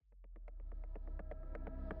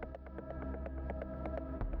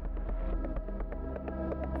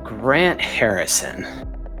Grant Harrison.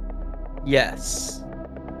 Yes.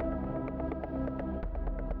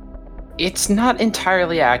 It's not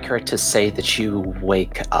entirely accurate to say that you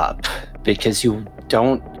wake up, because you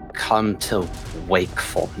don't come to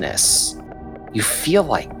wakefulness. You feel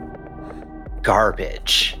like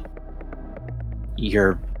garbage.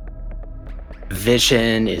 Your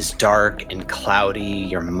vision is dark and cloudy,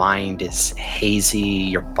 your mind is hazy,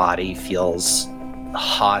 your body feels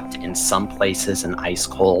hot in some places and ice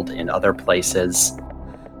cold in other places.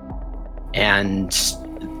 And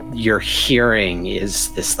your hearing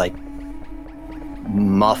is this like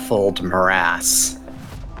muffled morass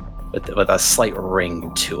with a slight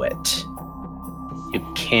ring to it.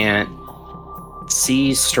 You can't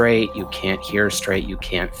see straight, you can't hear straight, you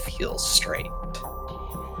can't feel straight.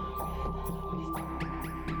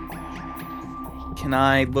 Can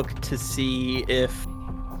I look to see if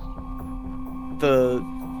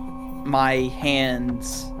my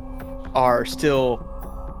hands are still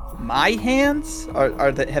my hands?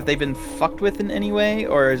 Have they been fucked with in any way,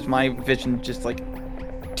 or is my vision just like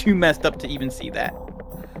too messed up to even see that?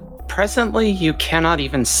 Presently, you cannot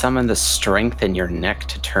even summon the strength in your neck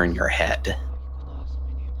to turn your head.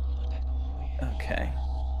 Okay.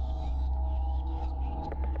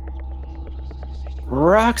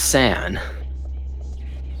 Roxanne,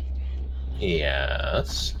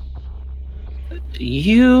 Yes.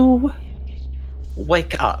 you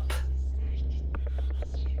wake up.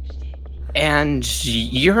 And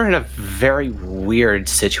you're in a very weird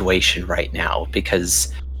situation right now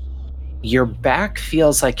because your back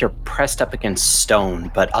feels like you're pressed up against stone,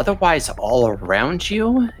 but otherwise all around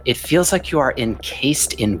you, it feels like you are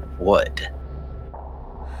encased in wood.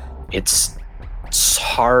 It's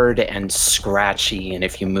hard and scratchy, and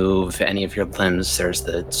if you move any of your limbs, there's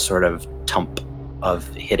the sort of thump of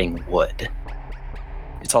hitting wood.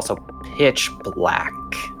 It's also pitch black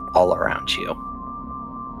all around you.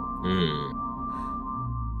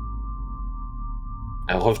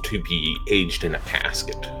 I love to be aged in a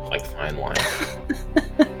casket, like fine wine.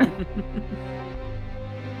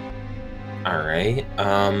 Alright,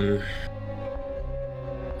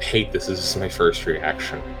 hate this. This is my first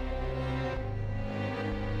reaction.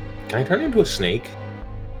 Can I turn into a snake?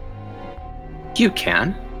 You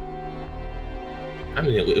can. I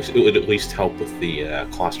mean, it would at least help with the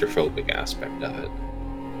claustrophobic aspect of it.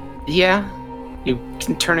 Yeah, you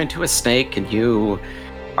can turn into a snake, and you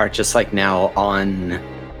are just like now on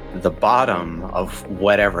the bottom of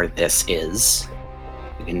whatever this is.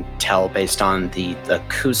 You can tell based on the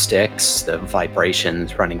acoustics, the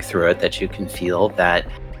vibrations running through it, that you can feel that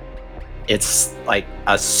it's like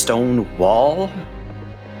a stone wall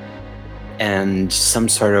and some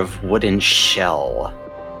sort of wooden shell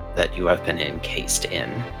that you have been encased in.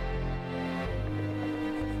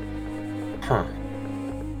 Huh.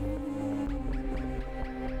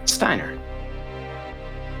 Steiner.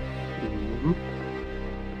 Mm-hmm.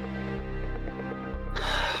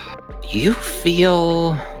 You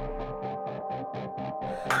feel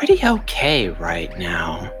pretty okay right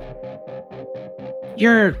now.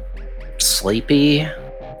 You're sleepy,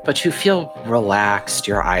 but you feel relaxed.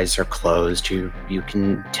 Your eyes are closed. You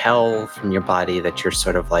can tell from your body that you're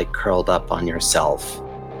sort of like curled up on yourself.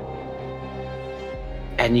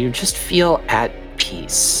 And you just feel at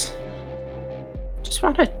peace. Just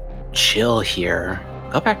want to chill here.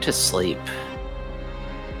 Go back to sleep.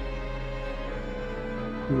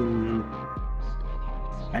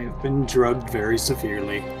 I've been drugged very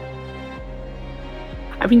severely.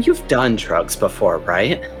 I mean, you've done drugs before,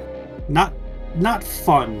 right? Not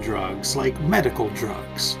fun drugs, like medical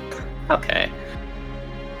drugs. Okay.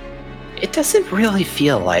 It doesn't really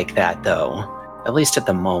feel like that, though. At least at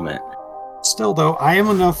the moment. Still, though, I have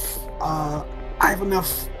enough,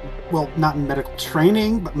 well, not in medical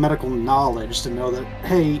training, but medical knowledge to know that,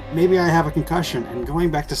 hey, maybe I have a concussion, and going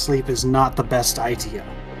back to sleep is not the best idea.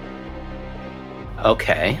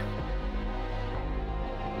 Okay.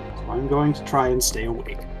 So I'm going to try and stay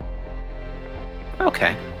awake.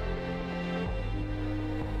 Okay.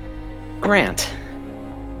 Grant,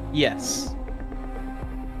 Yes.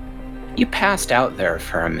 you passed out there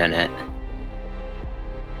for a minute.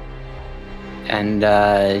 And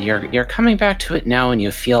you're coming back to it now, and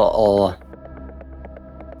you feel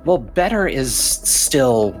well, better is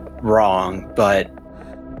still wrong, but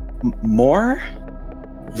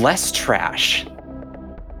less trash.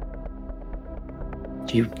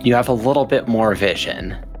 You have a little bit more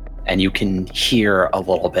vision, and you can hear a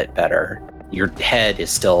little bit better. Your head is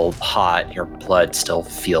still hot, your blood still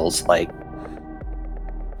feels like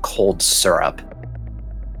cold syrup.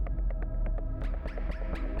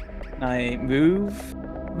 Can I move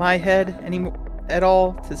my head at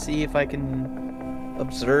all to see if I can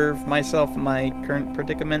observe myself in my current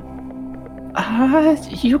predicament?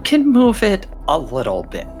 You can move it a little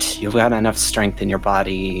bit. You've got enough strength in your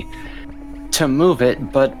body to move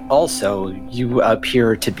it, but also you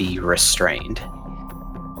appear to be restrained.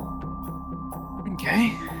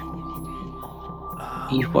 Okay.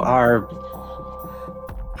 You are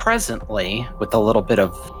presently, with a little bit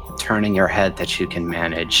of turning your head that you can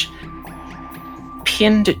manage,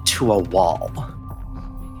 pinned to a wall.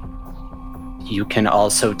 You can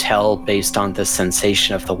also tell, based on the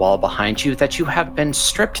sensation of the wall behind you, that you have been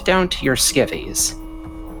stripped down to your skivvies.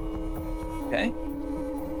 Okay.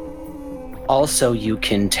 Also, you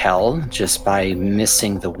can tell, just by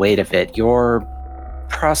missing the weight of it, your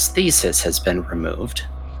prosthesis has been removed.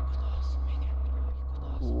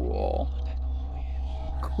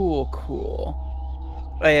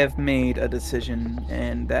 Cool. I have made a decision,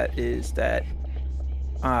 and that is that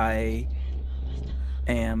I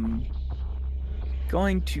am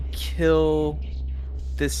going to kill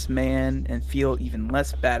this man and feel even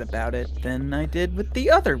less bad about it than I did with the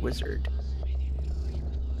other wizard.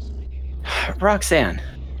 Roxanne,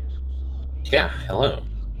 Yeah, hello.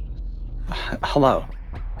 hello.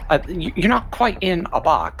 You're not quite in a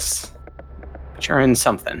box, but you're in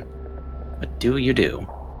something. What do you do?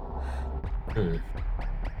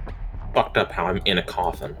 Fucked up how I'm in a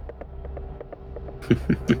coffin.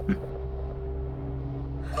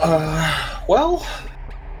 Well,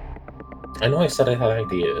 I know I said I had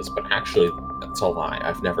ideas, but actually, that's a lie.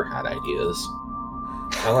 I've never had ideas.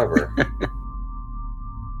 However,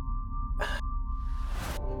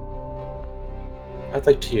 I'd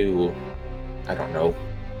like to, I don't know,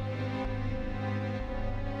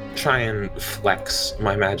 try and flex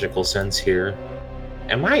my magical sense here.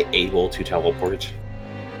 Am I able to teleport?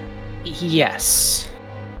 Yes.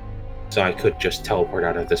 So I could just teleport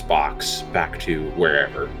out of this box back to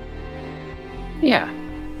wherever, Yeah.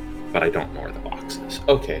 but I don't know where the box is.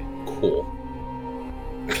 Okay, cool.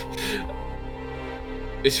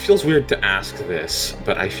 It feels weird to ask this,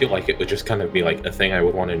 but I feel like it would just kind of be like a thing I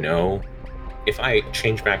would want to know. If I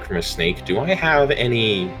change back from a snake, do I have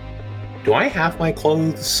my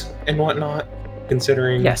clothes and whatnot,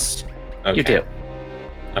 considering? Yes. Okay. You do.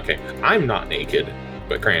 Okay, I'm not naked,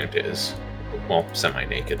 but Grant is. Well,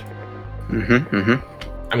 semi-naked. Mm-hmm.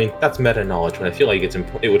 Mm-hmm. I mean, that's meta-knowledge, but I feel like it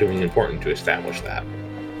would have been important to establish that.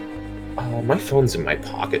 My phone's in my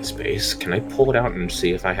pocket space. Can I pull it out and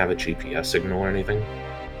see if I have a GPS signal or anything?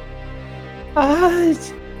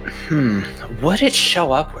 Would it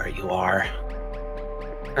show up where you are?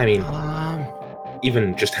 I mean,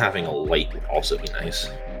 even just having a light would also be nice.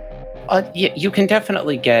 You can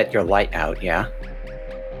definitely get your light out, yeah.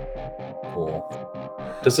 Cool.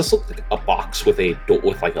 Does this look like a box with a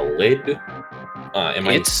with like a lid?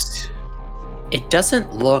 It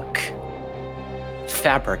doesn't look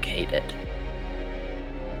fabricated.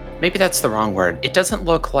 Maybe that's the wrong word. It doesn't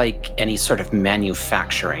look like any sort of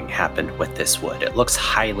manufacturing happened with this wood. It looks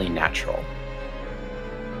highly natural.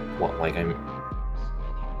 What, like I'm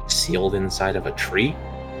sealed inside of a tree?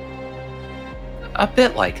 A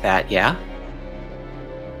bit like that, yeah.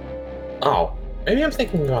 Oh, maybe I'm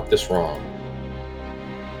thinking about this wrong.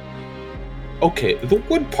 Okay, the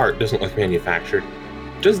wood part doesn't look manufactured.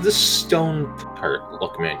 Does the stone part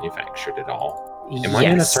look manufactured at all? Am I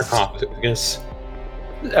in a sarcophagus?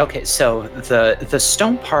 Okay, so the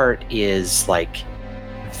stone part is like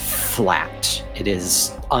flat. It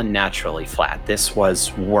is unnaturally flat. This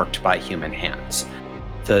was worked by human hands.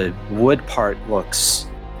 The wood part looks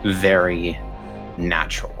very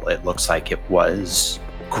natural. It looks like it was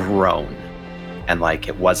grown and like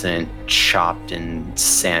it wasn't chopped and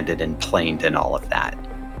sanded and planed and all of that.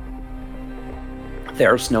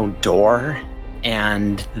 There's no door,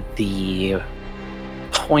 and the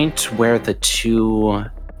point where the two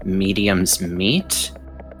mediums meet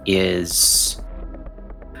is,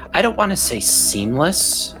 I don't want to say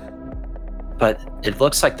seamless, but it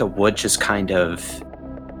looks like the wood just kind of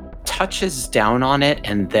touches down on it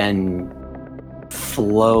and then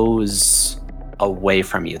flows away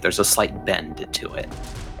from you. There's a slight bend to it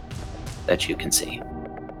that you can see.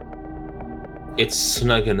 It's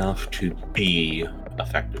snug enough to be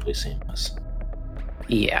effectively seamless.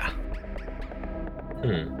 Yeah.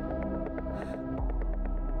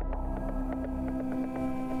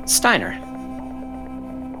 Steiner.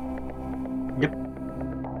 Yep.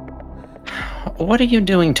 What are you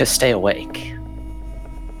doing to stay awake?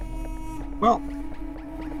 Well,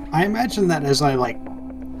 I imagine that as I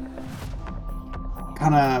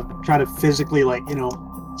kind of try to physically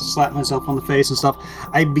slap myself on the face and stuff.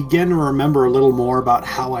 I begin to remember a little more about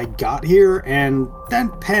how I got here, and then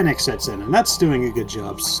panic sets in, and that's doing a good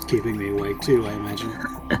job keeping me awake too, I imagine.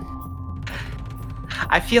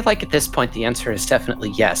 I feel like at this point the answer is definitely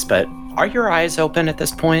yes, but are your eyes open at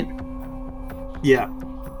this point? Yeah.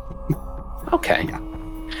 Okay. Yeah.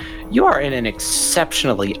 You are in an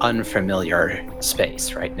exceptionally unfamiliar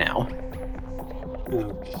space right now.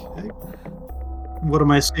 Okay. What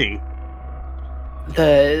am I seeing?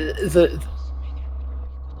 The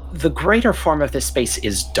greater form of this space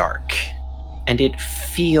is dark, and it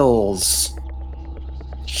feels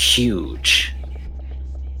huge.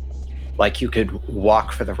 Like you could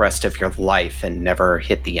walk for the rest of your life and never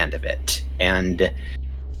hit the end of it. And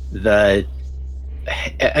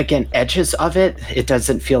again, edges of it, it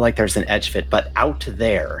doesn't feel like there's an edge of it, but out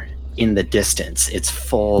there in the distance, it's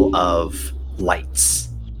full of lights.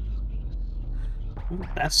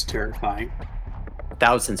 That's terrifying.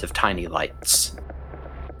 Thousands of tiny lights.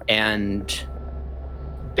 And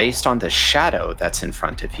based on the shadow that's in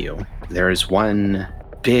front of you, there is one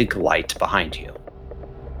big light behind you.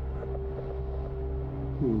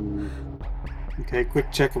 Okay,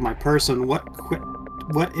 quick check of my person. What,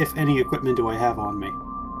 if any, equipment do I have on me?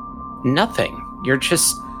 Nothing. You're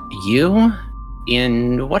just you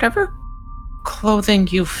in whatever clothing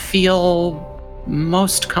you feel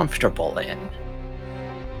most comfortable in.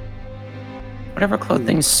 Whatever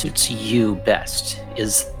clothing suits you best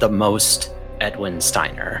is the most Edwin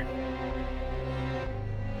Steiner.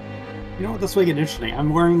 You know what? Let's make it interesting.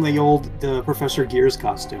 I'm wearing the Professor Gears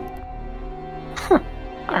costume.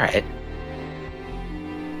 All right.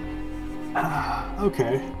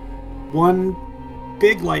 Okay. One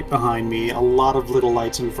big light behind me, a lot of little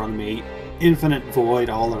lights in front of me, infinite void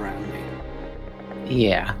all around me.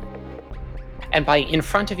 Yeah. And by in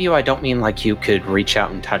front of you, I don't mean like you could reach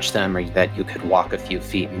out and touch them or that you could walk a few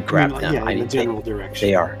feet and grab them. Yeah, in the general direction.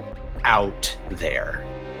 They are out there.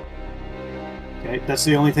 Okay, that's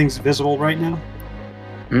the only things visible right now?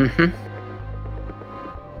 Mm-hmm.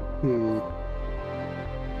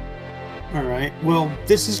 Alright, well,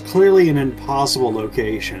 this is clearly an impossible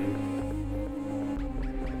location.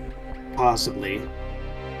 Possibly.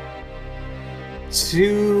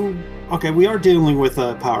 Okay, we are dealing with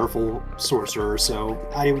a powerful sorcerer, so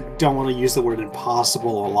I don't want to use the word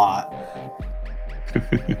impossible a lot.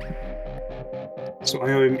 So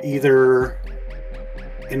I am either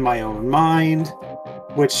in my own mind,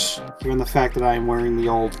 which, given the fact that I am wearing the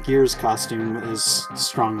old Gears costume, is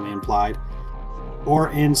strongly implied,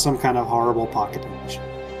 or in some kind of horrible pocket dimension.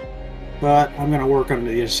 But I'm going to work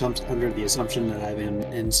under the assumption that I'm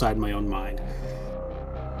inside my own mind.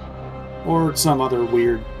 Or some other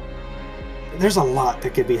weird... There's a lot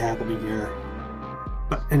that could be happening here.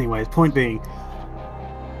 But anyway, point being...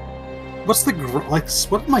 What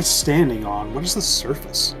am I standing on? What is the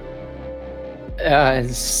surface?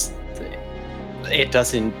 It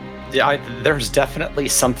doesn't... there's definitely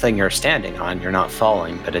something you're standing on. You're not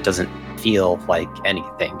falling, but it doesn't feel like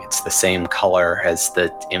anything. It's the same color as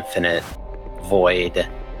the infinite void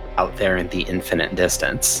out there in the infinite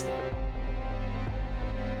distance.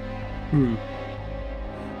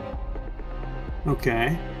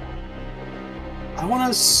 Okay. I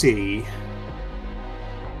want to see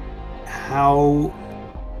how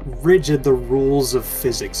rigid the rules of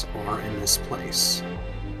physics are in this place.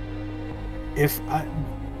 If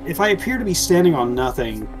I appear to be standing on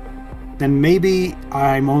nothing, then maybe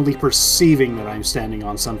I'm only perceiving that I'm standing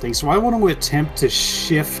on something. So I want to attempt to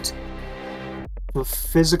shift the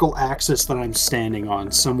physical axis that I'm standing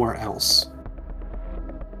on somewhere else.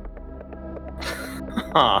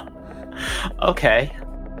 Huh. Okay.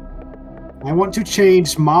 I want to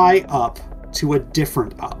change my up to a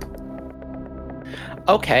different up.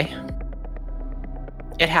 Okay.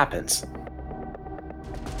 It happens.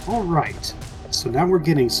 All right. So now we're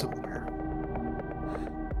getting somewhere.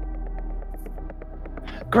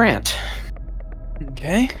 Grant.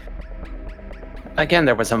 Okay. Again,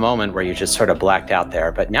 there was a moment where you just sort of blacked out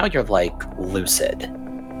there, but now you're like lucid.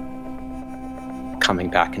 Coming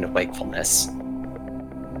back into wakefulness.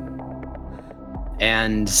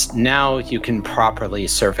 And now you can properly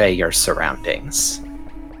survey your surroundings.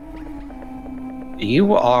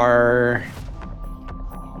 You are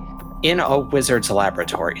in a wizard's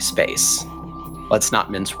laboratory space. Let's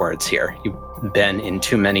not mince words here. You've been in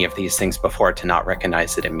too many of these things before to not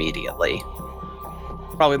recognize it immediately.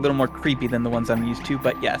 Probably a little more creepy than the ones I'm used to,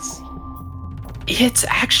 but yes. It's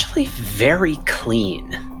actually very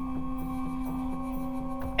clean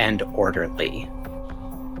and orderly.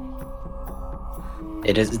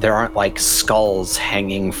 There aren't like skulls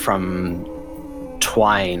hanging from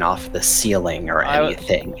twine off the ceiling or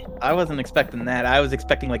anything. I wasn't expecting that. I was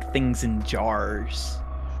expecting like things in jars.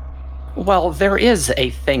 Well, there is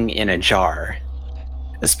a thing in a jar,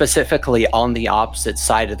 specifically on the opposite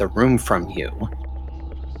side of the room from you,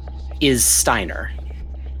 is Steiner.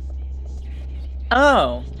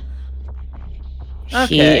 Oh. Okay.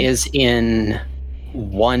 He is in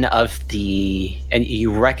one of the, and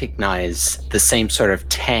you recognize the same sort of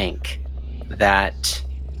tank that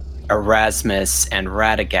Erasmus and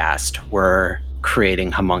Radagast were creating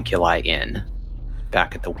homunculi in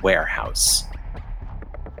back at the warehouse.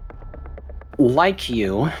 Like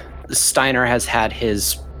you, Steiner has had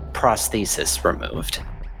his prosthesis removed.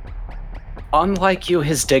 Unlike you,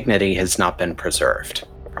 his dignity has not been preserved,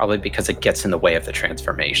 probably because it gets in the way of the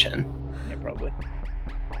transformation. Yeah, probably.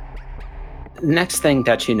 Next thing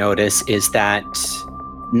that you notice is that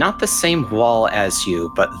not the same wall as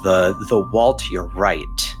you, but the wall to your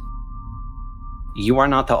right. You are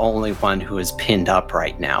not the only one who is pinned up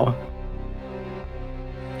right now.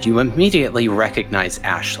 You immediately recognize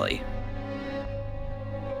Ashley.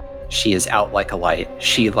 She is out like a light.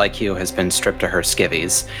 She, like you, has been stripped to her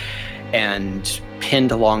skivvies. And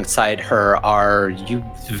pinned alongside her you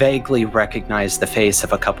vaguely recognize the face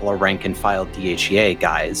of a couple of rank and file DHEA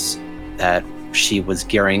guys that she was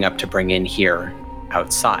gearing up to bring in here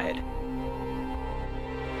outside.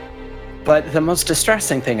 But the most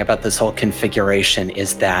distressing thing about this whole configuration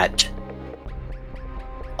is that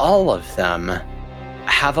all of them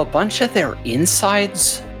have a bunch of their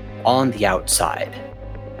insides on the outside.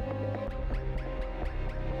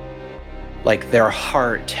 Like their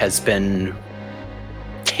heart has been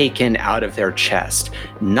taken out of their chest,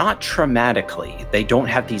 not traumatically. They don't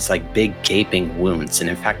have these like big gaping wounds, and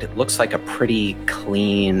in fact it looks like a pretty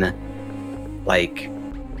clean, like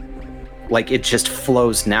it just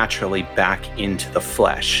flows naturally back into the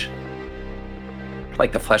flesh.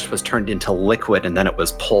 Like the flesh was turned into liquid and then it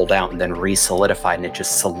was pulled out and then re-solidified, and it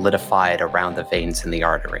just solidified around the veins and the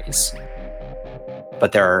arteries.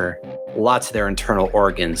 But there are lots of their internal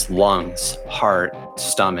organs, lungs, heart,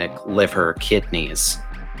 stomach, liver, kidneys,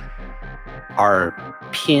 are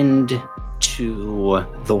pinned to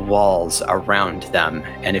the walls around them.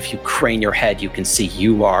 And if you crane your head, you can see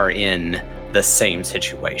you are in the same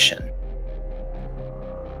situation.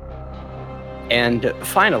 And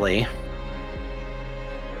finally,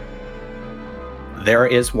 there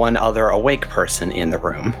is one other awake person in the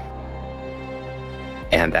room,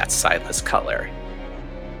 and that's Silas Cutler.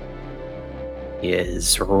 He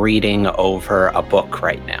is reading over a book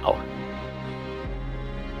right now.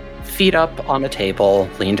 Feet up on a table,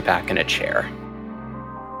 leaned back in a chair.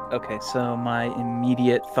 Okay, so my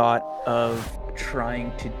immediate thought of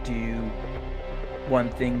trying to do one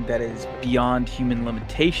thing that is beyond human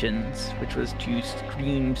limitations, which was to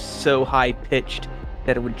scream so high-pitched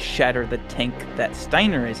that it would shatter the tank that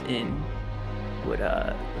Steiner is in, would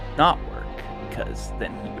not work, because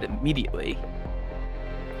then he would immediately...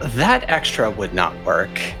 That extra would not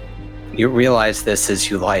work. You realize this as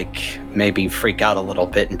you maybe freak out a little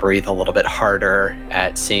bit and breathe a little bit harder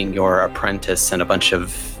at seeing your apprentice and a bunch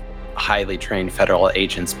of highly trained federal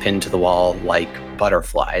agents pinned to the wall like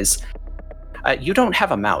butterflies. You don't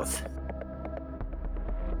have a mouth.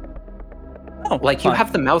 Oh, you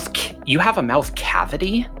have the mouth. You have a mouth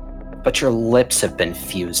cavity, but your lips have been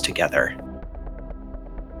fused together.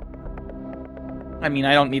 I mean,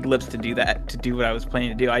 I don't need lips to do that, to do what I was planning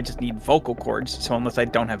to do. I just need vocal cords. So unless I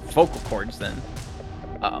don't have vocal cords, then.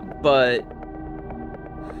 But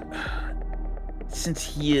since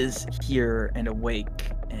he is here and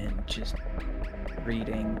awake and just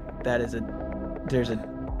reading, there's a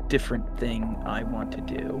different thing I want to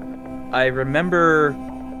do. I remember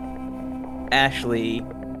Ashley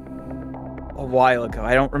a while ago.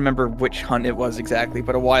 I don't remember which hunt it was exactly,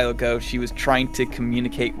 but a while ago she was trying to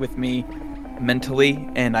communicate with me mentally,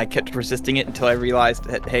 and I kept resisting it until I realized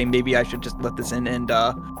that, hey, maybe I should just let this in and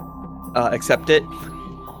accept it.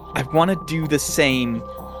 I want to do the same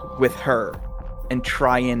with her and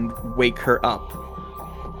try and wake her up.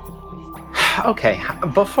 Okay,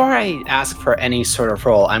 before I ask for any sort of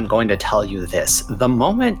roll, I'm going to tell you this. The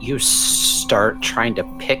moment you start trying to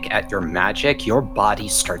pick at your magic, your body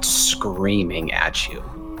starts screaming at you.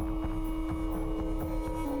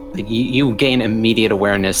 You gain immediate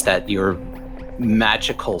awareness that your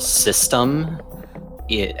magical system,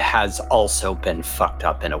 it has also been fucked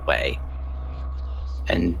up in a way.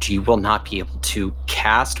 And you will not be able to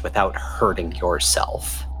cast without hurting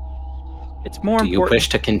yourself. It's more important. Do you wish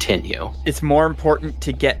to continue? It's more important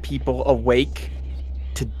to get people awake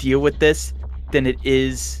to deal with this than it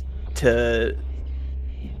is to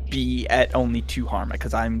be at only 2 harm,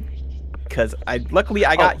 because I'm because luckily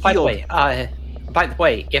I got by healed. by the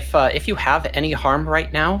way, if you have any harm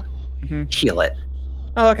right now, heal it.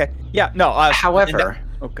 Oh, okay. Yeah, no. However,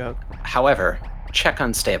 oh god. however, check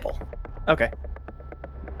unstable. Okay.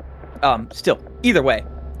 Still, either way,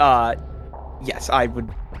 yes, I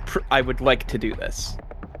would like to do this.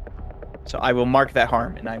 So I will mark that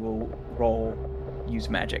harm, and I will roll use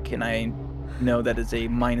magic, and I know that is a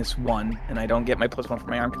 -1, and I don't get my +1 for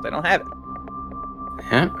my arm because I don't have it.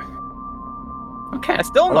 Yeah. Okay. That's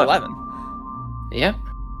still an 11. Yep.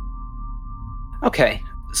 Okay,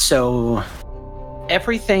 so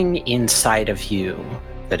everything inside of you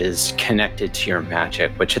that is connected to your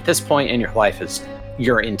magic, which at this point in your life is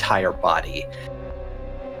your entire body,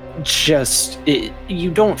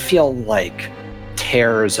 you don't feel like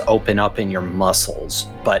tears open up in your muscles,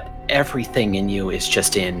 but everything in you is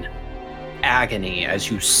just in agony as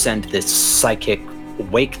you send this psychic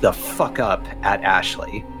wake the fuck up at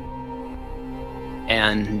Ashley.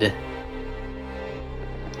 And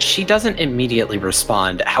she doesn't immediately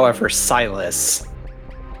respond. However, Silas,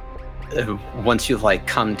 once you've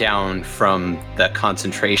come down from the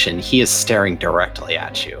concentration, he is staring directly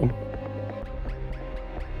at you.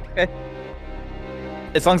 Okay.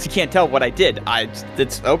 As long as he can't tell what I did,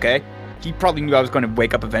 it's okay. He probably knew I was going to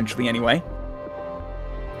wake up eventually anyway.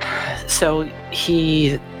 So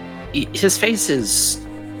his face is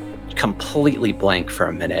completely blank for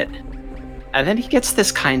a minute, and then he gets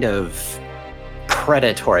this kind of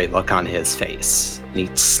predatory look on his face. And he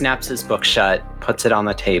snaps his book shut, puts it on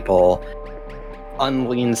the table,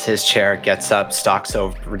 unleans his chair, gets up, stalks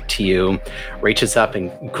over to you, reaches up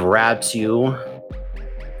and grabs you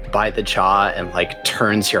by the jaw and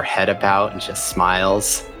turns your head about and just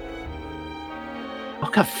smiles.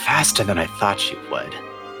 Woke up faster than I thought you would.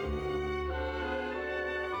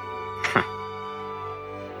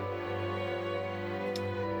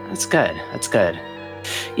 That's good. That's good.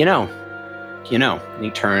 You know, and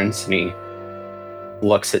he turns and he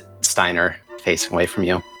looks at Steiner facing away from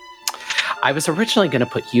you. I was originally going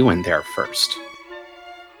to put you in there first,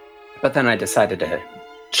 but then I decided to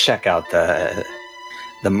check out the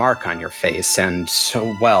mark on your face, and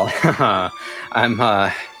so, well, I'm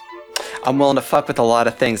willing to fuck with a lot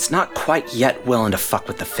of things, not quite yet willing to fuck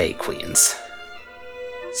with the Fae Queens.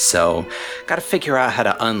 So, gotta figure out how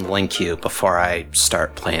to unlink you before I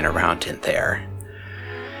start playing around in there.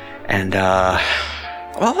 And,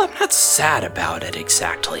 well, I'm not sad about it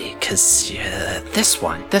exactly, because this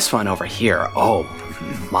one over here, oh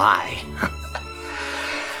my.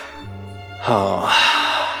 Oh,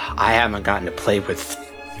 I haven't gotten to play with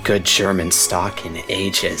good German stock in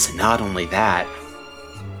ages, and not only that,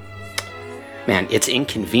 man, it's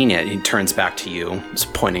inconvenient. He turns back to you,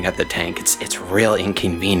 just pointing at the tank. It's real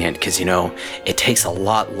inconvenient because, it takes a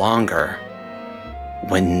lot longer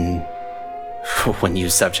when you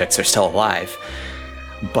subjects are still alive.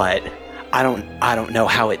 But I don't know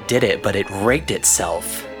how it did it, but it rigged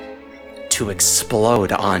itself to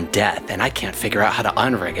explode on death, and I can't figure out how to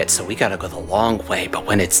unrig it, so we gotta go the long way. But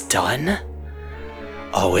when it's done,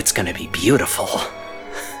 oh, it's gonna be beautiful.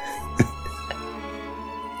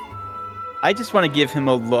 I just want to give him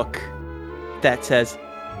a look that says,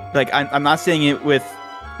 I'm not saying it with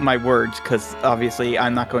my words, because obviously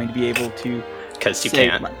I'm not going to be able to. Because you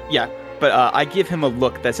can't. But I give him a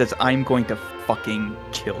look that says, I'm going to fucking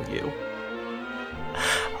kill you.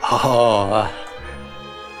 Oh,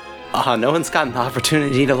 no one's gotten the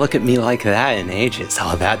opportunity to look at me like that in ages.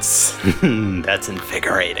 Oh, that's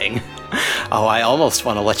invigorating. Oh, I almost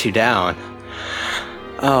want to let you down.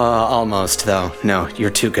 Almost, though. No, you're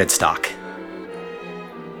too good stock.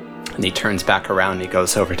 And he turns back around and he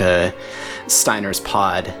goes over to Steiner's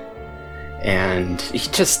pod, and he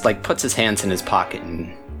just puts his hands in his pocket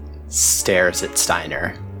and stares at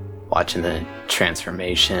Steiner, watching the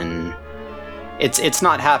transformation. It's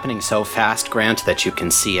not happening so fast, Grant, that you can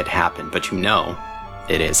see it happen, but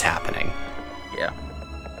it is happening. Yeah.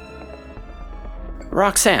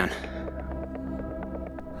 Roxanne.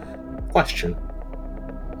 Question.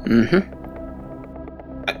 Mm-hmm.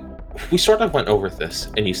 We sort of went over this,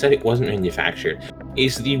 and you said it wasn't manufactured.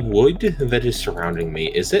 Is the wood that is surrounding me,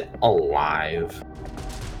 is it alive?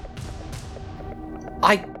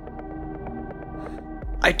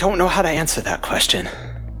 I don't know how to answer that question.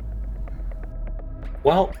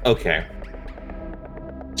 Well, okay.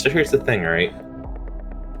 So here's the thing, right?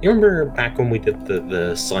 You remember back when we did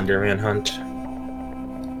the Slender Man hunt?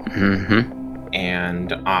 Mm-hmm.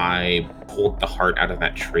 And I pulled the heart out of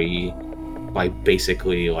that tree by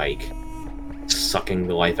basically, sucking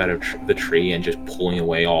the life out of the tree and just pulling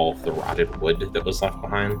away all of the rotted wood that was left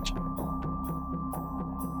behind.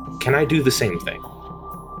 Can I do the same thing?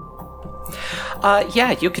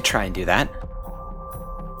 Yeah, you could try and do that.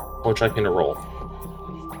 What would you like me to roll?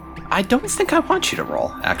 I don't think I want you to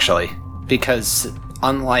roll, actually, because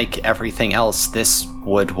unlike everything else, this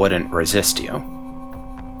wood wouldn't resist you.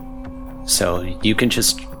 So you can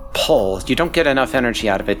just pull. You don't get enough energy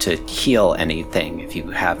out of it to heal anything if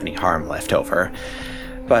you have any harm left over.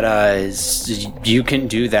 But you can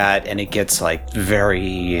do that, and it gets like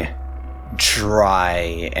very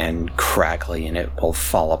dry and crackly, and it will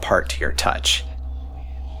fall apart to your touch.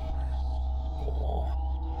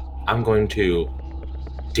 I'm going to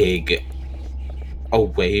dig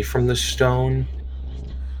away from the stone,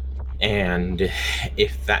 and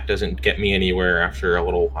if that doesn't get me anywhere after a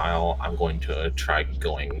little while, I'm going to try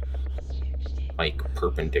going like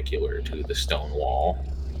perpendicular to the stone wall.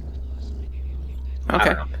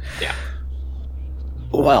 Okay. I don't know. Yeah.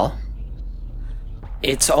 Well,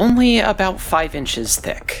 it's only about 5 inches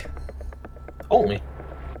thick. Only.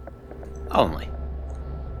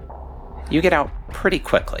 You get out pretty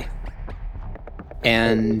quickly.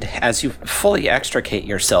 And as you fully extricate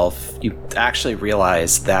yourself, you actually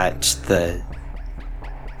realize that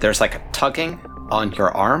there's like a tugging on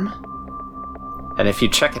your arm. And if you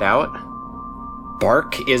check it out,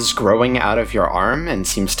 bark is growing out of your arm and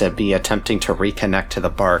seems to be attempting to reconnect to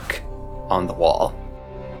the bark on the wall.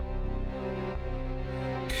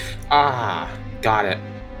 Ah, got it.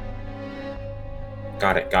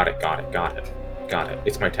 Got it.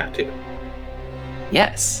 It's my tattoo.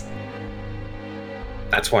 Yes.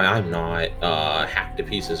 That's why I'm not hacked to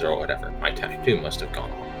pieces or whatever. My tattoo must have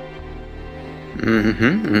gone off.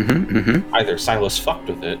 Either Silas fucked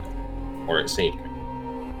with it, or it saved me.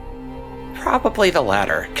 Probably the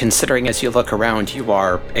latter, considering as you look around, you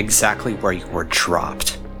are exactly where you were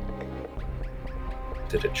dropped.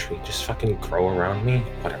 Did a tree just fucking grow around me?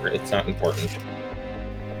 Whatever, it's not important.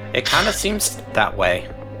 It kind of seems that way.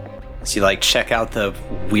 As you check out the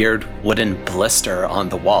weird wooden blister on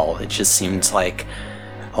the wall, it just seems like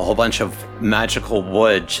a whole bunch of magical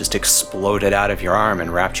wood just exploded out of your arm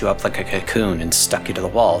and wrapped you up like a cocoon and stuck you to the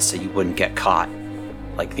wall so you wouldn't get caught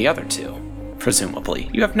like the other two, presumably.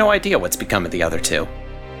 You have no idea what's become of the other two.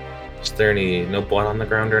 Is there no blood on the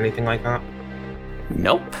ground or anything like that?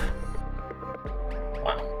 Nope.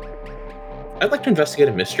 Wow. I'd like to investigate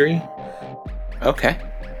a mystery. Okay.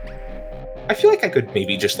 I feel like I could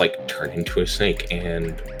maybe just turn into a snake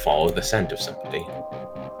and follow the scent of somebody.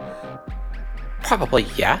 Probably,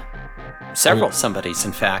 yeah. Several somebodies,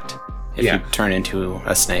 in fact, if you turn into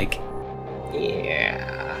a snake.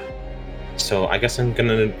 Yeah. So I guess I'm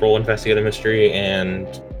gonna roll investigate a mystery, and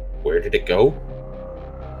where did it go?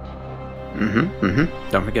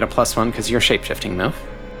 Don't forget a +1 because you're shapeshifting move.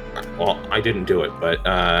 Well, I didn't do it, but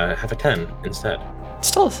have a 10 instead.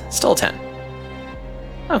 Still a 10.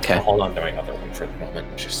 Okay. I'll hold on to my other one for the moment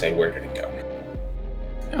and just say, where did it go?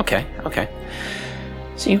 Okay.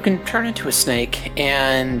 So you can turn into a snake,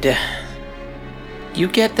 and you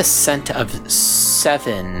get the scent of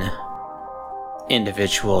 7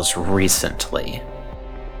 individuals recently.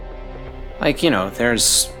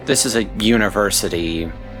 This is a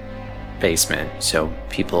university basement, so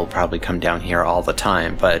people probably come down here all the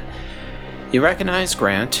time, but you recognize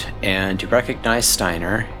Grant, and you recognize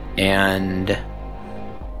Steiner, and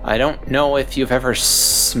I don't know if you've ever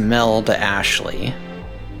smelled Ashley,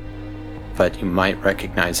 but you might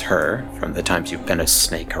recognize her from the times you've been a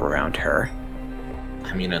snake around her.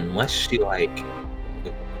 I mean, unless she,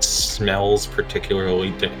 smells particularly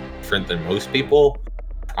different than most people,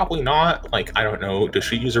 probably not. I don't know, does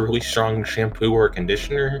she use a really strong shampoo or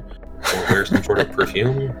conditioner? Or wear some sort of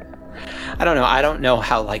perfume? I don't know. I don't know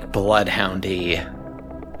how, bloodhoundy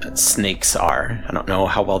snakes are. I don't know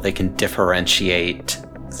how well they can differentiate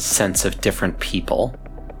scents of different people.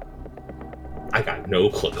 I got no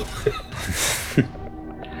clue.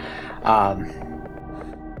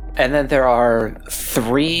 And then there are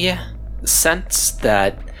 3 scents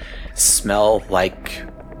that smell like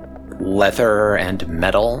leather and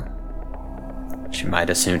metal, which you might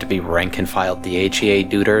assume to be rank and file DHEA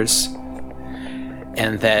duders.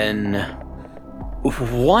 And then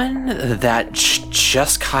one that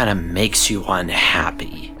just kind of makes you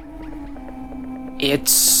unhappy.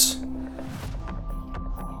 It's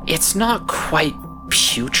not quite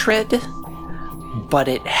putrid, but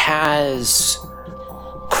it has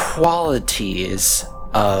qualities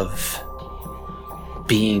of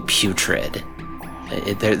being putrid.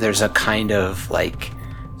 There's a kind of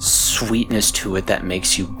sweetness to it that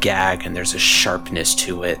makes you gag, and there's a sharpness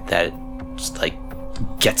to it that just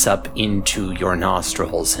gets up into your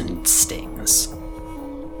nostrils and stings.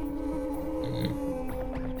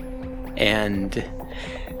 And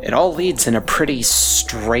It all leads in a pretty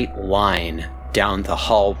straight line down the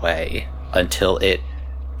hallway until it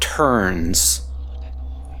turns,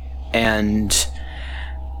 and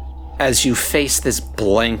as you face this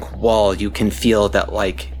blank wall, you can feel that,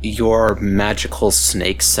 like, your magical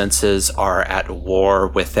snake senses are at war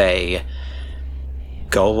with a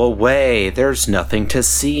 "go away, there's nothing to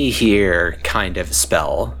see here" kind of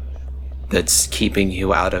spell that's keeping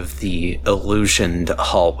you out of the illusioned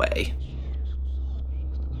hallway.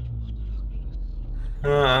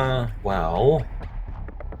 Well,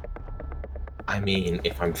 I mean,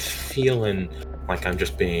 if I'm feeling like I'm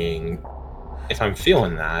just being... If I'm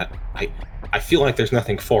feeling that, I feel like there's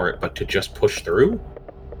nothing for it but to just push through.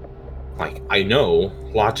 Like, I know,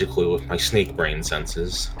 logically, with my snake brain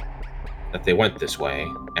senses, that they went this way,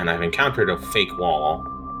 and I've encountered a fake wall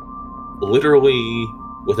literally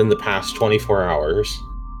within the past 24 hours.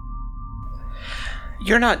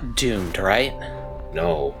 You're not doomed, right?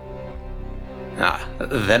 No.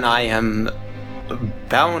 Then I am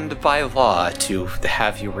bound by law to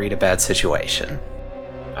have you read a bad situation.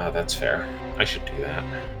 That's fair. I should do that.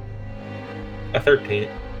 A 13.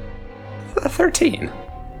 A 13.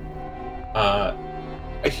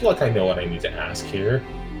 I feel like I know what I need to ask here.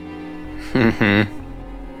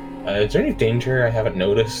 Mm-hmm. Is there any danger I haven't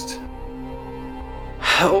noticed?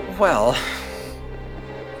 Oh, well,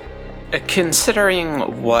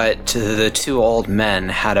 considering what the two old men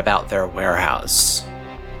had about their warehouse,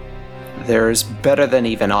 there's better than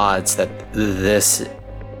even odds that this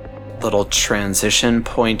little transition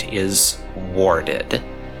point is warded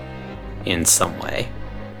in some way.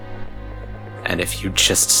 And if you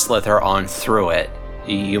just slither on through it,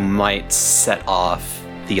 you might set off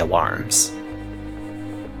the alarms.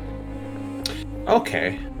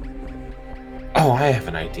 Okay. Oh, I have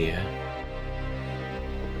an idea.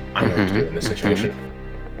 I know what to do in this situation.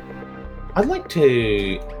 I'd like to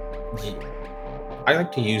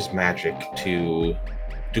use magic to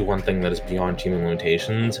do one thing that is beyond human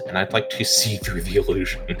limitations, and I'd like to see through the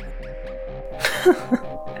illusion.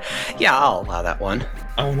 Yeah, I'll allow that one.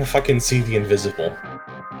 I want to fucking see the invisible.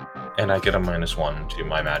 And I get a -1 to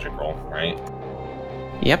my magic roll, right?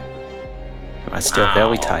 Yep. I'm still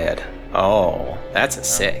very tired. Oh, that's a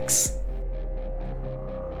 6.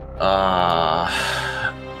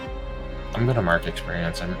 I'm gonna mark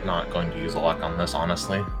experience. I'm not going to use a luck on this,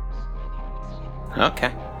 honestly.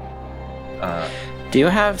 Okay. Do you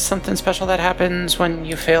have something special that happens when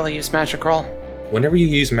you fail to use magic roll? Whenever you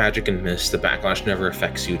use magic and miss, the backlash never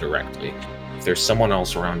affects you directly. If there's someone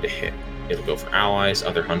else around to hit, it'll go for allies,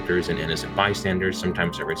 other hunters, and innocent bystanders.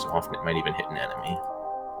 Sometimes every so often it might even hit an enemy.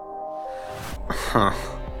 Huh.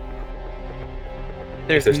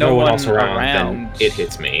 If there's no one else around, then it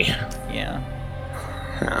hits me. Yeah.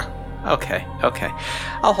 Huh. Okay.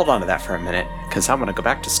 I'll hold on to that for a minute, because I'm going to go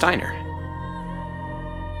back to Steiner.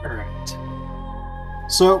 Alright.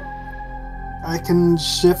 So, I can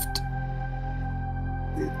shift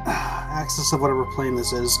access of whatever plane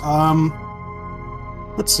this is.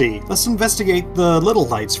 Let's see. Let's investigate the little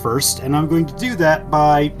lights first, and I'm going to do that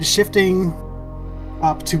by shifting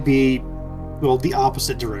up to be, well, the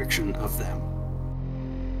opposite direction of them.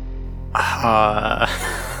 Okay.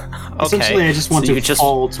 Essentially, I just want So to you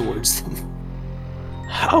fall towards them.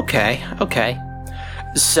 Okay.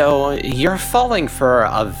 So you're falling for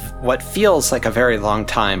what feels like a very long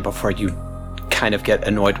time before you kind of get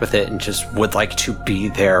annoyed with it and just would like to be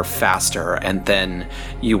there faster, and then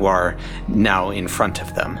you are now in front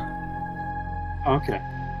of them. Okay.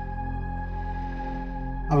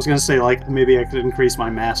 I was going to say, like, maybe I could increase my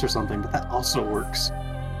mass or something, but that also works.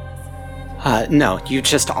 No, you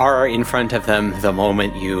just are in front of them the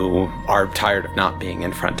moment you are tired of not being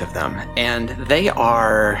in front of them. And they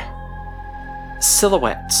are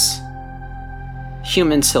silhouettes.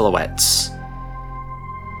 Human silhouettes.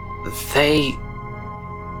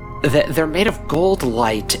 They're made of gold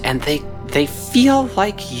light, and they feel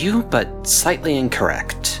like you, but slightly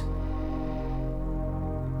incorrect.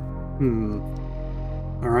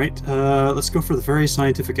 Alright, let's go for the very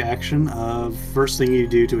scientific action of first thing you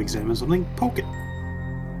do to examine something, poke it.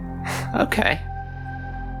 Okay.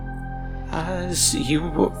 So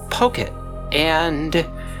you poke it, and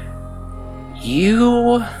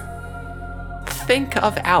you think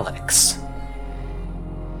of Alex.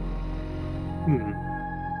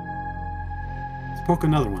 Let's poke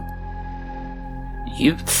another one.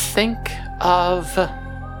 You think of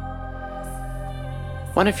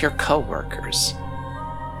one of your co-workers.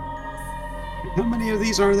 How many of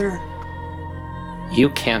these are there? You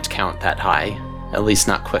can't count that high, at least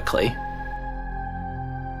not quickly.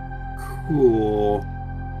 Cool.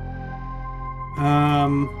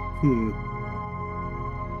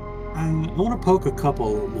 I want to poke a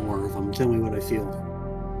couple more of them. Tell me what I feel.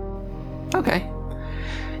 Okay.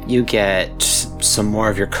 You get some more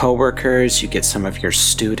of your coworkers, you get some of your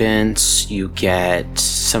students, you get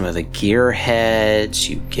some of the gearheads,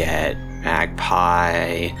 you get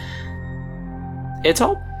Magpie. It's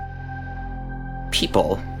all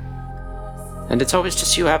people. And it's always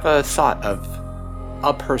just you have a thought of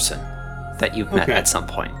a person that you've met at some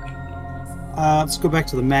point. Let's go back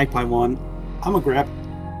to the Magpie one. I'm gonna grab.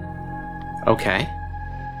 Okay.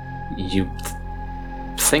 You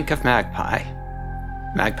think of Magpie.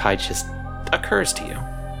 Magpie just occurs to you.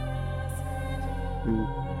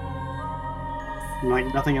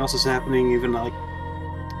 Like nothing else is happening, even like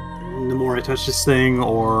the more I touch this thing,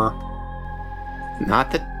 or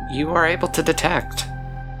Not that you are able to detect.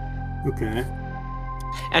 okay.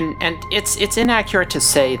 And it's inaccurate to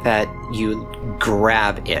say that you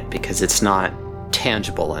grab it because it's not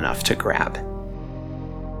tangible enough to grab.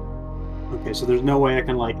 Okay, so there's no way I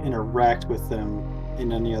can like interact with them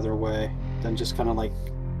in any other way than just kind of like.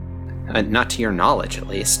 Not to your knowledge, at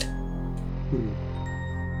least.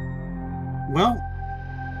 Well,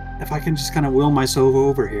 if I can just kind of will myself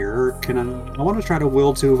over here, can I want to try to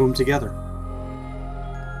will two of them together.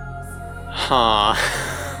 Huh.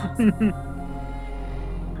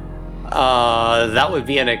 That would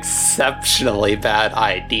be an exceptionally bad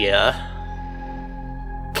idea.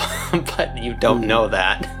 But you don't know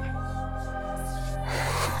that.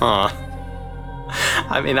 Huh.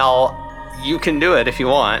 I mean, you can do it if you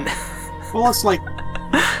want. Well, let's like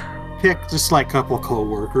pick just like a couple of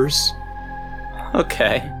co-workers.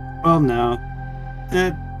 Okay. Well, no.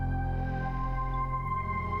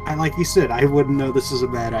 I like you said, I wouldn't know this is a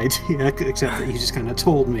bad idea, except that you just kind of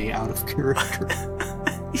told me out of character.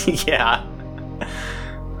 Yeah.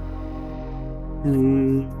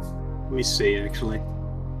 Let me see, actually.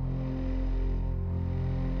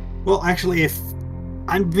 Well, actually, if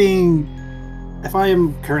I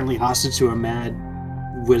am currently hostage to a mad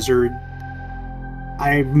wizard,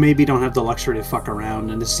 I maybe don't have the luxury to fuck around,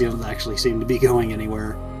 and this doesn't actually seem to be going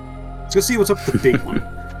anywhere. Let's go see what's up with the big one.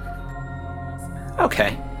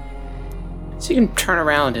 Okay. So you can turn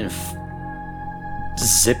around and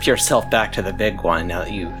zip yourself back to the big one now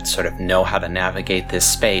that you sort of know how to navigate this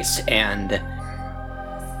space, and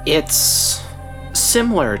it's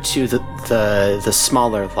similar to the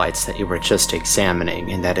smaller lights that you were just examining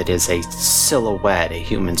in that it is a silhouette, a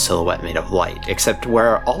human silhouette made of light, except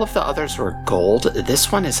where all of the others were gold,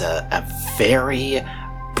 this one is a very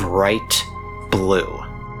bright blue.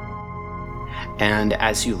 And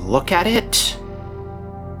as you look at it,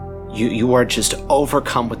 you are just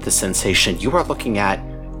overcome with the sensation. You are looking at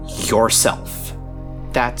yourself.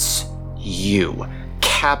 That's you.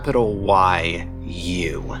 Capital Y,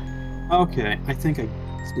 you. Okay, I think I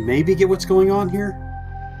maybe get what's going on here.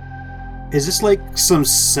 Is this like some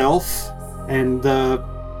self, and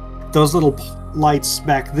those little lights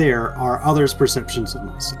back there are others' perceptions of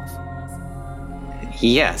myself?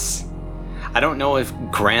 Yes. I don't know if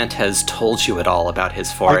Grant has told you at all about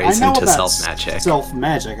his forays into self-magic.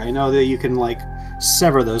 Self-magic. I know that you can like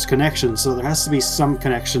sever those connections, so there has to be some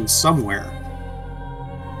connection somewhere.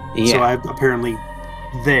 Yeah. So I'm apparently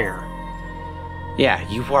there. Yeah,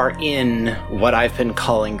 you are in what I've been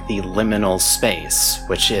calling the liminal space,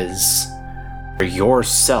 which is where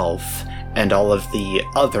yourself and all of the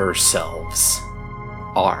other selves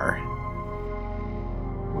are.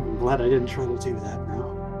 I'm glad I didn't try to do that now.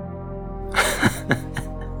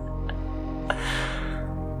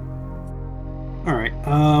 Alright,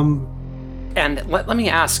 And let me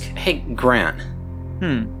ask, hey, Grant.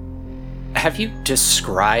 Have you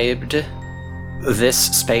described this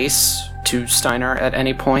space to Steiner at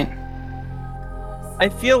any point? I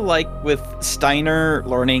feel like with Steiner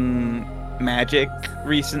learning magic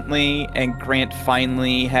recently and Grant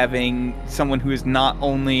finally having someone who is not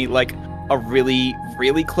only like a really,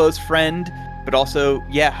 really close friend, but also,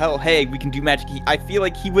 yeah, hell, hey, we can do magic. I feel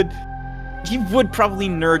like he would probably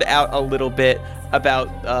nerd out a little bit about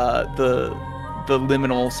the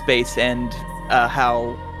liminal space and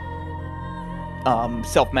how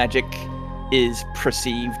self-magic is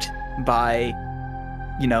perceived by,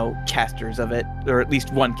 casters of it, or at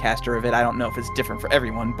least one caster of it. I don't know if it's different for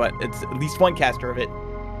everyone, but it's at least one caster of it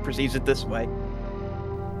perceives it this way.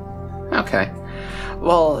 Okay.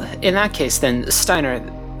 Well, in that case, then, Steiner,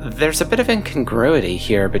 there's a bit of incongruity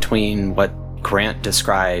here between what Grant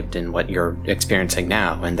described and what you're experiencing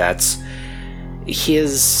now, and that's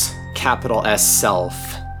his capital S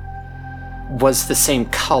self was the same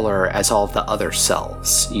color as all the other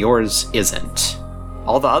selves. Yours isn't.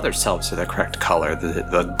 All the other selves are the correct color,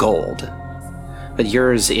 the gold. But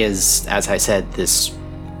yours is, as I said, this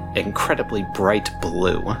incredibly bright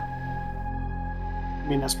blue. I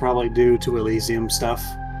mean, that's probably due to Elysium stuff.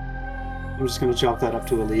 I'm just going to chalk that up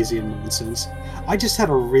to Elysium nonsense. I just had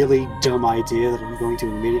a really dumb idea that I'm going to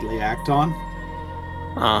immediately act on.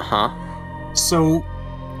 Uh-huh. So,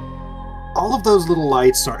 all of those little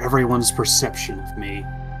lights are everyone's perception of me.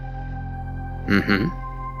 Mm-hmm.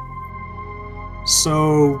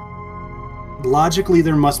 So, logically,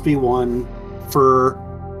 there must be one for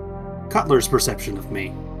Cutler's perception of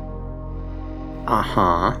me.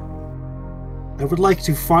 Uh-huh. I would like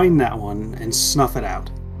to find that one and snuff it out.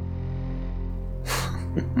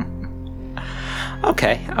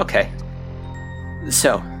 Okay.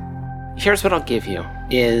 So, here's what I'll give you,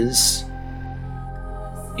 is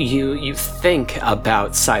you think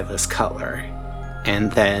about Silas Cutler,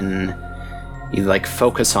 and then you, like,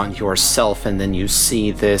 focus on yourself, and then you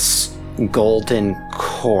see this golden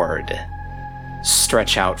cord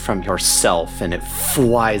stretch out from yourself, and it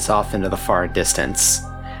flies off into the far distance,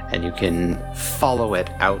 and you can follow it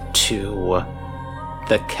out to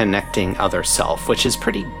the connecting other self, which is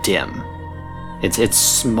pretty dim. It's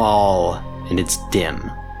small and it's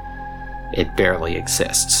dim. It barely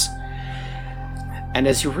exists. And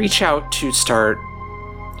as you reach out to start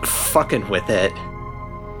fucking with it,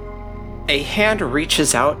 a hand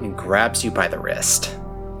reaches out and grabs you by the wrist.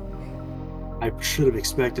 I should have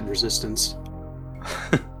expected resistance.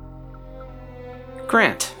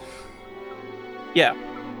 Grant. Yeah.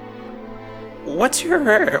 What's your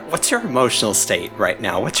emotional state right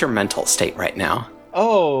now? What's your mental state right now?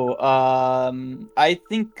 Oh, I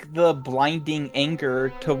think the blinding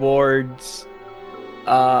anger towards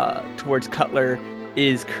Cutler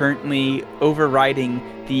is currently overriding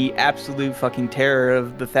the absolute fucking terror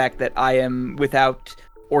of the fact that I am without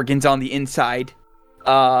organs on the inside.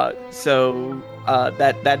 That's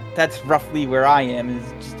roughly where I am,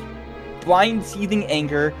 is just blind, seething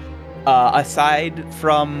anger. Aside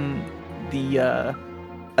from the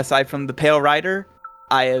Pale Rider,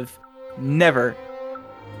 I have never,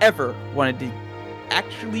 ever wanted to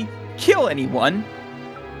actually kill anyone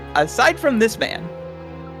aside from this man.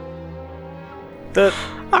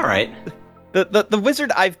 All right. The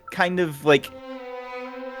wizard, I've kind of, like,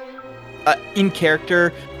 in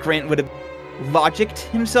character, Grant would have logicked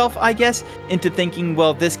himself, I guess, into thinking,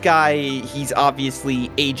 well, this guy, he's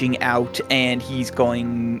obviously aging out, and he's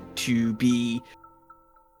going to be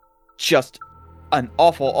just an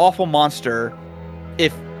awful, awful monster.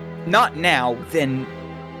 If not now, then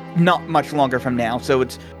not much longer from now. So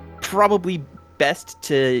it's probably best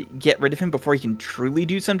to get rid of him before he can truly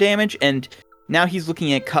do some damage. And now he's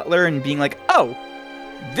looking at Cutler and being like, oh,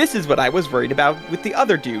 this is what I was worried about with the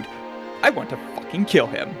other dude. I want to fucking kill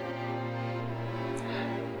him.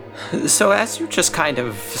 So as you just kind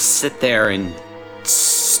of sit there and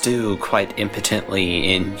stew quite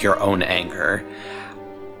impotently in your own anger,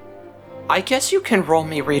 I guess you can roll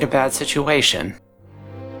me read a bad situation.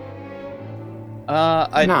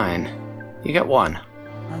 9. You get 1.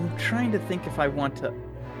 I'm trying to think if I want to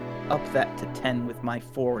up that to 10 with my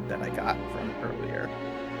forward that I got from earlier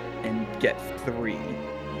and get 3.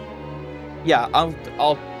 Yeah,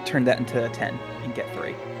 I'll turn that into a 10 and get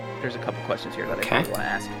 3. There's a couple questions here that I want to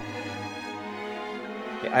ask.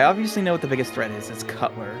 Okay, I obviously know what the biggest threat is. It's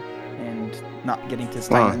Cutler, and not getting to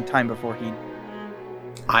Stein in time before he...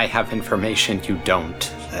 I have information you don't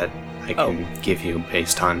that I can give you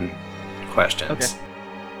based on questions.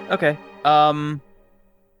 Okay. Well,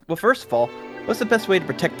 first of all, what's the best way to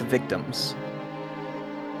protect the victims?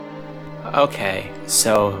 Okay,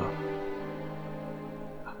 so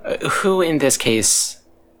who in this case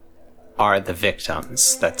are the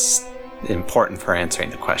victims? That's important for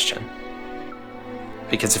answering the question.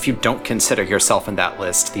 Because if you don't consider yourself in that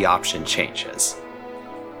list, the option changes.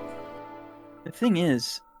 The thing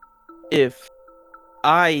is, if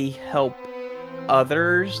I help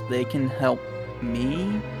others, they can help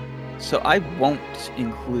me. So I won't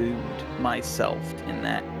include myself in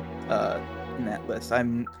that list.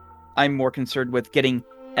 I'm more concerned with getting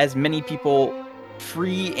as many people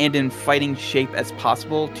free and in fighting shape as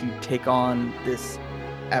possible to take on this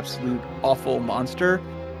absolute awful monster.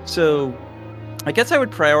 So I guess I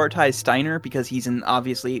would prioritize Steiner because he's in,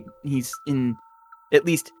 at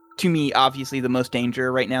least to me, obviously the most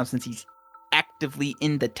danger right now since he's actively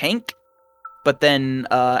in the tank. But then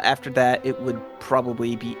after that, it would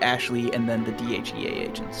probably be Ashley and then the DHEA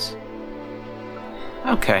agents.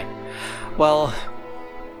 Okay. Well,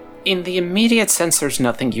 in the immediate sense, there's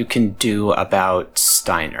nothing you can do about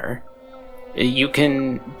Steiner. You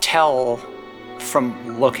can tell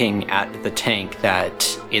from looking at the tank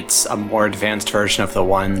that it's a more advanced version of the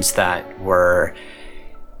ones that were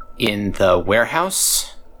in the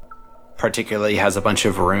warehouse particularly has a bunch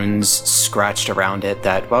of runes scratched around it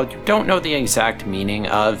that, well, you don't know the exact meaning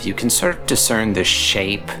of. You can sort of discern the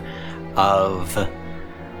shape of,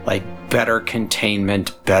 like, better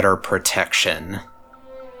containment, better protection.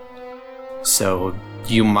 So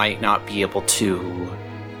you might not be able to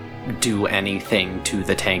do anything to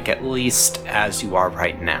the tank, at least as you are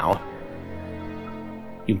right now.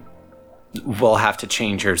 You will have to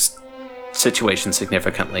change your situation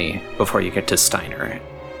significantly before you get to Steiner.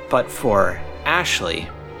 But for Ashley,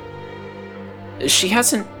 she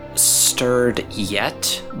hasn't stirred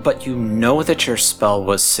yet, but you know that your spell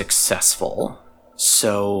was successful.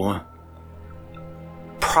 So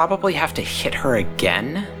probably have to hit her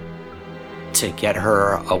again to get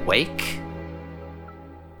her awake.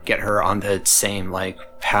 Get her on the same, like,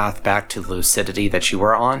 path back to lucidity that you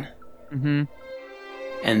were on. Mm-hmm.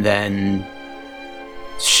 And then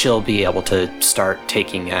she'll be able to start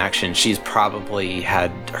taking action. She's probably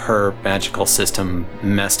had her magical system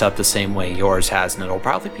messed up the same way yours has, and it'll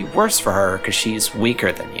probably be worse for her because she's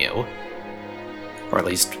weaker than you. Or at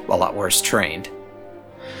least a lot worse trained.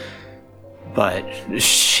 But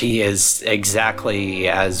she is exactly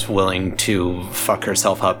as willing to fuck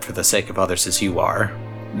herself up for the sake of others as you are.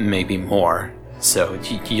 Maybe more. So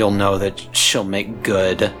you'll know that she'll make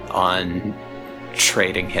good on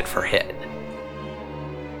trading hit for hit.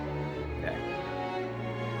 Okay.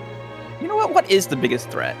 You know what? What is the biggest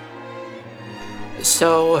threat?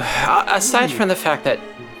 So, aside from the fact that...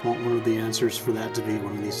 I want one of the answers for that to be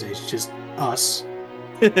one of these days. Just us.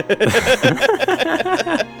 The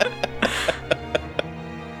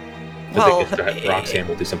biggest threat, Roxanne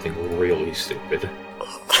will do something really stupid.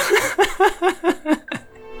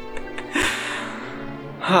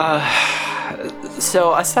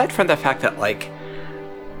 So, aside from the fact that, like,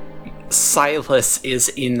 Silas is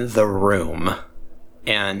in the room,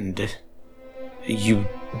 and you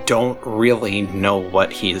don't really know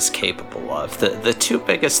what he is capable of, the two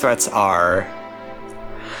biggest threats are...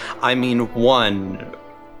 I mean, one...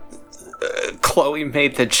 Chloe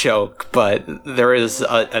made the joke, but there is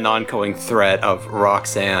an ongoing threat of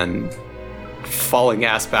Roxanne falling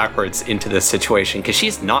ass backwards into this situation, because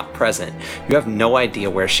she's not present. You have no idea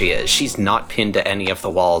where she is. She's not pinned to any of the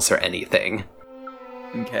walls or anything.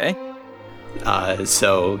 Okay.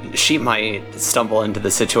 So she might stumble into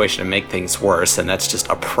the situation and make things worse, and that's just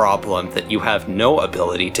a problem that you have no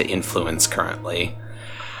ability to influence currently.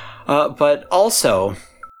 But also,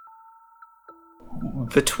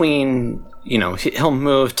 between... You know, he'll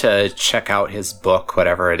move to check out his book,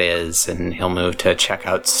 whatever it is, and he'll move to check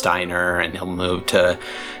out Steiner, and he'll move to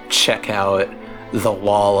check out the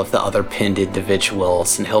wall of the other pinned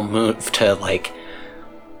individuals, and he'll move to, like,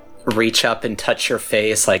 reach up and touch your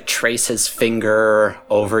face, like, trace his finger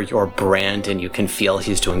over your brand, and you can feel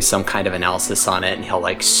he's doing some kind of analysis on it, and he'll,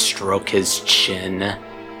 like, stroke his chin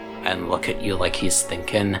and look at you like he's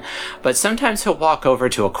thinking. But sometimes he'll walk over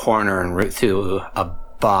to a corner and root through a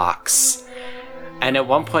box, and at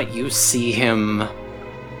one point you see him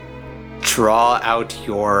draw out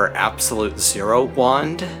your absolute zero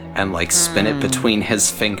wand and, like, spin it between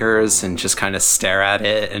his fingers and just kind of stare at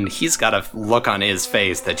it, and he's got a look on his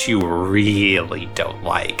face that you really don't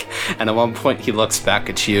like. And at one point he looks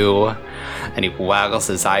back at you and he waggles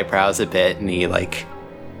his eyebrows a bit and he, like,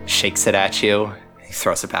 shakes it at you. He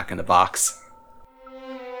throws it back in the box.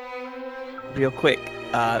 Real quick,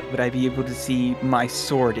 would I be able to see my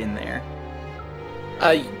sword in there?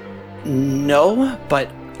 No, but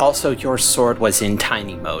also your sword was in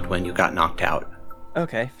tiny mode when you got knocked out.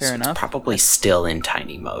 Okay, fair So enough. It's probably still in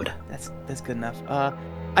tiny mode. That's good enough.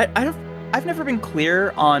 I've never been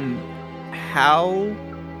clear on how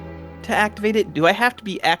to activate it. Do I have to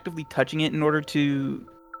be actively touching it in order to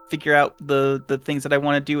figure out the things that I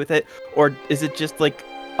want to do with it, or is it just like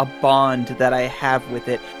a bond that I have with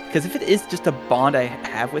it? Because if it is just a bond I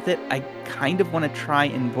have with it, I kind of want to try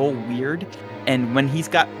and roll weird. And when he's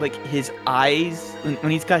got, like, his eyes,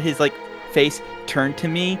 when he's got his, like, face turned to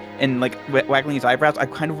me and, like, waggling his eyebrows, I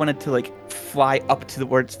kind of wanted to, like, fly up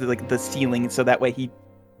towards the, like, the ceiling, so that way he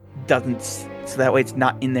doesn't, so that way it's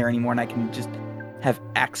not in there anymore and I can just have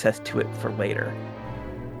access to it for later.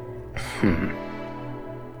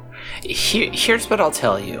 Here's what I'll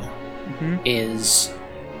tell you, is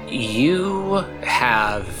you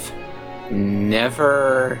have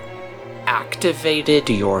never activated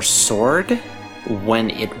your sword when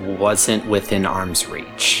it wasn't within arm's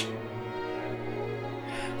reach.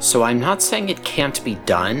 So I'm not saying it can't be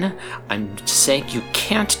done, I'm saying you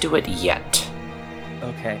can't do it yet.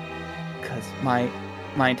 Okay, because my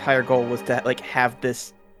entire goal was to, like, have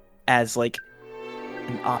this as, like,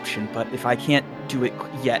 an option, but if I can't do it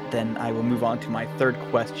yet, then I will move on to my third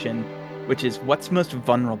question, which is what's most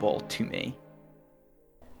vulnerable to me.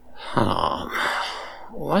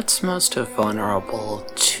 What's most vulnerable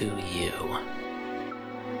to you?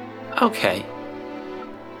 Okay.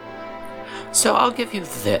 So I'll give you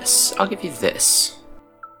this.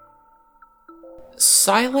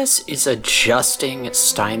 Silas is adjusting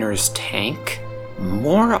Steiner's tank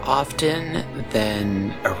more often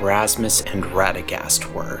than Erasmus and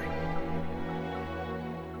Radagast were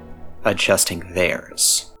adjusting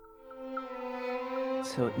theirs.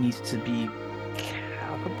 So it needs to be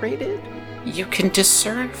calibrated? You can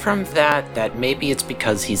discern from that maybe it's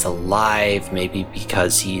because he's alive, maybe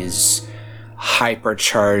because he's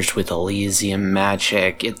hypercharged with Elysium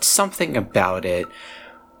magic. It's something about it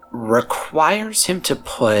requires him to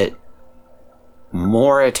put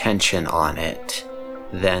more attention on it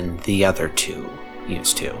than the other two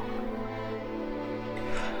used to.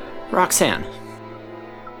 Roxanne.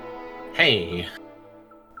 Hey.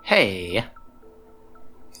 Hey.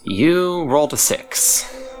 You rolled a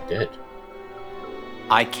 6. Did.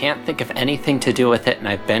 I can't think of anything to do with it, and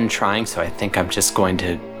I've been trying, so I think I'm just going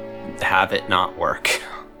to have it not work.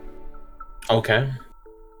 Okay.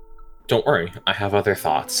 Don't worry, I have other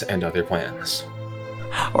thoughts and other plans.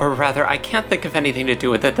 Or rather, I can't think of anything to do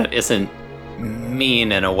with it that isn't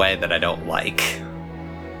mean in a way that I don't like.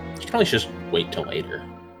 You should probably just wait till later.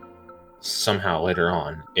 Somehow later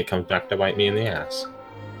on, it comes back to bite me in the ass.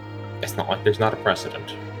 It's not like there's not a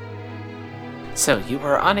precedent. So you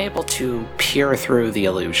were unable to peer through the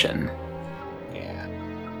illusion. Yeah.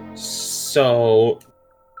 So,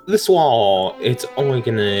 this wall, it's only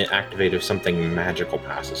going to activate if something magical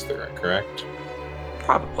passes through it, correct?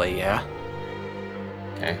 Probably, yeah.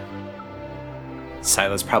 Okay.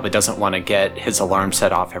 Silas probably doesn't want to get his alarm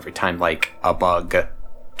set off every time, like, a bug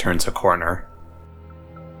turns a corner.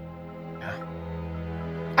 Yeah.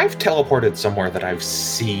 I've teleported somewhere that I've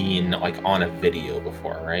seen, like, on a video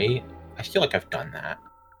before, right? I feel like I've done that.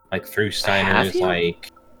 Like, through Steiner's, Have you?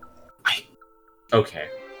 like... Okay.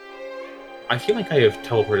 I feel like I have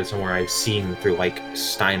teleported somewhere I've seen through, like,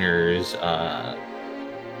 Steiner's,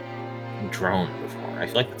 drone before. I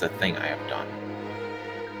feel like that's a thing I have done.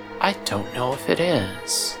 I don't know if it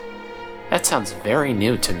is. That sounds very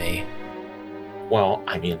new to me. Well,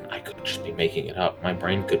 I mean, I could just be making it up. My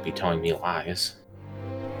brain could be telling me lies.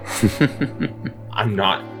 I am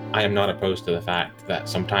not opposed to the fact that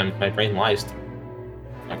sometimes my brain lies to me.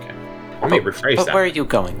 Okay. Let me rephrase But that. where are you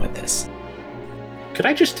going with this? Could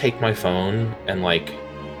I just take my phone and, like,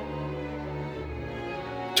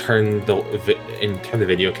 turn the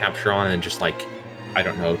video capture on and just, like, I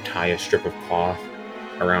don't know, tie a strip of cloth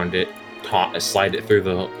around it, slide it through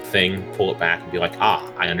the thing, pull it back, and be like,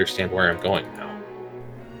 I understand where I'm going now.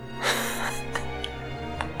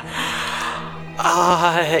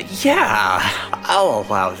 Yeah, I'll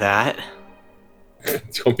allow that. Do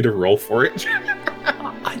you want me to roll for it?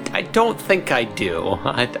 I don't think I do.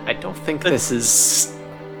 I don't think this is...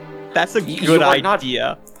 That's a You good are not-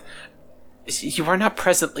 idea. You are not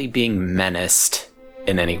presently being menaced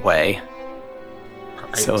in any way.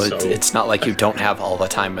 So it's not like you don't have all the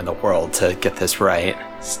time in the world to get this right.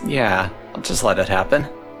 Yeah, I'll just let it happen.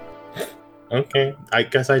 Okay, I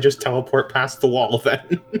guess I just teleport past the wall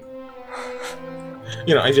then.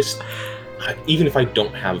 You know, even if I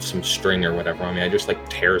don't have some string or whatever on me, I just, like,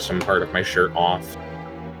 tear some part of my shirt off.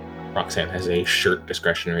 Roxanne has a shirt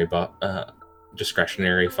discretionary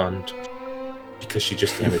fund because she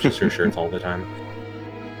just damages her shirts all the time.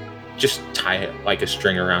 Just tie it like a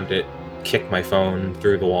string around it, kick my phone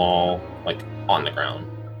through the wall, like, on the ground,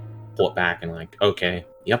 pull it back, and, like, okay,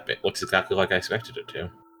 yep, it looks exactly like I expected it to.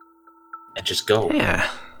 And just go. Yeah.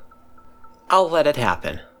 I'll let it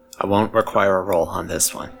happen. I won't require a roll on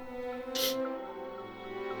this one.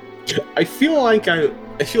 I feel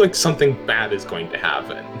like something bad is going to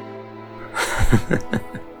happen.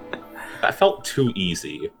 That felt too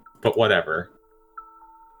easy, but whatever.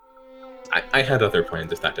 I had other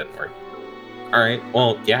plans if that didn't work. Alright,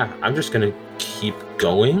 well, yeah, I'm just gonna keep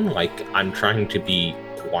going. Like, I'm trying to be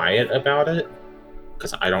quiet about it,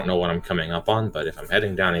 because I don't know what I'm coming up on, but if I'm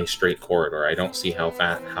heading down a straight corridor, I don't see how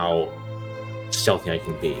stealthy I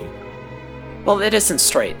can be. Well, it isn't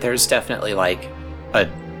straight. There's definitely, like, a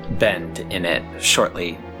bend in it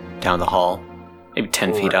shortly down the hall. Maybe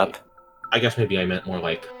 10 feet up. I guess maybe I meant more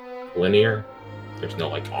like linear. There's no,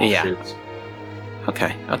 like, offshoots.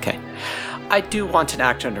 Okay. I do want an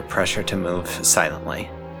act under pressure to move silently.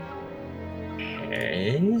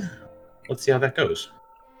 Okay. Let's see how that goes.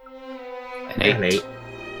 An 8.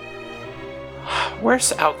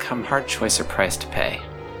 Worst outcome, hard choice, or price to pay.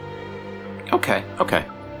 Okay.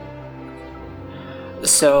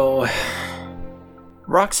 So,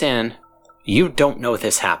 Roxanne You don't know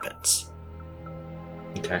this happens.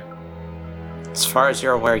 Okay. As far as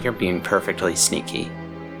you're aware, you're being perfectly sneaky.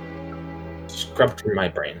 Scrub through my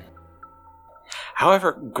brain.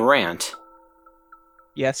 However, Grant,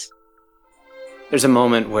 Yes. there's a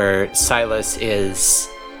moment where Silas is,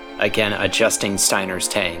 again, adjusting Steiner's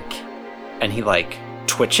tank, and he,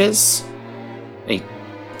 twitches, and he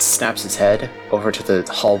snaps his head over to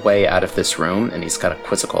the hallway out of this room, and he's got a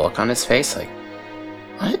quizzical look on his face,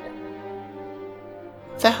 what?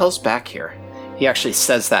 What the hell's back here? He actually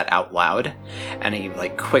says that out loud, and he,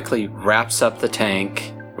 quickly wraps up the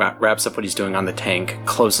tank, wraps up what he's doing on the tank,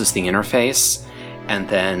 closes the interface, and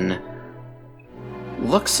then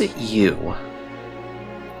looks at you.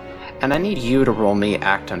 And I need you to roll me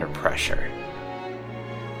act under pressure.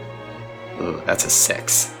 Ooh, that's a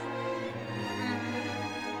 6.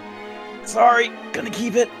 Sorry, gonna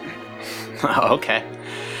keep it. Oh, okay.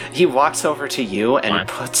 He walks over to you and Fine.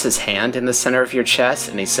 puts his hand in the center of your chest,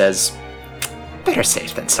 and he says, better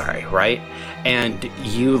safe than sorry, right? And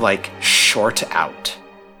you, short out.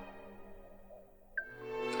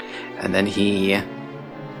 And then he,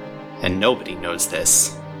 and nobody knows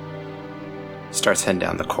this, starts heading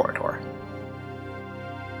down the corridor.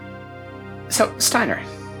 So, Steiner,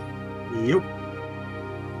 Yep.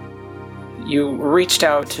 you reached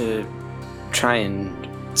out to try and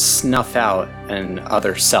snuff out an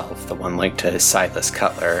other self, the one linked to Silas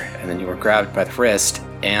Cutler, and then you were grabbed by the wrist,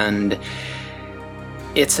 and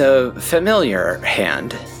it's a familiar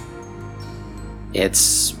hand.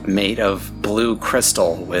 It's made of blue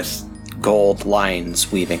crystal with gold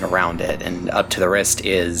lines weaving around it, and up to the wrist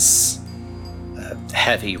is a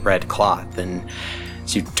heavy red cloth. And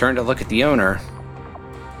as you turn to look at the owner,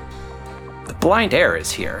 the blind heir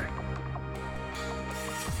is here.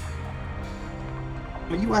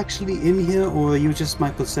 Are you actually in here, or are you just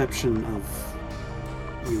my perception of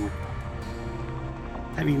you?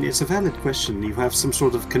 I mean, it's a valid question. You have some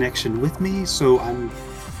sort of connection with me, so I'm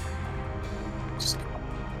just...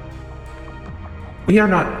 We are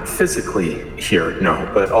not physically here,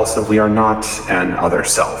 no, but also we are not an other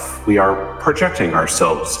self. We are projecting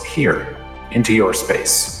ourselves here into your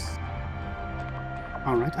space.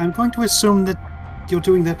 Alright, I'm going to assume that you're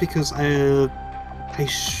doing that because I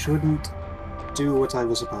shouldn't do what I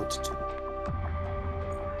was about to do.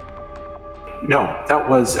 No, that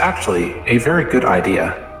was actually a very good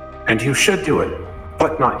idea, and you should do it,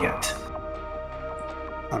 but not yet.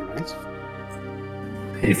 Alright.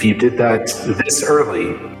 If you did that this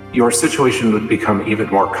early, your situation would become even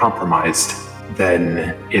more compromised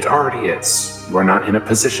than it already is. You are not in a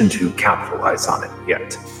position to capitalize on it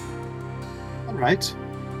yet. Alright.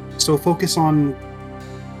 So focus on,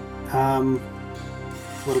 well,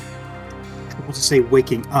 I don't want to say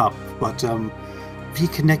waking up, but,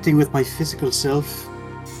 reconnecting with my physical self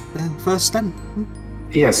first then.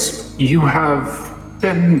 Yes, you have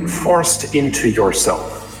been forced into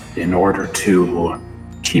yourself in order to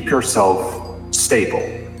keep yourself stable,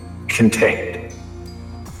 contained.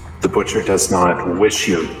 The Butcher does not wish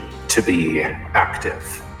you to be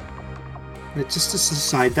active. But just as an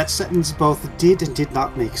aside, that sentence both did and did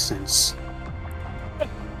not make sense.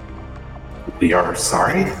 We are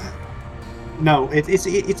sorry. No,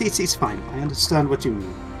 it's fine. I understand what you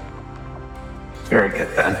mean. Very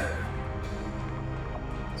good then.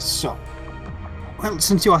 So, well,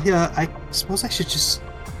 since you are here, I suppose I should just...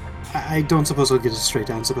 I don't suppose I'll get a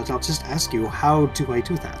straight answer, but I'll just ask you, how do I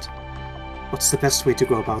do that? What's the best way to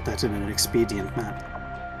go about that in an expedient manner?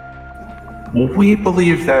 We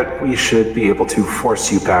believe that we should be able to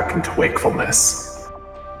force you back into wakefulness.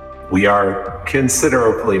 We are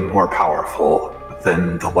considerably more powerful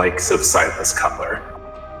than the likes of Silas Cutler.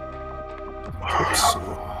 Hope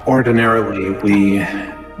so. Ordinarily, we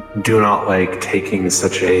do not like taking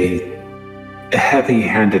such a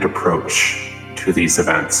heavy-handed approach to these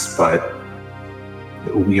events, but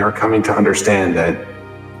we are coming to understand that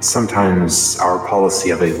sometimes our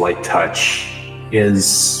policy of a light touch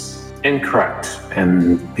is incorrect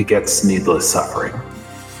and begets needless suffering.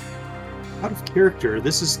 Out of character,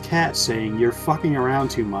 this is Kat saying you're fucking around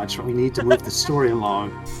too much, we need to move the story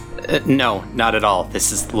along. No, not at all.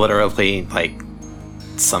 This is literally,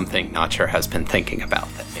 something Notcher has been thinking about,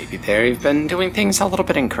 that maybe they've been doing things a little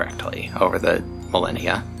bit incorrectly over the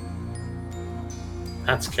millennia.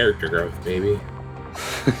 That's character growth, baby.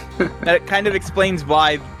 That kind of explains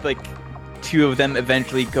why, two of them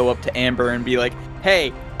eventually go up to Amber and be like,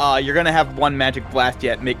 "Hey, you're gonna have one magic blast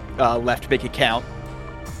left to make it count."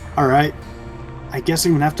 Alright. I guess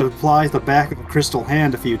I'm gonna have to apply the back of a crystal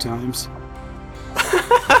hand a few times. I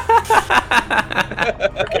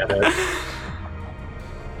get it.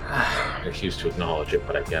 I refuse to acknowledge it,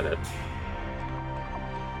 but I get it.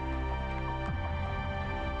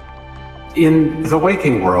 In the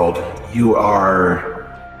waking world, you are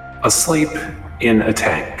asleep in a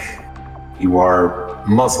tank. You are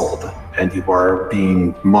muzzled, and you are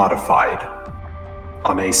being modified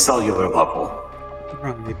on a cellular level.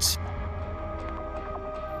 Right.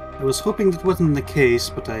 I was hoping that wasn't the case,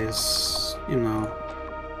 but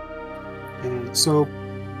so,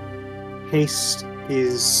 haste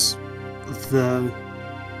is the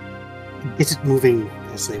get it moving,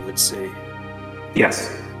 as they would say.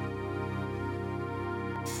 Yes.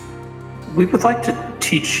 We would like to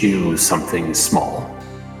teach you something small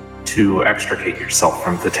to extricate yourself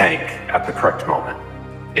from the tank at the correct moment,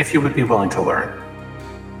 if you would be willing to learn.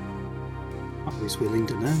 Always willing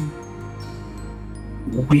to learn.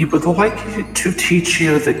 We would like to teach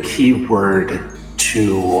you the keyword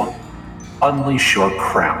to unleash your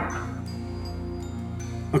crown.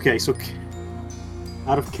 Okay, so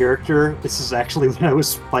out of character, this is actually what I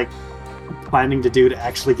was planning to do to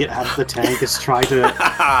actually get out of the tank is try to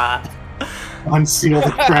unseal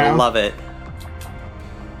the I crown. love it.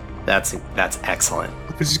 That's excellent.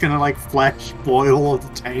 I'm just gonna flash boil the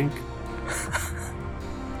tank.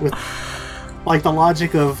 With the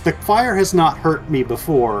logic of the fire has not hurt me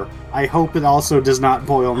before. I hope it also does not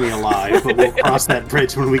boil me alive, but we'll cross that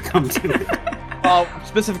bridge when we come to it.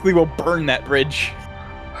 Specifically, we'll burn that bridge.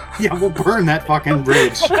 Yeah, we'll burn that fucking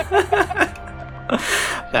bridge.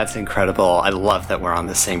 That's incredible. I love that we're on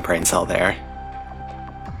the same brain cell there.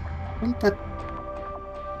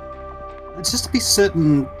 Just to be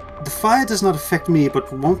certain, the fire does not affect me,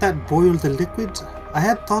 but won't that boil the liquid? I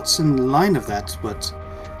had thoughts in line of that, but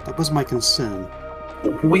that was my concern.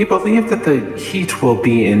 We believe that the heat will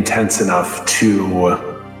be intense enough to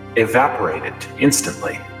evaporate it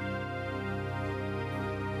instantly.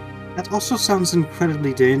 That also sounds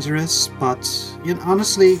incredibly dangerous, but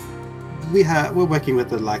honestly, we're working with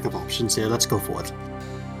the lack of options here. Let's go for it.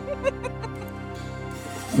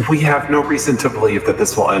 We have no reason to believe that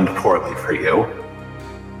this will end poorly for you.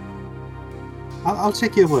 I'll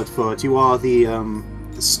take your word for it. You are the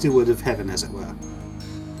steward of heaven, as it were.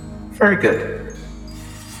 Very good.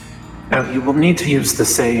 Now, you will need to use the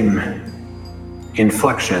same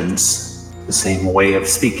inflections, the same way of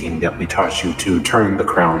speaking that we taught you to turn the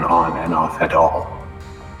crown on and off at all.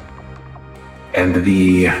 And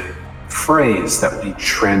the phrase that we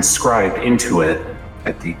transcribed into it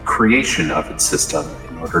at the creation of its system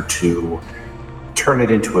in order to turn it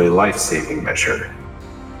into a life-saving measure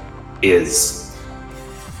is...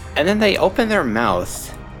 And then they open their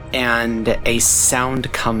mouth, and a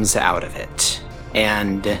sound comes out of it.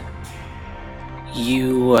 And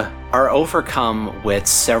you are overcome with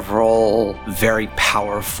several very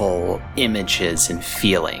powerful images and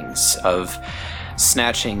feelings of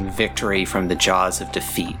snatching victory from the jaws of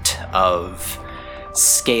defeat, of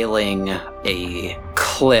scaling a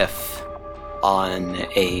cliff on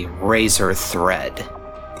a razor thread.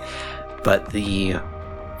 But the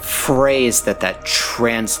phrase that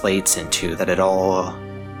translates into, that it all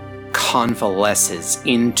convalesces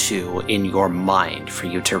into in your mind for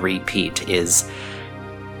you to repeat, is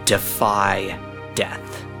defy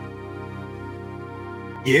death.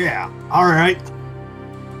 Yeah, alright.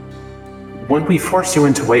 When we force you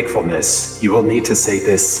into wakefulness, you will need to say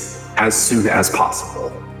this as soon as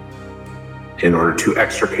possible in order to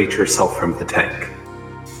extricate yourself from the tank.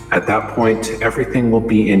 At that point, everything will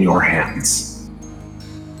be in your hands.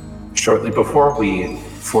 Shortly before we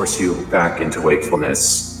force you back into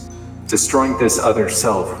wakefulness, destroying this other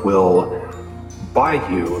self will buy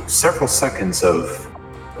you several seconds of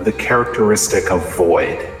the characteristic of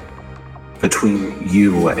void between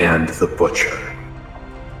you and the butcher.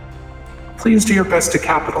 Please do your best to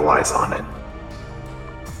capitalize on it.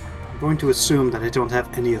 I'm going to assume that I don't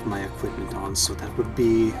have any of my equipment on, so that would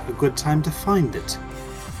be a good time to find it.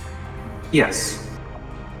 Yes.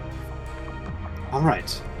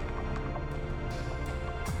 Alright.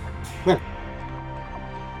 Well,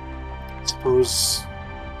 I suppose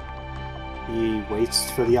he waits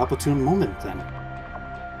for the opportune moment then.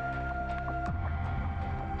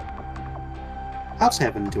 How's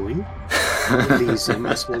Heaven doing? Please,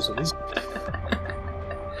 I suppose it is.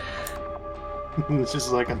 It's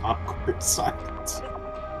just like an awkward silence.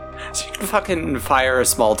 So you can fucking fire a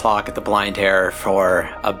small talk at the blind hair for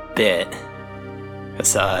a bit.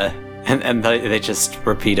 It's, and they just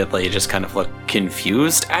repeatedly just kind of look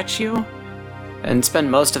confused at you and spend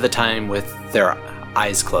most of the time with their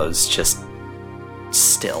eyes closed, just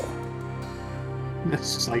still.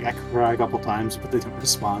 It's just like I cry a couple times, but they don't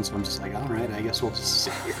respond, so I'm just like, alright, I guess we'll just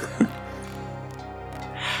sit here.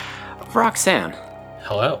 Roxanne.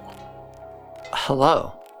 Hello.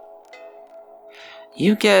 Hello.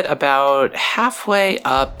 You get about halfway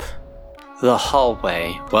up the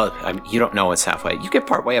hallway, well, you don't know it's halfway. You get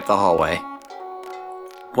partway up the hallway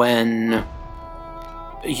when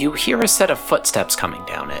you hear a set of footsteps coming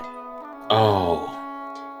down it. Oh.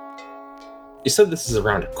 You said this is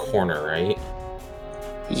around a corner, right?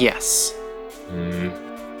 Yes.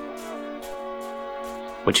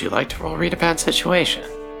 Would you like to roll read a bad situation?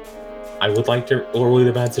 I would like to read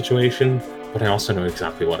a bad situation, but I also know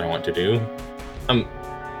exactly what I want to do.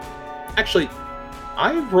 Actually,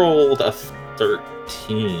 I rolled a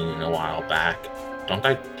 13 a while back.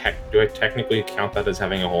 Do I technically count that as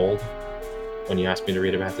having a hold? When you asked me to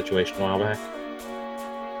read a bad situation a while back?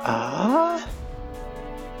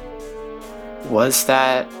 Was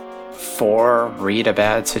that for read a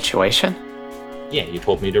bad situation? Yeah, you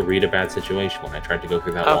told me to read a bad situation when I tried to go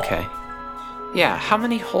through that wall. Okay. Yeah, how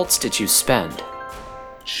many holds did you spend?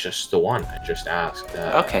 Just the one. I just asked.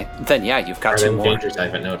 Okay, then yeah, you've got Are two there more. dangers I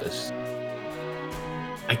haven't noticed?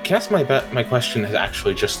 I guess my question is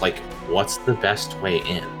actually just like, what's the best way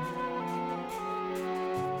in?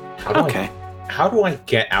 How do I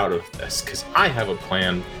get out of this? Because I have a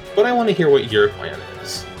plan, but I want to hear what your plan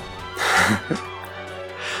is.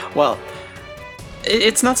 Well,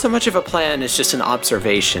 it's not so much of a plan, it's just an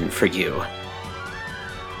observation for you.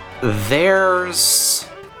 There's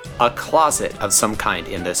a closet of some kind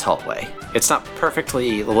in this hallway. It's not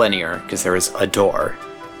perfectly linear, because there is a door,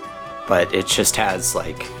 but it just has,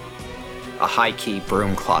 like, a high-key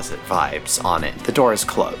broom closet vibes on it. The door is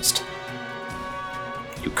closed.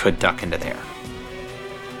 You could duck into there.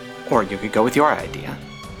 Or you could go with your idea.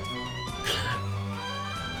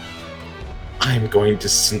 I'm going to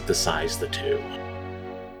synthesize the two.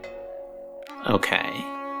 Okay.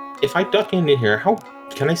 If I duck into here,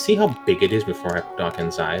 can I see how big it is before I duck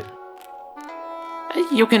inside?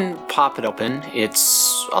 You can pop it open.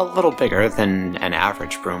 It's a little bigger than an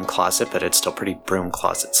average broom closet, but it's still pretty broom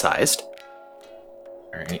closet sized.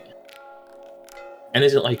 Alright. And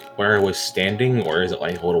is it like where I was standing, or is it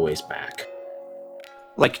like a little ways back?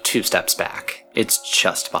 Like 2 steps back. It's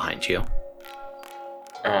just behind you.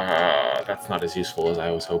 That's not as useful as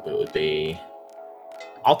I was hoping it would be.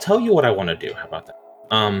 I'll tell you what I want to do. How about that?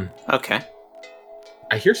 Okay.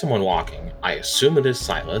 I hear someone walking. I assume it is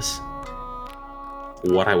Silas.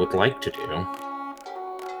 What I would like to do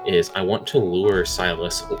is I want to lure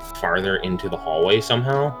Silas farther into the hallway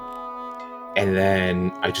somehow. And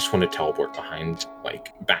then I just want to teleport behind,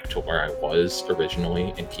 like, back to where I was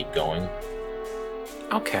originally and keep going.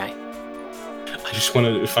 Okay. I just want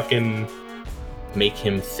to fucking make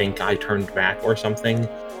him think I turned back or something,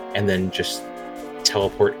 and then just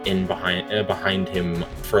teleport in behind him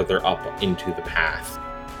further up into the path.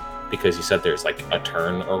 Because you said there's, like, a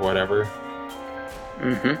turn or whatever.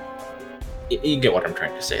 Mm-hmm. You get what I'm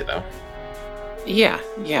trying to say, though. Yeah,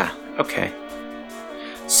 okay.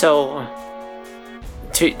 So,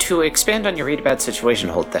 to expand on your read a bad situation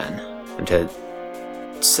hold then, and to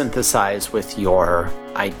synthesize with your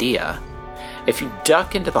idea, if you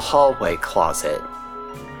duck into the hallway closet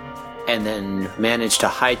and then manage to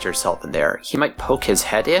hide yourself in there, he might poke his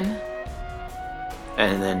head in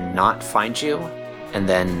and then not find you, and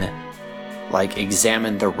then, like,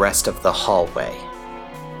 examine the rest of the hallway.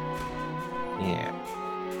 Yeah.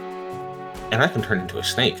 And I can turn into a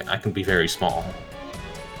snake. I can be very small.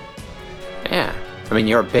 Yeah. I mean,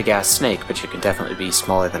 you're a big-ass snake, but you can definitely be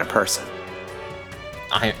smaller than a person.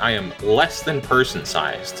 I am less than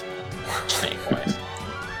person-sized, snake-wise.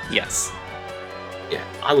 Yes. Yeah,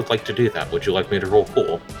 I would like to do that. Would you like me to roll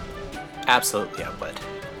cool? Absolutely, I would.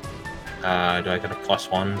 Do I get a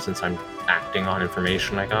 +1 since I'm acting on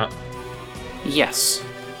information I got? Yes.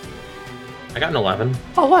 I got an 11.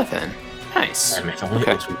 11. Nice. Damn, it only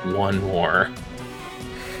Okay. takes one more.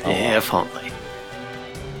 If only.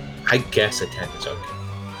 I guess a 10 is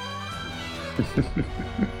okay.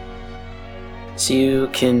 So you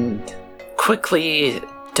can quickly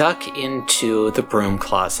duck into the broom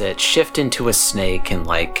closet, shift into a snake, and,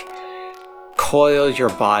 like, coil your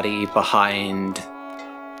body behind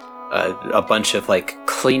a bunch of, like,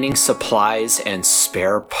 cleaning supplies and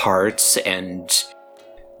spare parts, and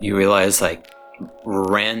you realize, like,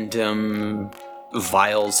 random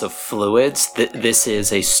vials of fluids. This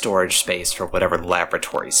is a storage space for whatever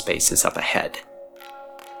laboratory space is up ahead.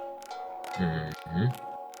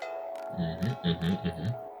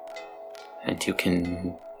 And you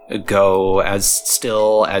can go as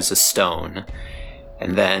still as a stone.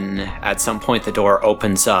 And then at some point the door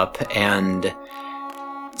opens up and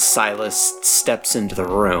Silas steps into the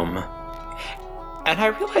room. And I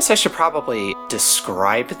realize I should probably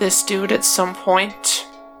describe this dude at some point.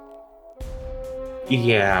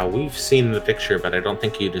 Yeah, we've seen the picture, but I don't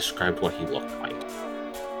think you described what he looked like.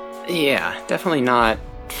 Yeah, definitely not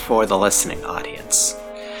for the listening audience.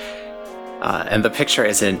 And the picture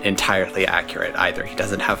isn't entirely accurate either. He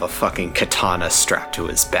doesn't have a fucking katana strapped to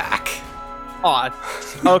his back.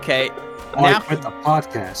 Aw, okay. I Now quit the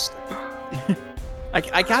podcast.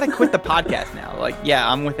 I gotta quit the podcast now. Like, yeah,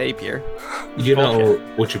 I'm with Ape here. You know,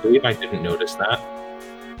 would you believe I didn't notice that?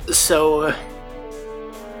 So,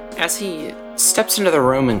 as he steps into the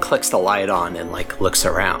room and clicks the light on and, like, looks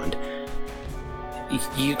around,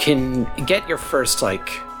 you can get your first, like,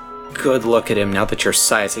 good look at him now that you're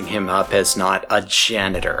sizing him up as not a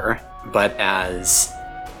janitor, but as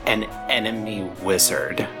an enemy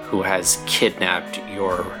wizard who has kidnapped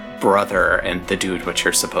your brother and the dude which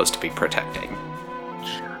you're supposed to be protecting.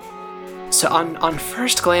 So on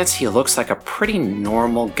first glance, he looks like a pretty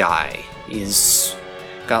normal guy. He's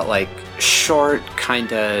got, like, short,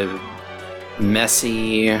 kind of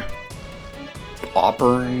messy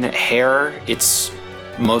auburn hair. It's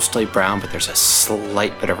mostly brown, but there's a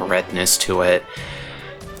slight bit of redness to it.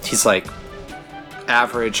 He's, like,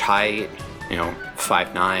 average height,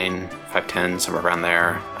 5'9", 5'10", somewhere around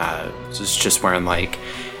there. He's just wearing, like,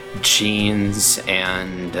 jeans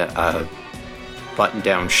and a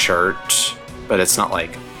button-down shirt, but it's not,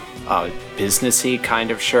 like, a businessy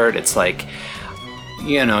kind of shirt. It's like,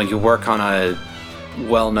 you work on a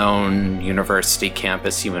well-known university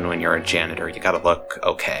campus even when you're a janitor. You gotta look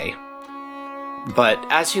okay. But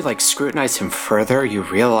as you, like, scrutinize him further, you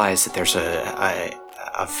realize that there's a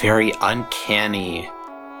very uncanny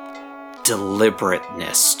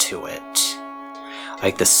deliberateness to it.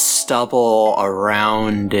 Like, the stubble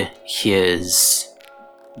around his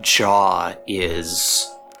jaw is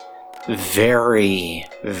very,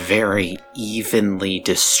 very evenly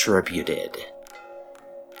distributed.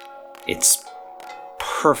 It's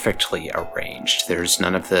perfectly arranged. There's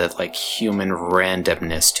none of the, like, human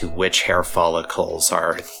randomness to which hair follicles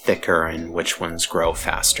are thicker and which ones grow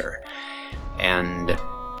faster. And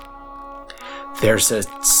there's a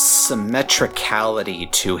symmetricality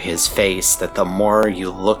to his face that the more you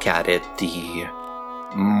look at it, the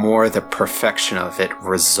more the perfection of it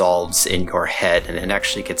resolves in your head, and it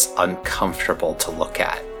actually gets uncomfortable to look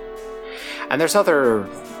at. And there's other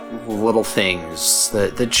little things.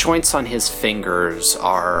 The joints on his fingers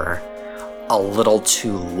are a little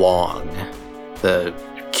too long. The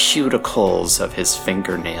cuticles of his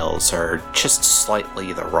fingernails are just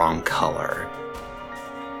slightly the wrong color.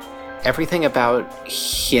 Everything about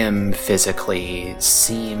him physically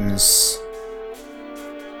seems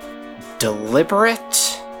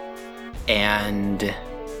deliberate and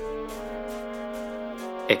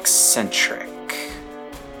eccentric.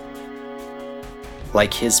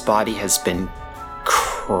 Like his body has been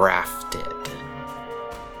crafted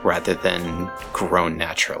rather than grown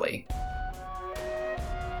naturally.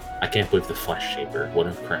 I can't believe the Flesh Shaper would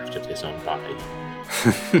have crafted his own body.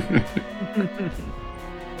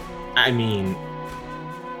 I mean,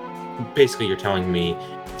 basically you're telling me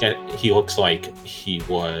that he looks like he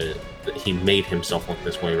made himself look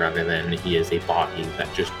this way rather than he is a body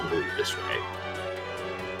that just grew this way.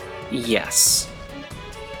 Yes.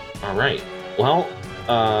 Alright. Well,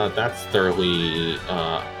 that's thoroughly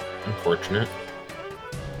unfortunate.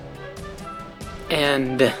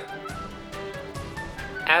 And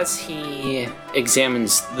as he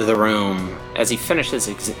examines the room, as he finishes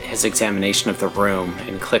his examination of the room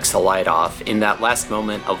and clicks the light off, in that last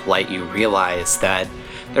moment of light you realize that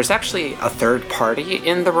there's actually a third party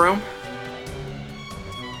in the room.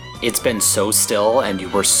 It's been so still and you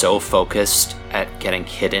were so focused at getting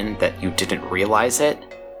hidden that you didn't realize it.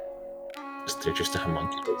 Is there just a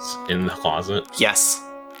homunculus in the closet? Yes.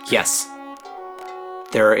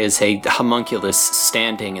 There is a homunculus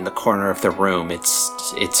standing in the corner of the room.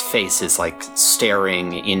 Its face is, like,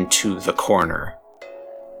 staring into the corner.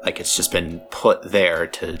 Like it's just been put there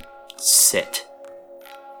to sit.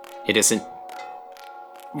 It isn't...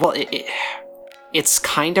 Well, it's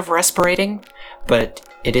kind of respirating, but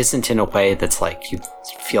it isn't in a way that's like you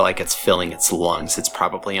feel like it's filling its lungs. It's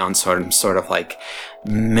probably on sort of like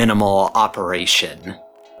minimal operation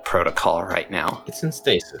protocol right now. It's in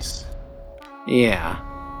stasis. Yeah.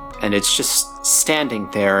 And it's just standing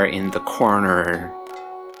there in the corner,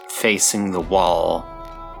 facing the wall,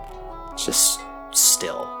 just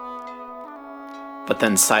still. But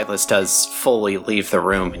then Silas does fully leave the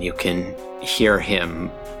room, and you can hear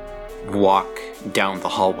him walk down the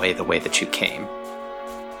hallway the way that you came.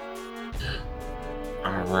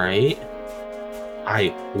 Alright.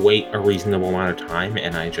 I wait a reasonable amount of time,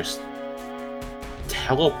 and I just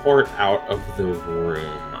teleport out of the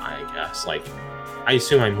room, I guess. Like, I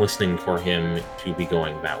assume I'm listening for him to be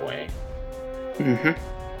going that way. Mm-hmm.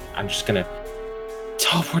 I'm just gonna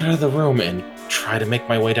teleport out of the room and try to make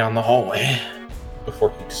my way down the hallway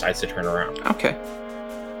before he decides to turn around. Okay.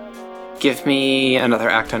 Give me another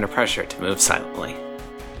act under pressure to move silently.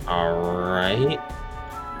 Alright.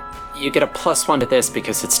 You get a +1 to this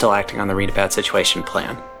because it's still acting on the read a bad situation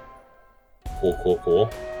plan. Cool.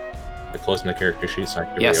 I closed my character sheet so I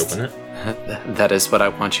can reopen it. That is what I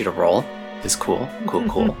want you to roll. Is cool.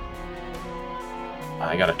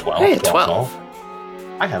 I got a 12. Hey, 12.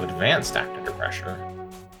 I have advanced act under pressure.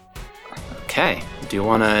 Okay. Do you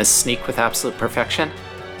want to sneak with absolute perfection?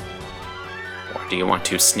 Or do you want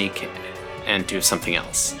to sneak and do something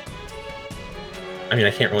else? I mean,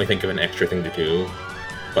 I can't really think of an extra thing to do,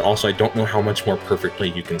 but also I don't know how much more perfectly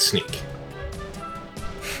you can sneak.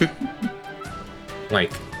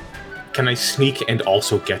 Like, can I sneak and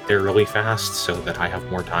also get there really fast so that I have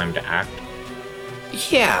more time to act?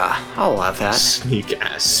 Yeah, I'll allow that. Sneak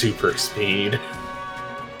at super speed.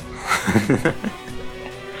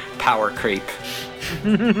 Power creep.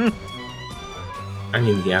 I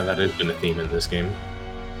mean, yeah, that has been a theme in this game.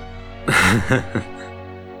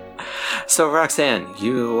 So, Roxanne,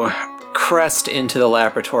 you crest into the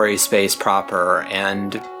laboratory space proper,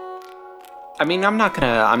 and I mean, I'm not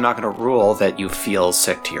gonna rule that you feel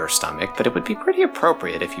sick to your stomach, but it would be pretty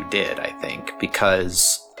appropriate if you did, I think,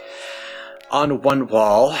 because on one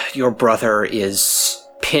wall, your brother is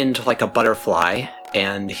pinned like a butterfly,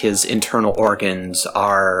 and his internal organs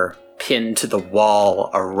are pinned to the wall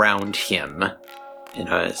around him in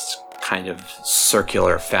a kind of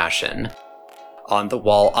circular fashion. On the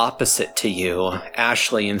wall opposite to you,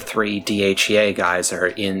 Ashley and 3 DHEA guys are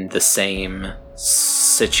in the same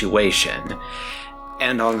situation.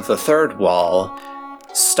 And on the third wall,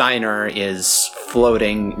 Steiner is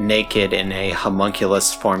floating naked in a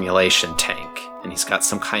homunculus formulation tank. And he's got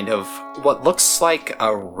some kind of what looks like a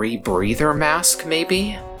rebreather mask,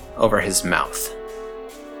 maybe, over his mouth.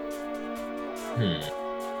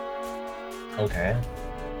 Okay.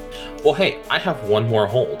 Well, hey, I have one more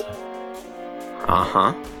hold.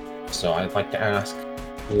 Uh-huh. So I'd like to ask,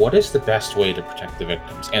 what is the best way to protect the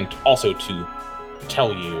victims? And also to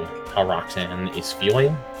tell you how Roxanne is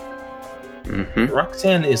feeling. Mm-hmm.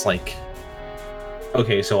 Roxanne is like...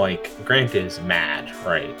 Okay, so like, Grant is mad,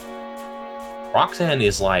 right? Roxanne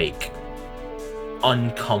is like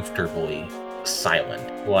uncomfortably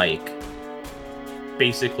silent. Like,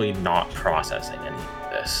 basically not processing any of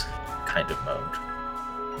this kind of mode.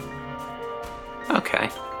 Okay.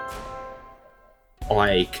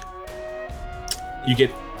 Like, you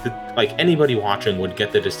get like anybody watching would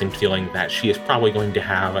get the distinct feeling that she is probably going to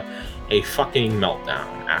have a fucking meltdown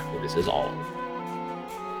after this is all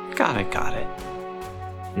over. Got it.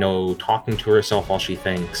 No talking to herself while she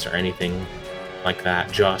thinks or anything like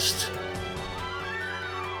that, just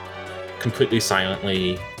completely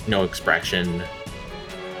silently, no expression.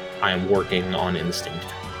 I am working on instinct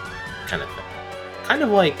kind of thing. Kind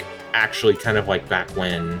of like back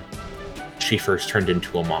when she first turned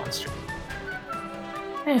into a monster.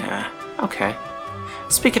 Yeah, okay.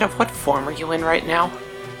 Speaking of, what form are you in right now?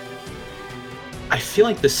 I feel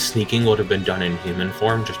like the sneaking would have been done in human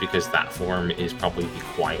form, just because that form is probably the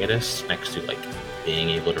quietest next to, like, being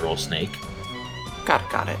able to roll snake.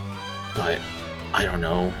 Got it. But, I don't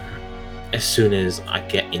know. As soon as I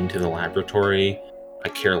get into the laboratory, I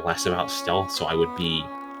care less about stealth, so I would be,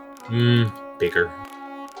 bigger.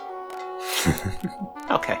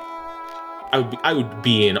 Okay. I would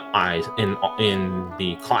be in eyes in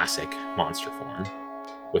the classic monster form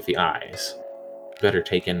with the eyes. Better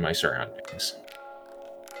take in my surroundings.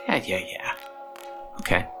 Yeah.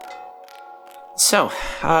 Okay. So,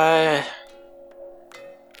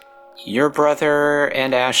 your brother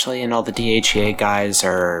and Ashley and all the DHEA guys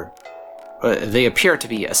are... they appear to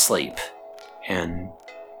be asleep. And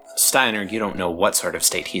Steiner, you don't know what sort of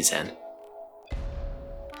state he's in.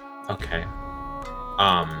 Okay.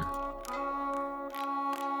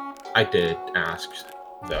 I did ask,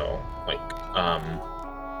 though, like,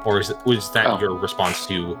 or was that your response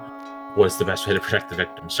to what's the best way to protect the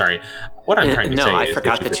victim? Sorry. What I'm trying to say is... No, I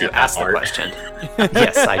forgot that you asked the question.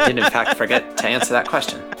 Yes, I did in fact forget to answer that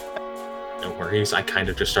question. No worries, I kind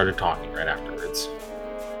of just started talking right afterwards.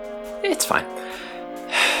 It's fine.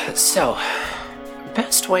 So,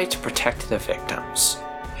 best way to protect the victims.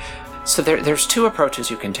 So there's two approaches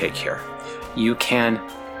you can take here. You can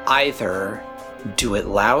either do it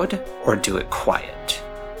loud or do it quiet.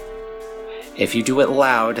 If you do it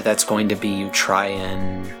loud, that's going to be you try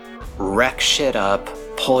and wreck shit up,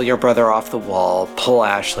 pull your brother off the wall, pull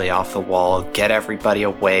Ashley off the wall, get everybody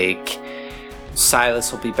awake.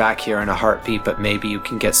 Silas will be back here in a heartbeat, but maybe you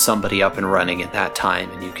can get somebody up and running at that time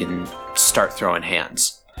and you can start throwing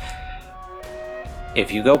hands.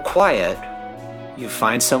 If you go quiet, you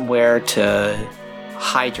find somewhere to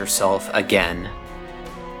hide yourself again,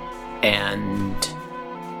 and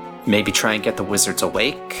maybe try and get the wizards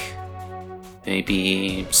awake.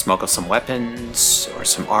 Maybe smuggle some weapons or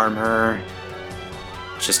some armor.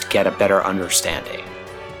 Just get a better understanding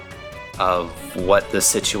of what the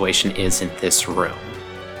situation is in this room.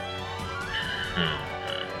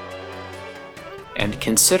 And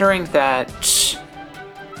considering that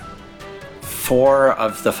 4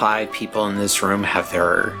 of the 5 people in this room have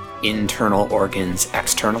their internal organs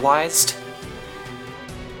externalized,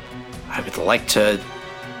 I would like to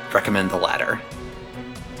recommend the latter.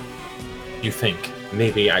 You think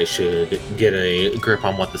maybe I should get a grip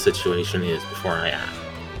on what the situation is before I act?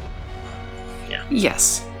 Yeah.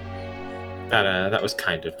 Yes. That was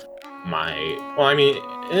kind of my... Well, I mean,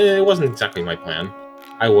 it wasn't exactly my plan.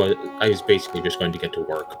 I was basically just going to get to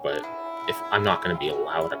work, but if I'm not going to be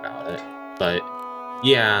loud about it. But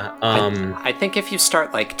yeah, I think if you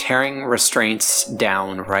start like tearing restraints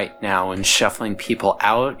down right now and shuffling people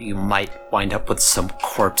out, you might wind up with some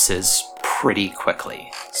corpses pretty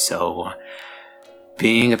quickly. So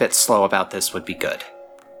being a bit slow about this would be good.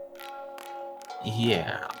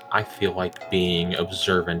 Yeah, I feel like being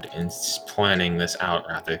observant and planning this out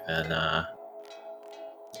rather than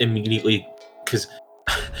immediately, because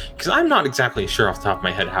I'm not exactly sure off the top of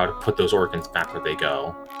my head how to put those organs back where they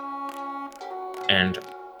go. And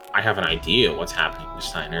I have an idea what's happening to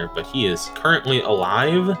Steiner, but he is currently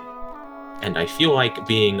alive, and I feel like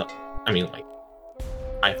I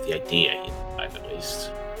have the idea he's alive at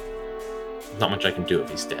least. Not much I can do if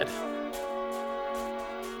he's dead.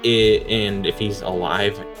 And if he's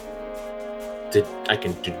alive, I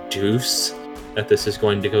can deduce that this is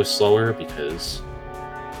going to go slower because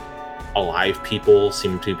alive people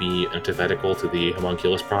seem to be antithetical to the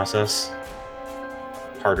homunculus process.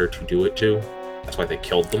 Harder to do it to. That's why they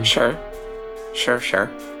killed them. Sure.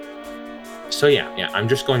 So yeah, I'm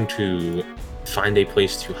just going to find a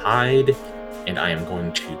place to hide, and I am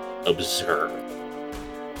going to observe.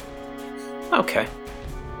 Okay.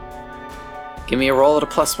 Give me a roll at a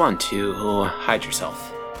 +1 to hide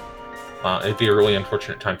yourself. It'd be a really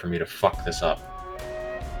unfortunate time for me to fuck this up.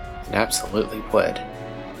 It absolutely would.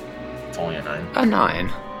 It's only a 9. A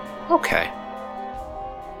 9. Okay.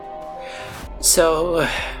 So,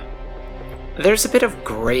 there's a bit of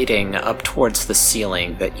grating up towards the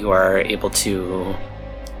ceiling that you are able to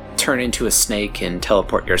turn into a snake and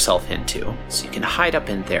teleport yourself into, so you can hide up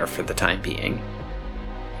in there for the time being.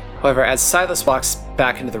 However, as Silas walks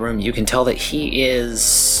back into the room, you can tell that he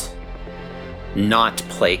is not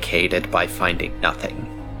placated by finding nothing.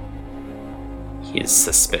 He is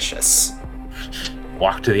suspicious.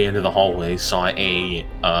 Walked to the end of the hallway, saw a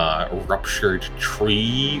ruptured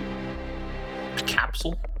tree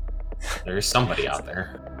capsule. There's somebody out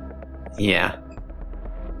there. Yeah.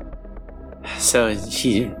 So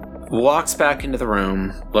he walks back into the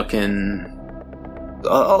room looking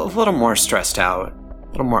a little more stressed out,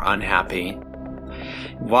 a little more unhappy.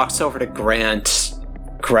 Walks over to Grant,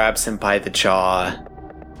 grabs him by the jaw,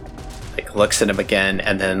 like looks at him again,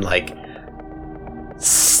 and then like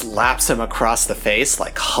slaps him across the face,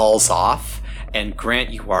 like hauls off. And Grant,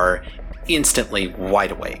 you are instantly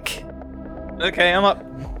wide awake. Okay, I'm up.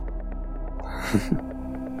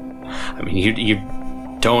 I mean, you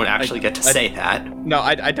don't actually get to say that. No,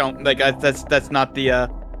 I don't. Like, that's not the,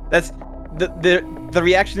 that's the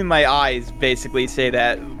reaction in my eyes basically say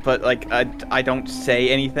that, but like, I don't say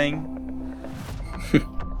anything.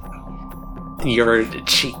 Your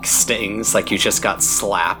cheek stings like you just got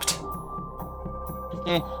slapped.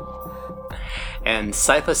 And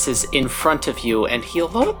Silas is in front of you, and he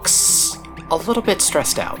looks a little bit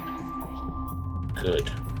stressed out.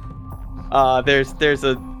 Good. There's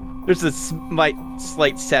a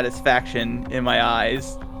slight satisfaction in my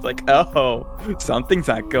eyes. Like, oh, something's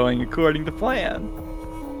not going according to plan.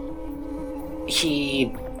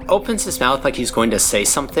 He opens his mouth like he's going to say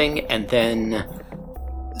something, and then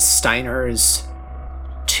Steiner's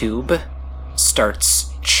tube starts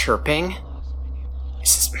chirping.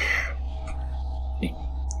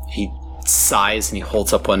 He sighs and he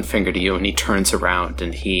holds up one finger to you, and he turns around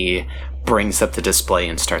and he brings up the display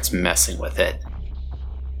and starts messing with it.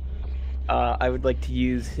 I would like to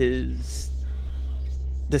use his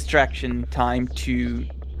distraction time to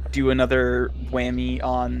do another whammy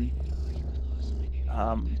on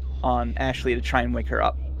Ashley to try and wake her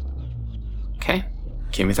up. Okay,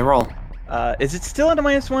 give me the roll. Is it still at a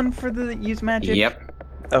 -1 for the use magic? Yep.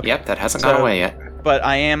 Okay. Yep, that hasn't gone away yet. But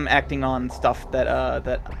I am acting on stuff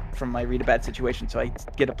that from my read a bad situation, so I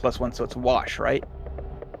get a +1, so it's a wash, right?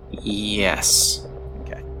 Yes.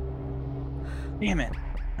 Okay. Damn it.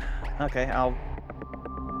 Okay,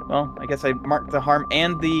 well, I guess I marked the harm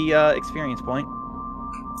and the experience point.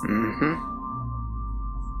 Mm-hmm.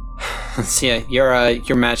 So yeah,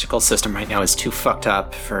 your magical system right now is too fucked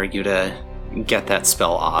up for you to get that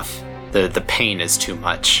spell off. The pain is too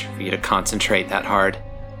much for you to concentrate that hard.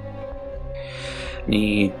 And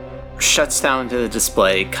he shuts down to the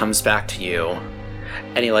display, comes back to you,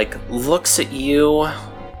 and he looks at you,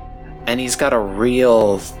 and he's got a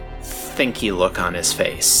real thinky look on his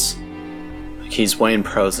face. He's weighing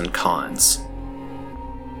pros and cons.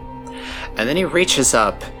 And then he reaches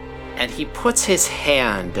up and he puts his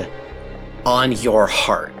hand on your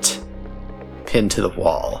heart, pinned to the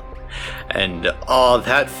wall. And oh,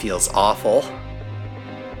 that feels awful.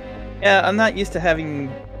 Yeah, I'm not used to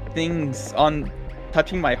having things on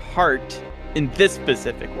touching my heart in this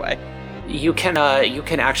specific way. You can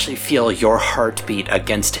actually feel your heartbeat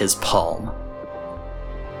against his palm.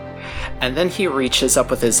 And then he reaches up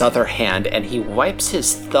with his other hand and he wipes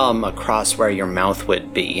his thumb across where your mouth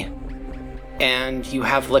would be. And you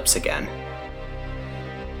have lips again.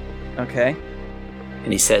 Okay.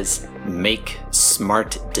 And he says, "Make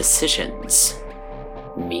smart decisions,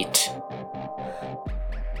 meat."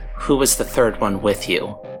 Who was the third one with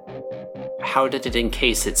you? How did it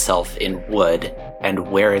encase itself in wood,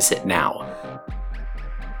 and where is it now?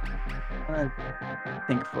 I'm gonna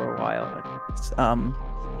think for a while.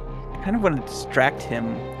 I kind of want to distract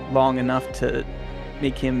him long enough to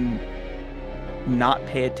make him not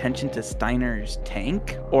pay attention to Steiner's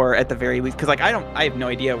tank, or at the very least, because I have no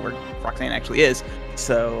idea where Roxanne actually is,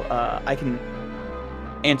 so I can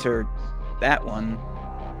answer that one.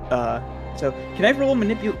 So can I roll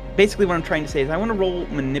manipulate? Basically, what I'm trying to say is I want to roll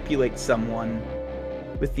manipulate someone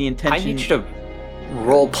with the intention. I need you to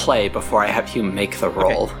role play before I have you make the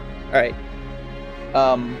roll. Okay.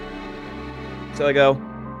 All right. So I go.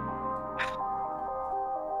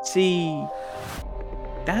 See,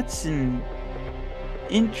 that's an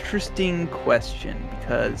interesting question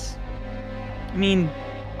because, I mean,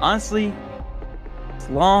 honestly, as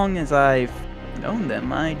long as I've known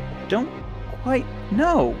them, I don't quite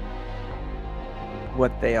know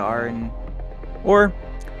what they are, or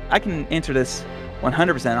I can answer this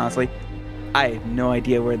 100% honestly. I have no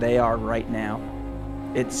idea where they are right now.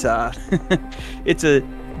 It's it's a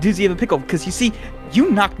doozy of a pickle because you see, you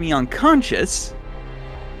knocked me unconscious,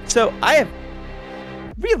 so I have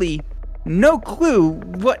really no clue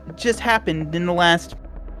what just happened in the last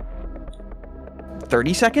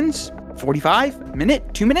 30 seconds, 45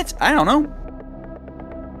 minute, 2 minutes. I don't know.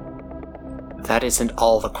 That isn't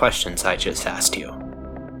all the questions I just asked you.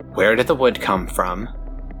 Where did the wood come from?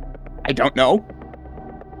 I don't know.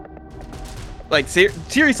 Like,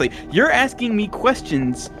 seriously, you're asking me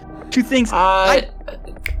questions to things I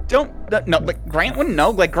don't know. Like, Grant wouldn't know.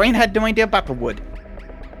 Like, Grant had no idea about the wood.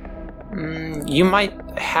 You might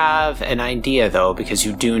have an idea, though, because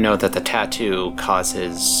you do know that the tattoo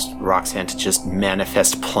causes Roxanne to just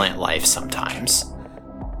manifest plant life sometimes.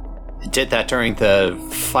 It did that during the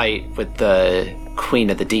fight with the Queen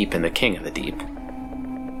of the Deep and the King of the Deep.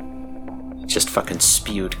 It just fucking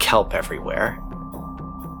spewed kelp everywhere.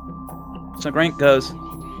 So Grant goes,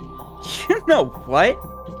 you know what?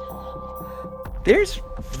 There's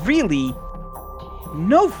really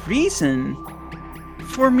no reason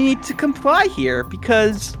for me to comply here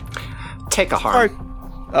because... Take a harm.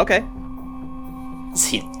 Okay.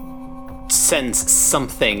 He sends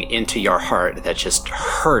something into your heart that just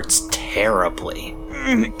hurts terribly.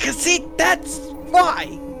 Cause see, that's why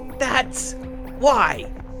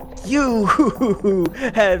you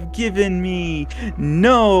have given me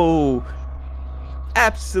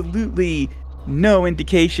absolutely no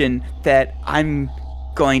indication that I'm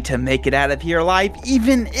going to make it out of here alive,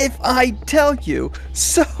 even if I tell you.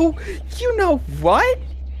 So, you know what?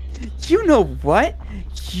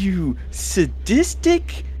 You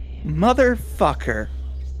sadistic motherfucker.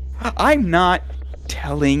 I'm not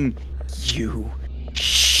telling you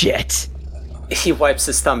shit. He wipes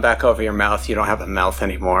his thumb back over your mouth. You don't have a mouth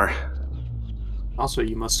anymore. Also,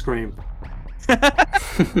 you must scream.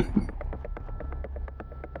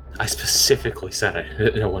 I specifically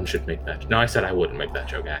said no one should make that. No, I said I wouldn't make that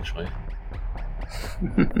joke, actually.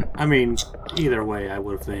 I mean, either way, I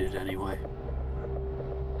would have made it anyway.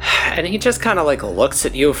 And he just kind of looks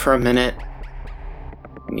at you for a minute,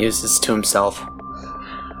 muses to himself.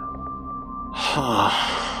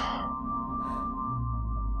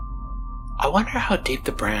 I wonder how deep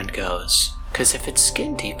the brand goes, because if it's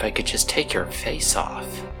skin deep, I could just take your face off.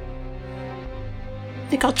 I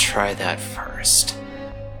think I'll try that first.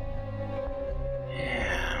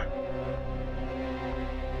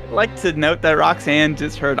 I'd like to note that Roxanne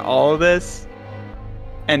just heard all of this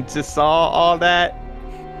and just saw all that.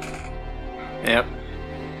 Yep.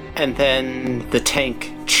 And then the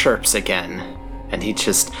tank chirps again, and he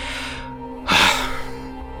just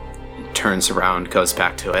turns around, goes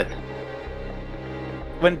back to it.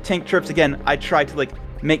 When tank chirps again, I try to like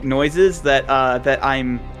make noises that I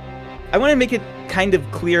want to make it kind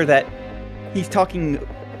of clear that he's talking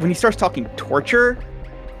when he starts talking torture.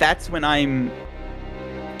 That's when I'm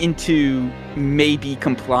into maybe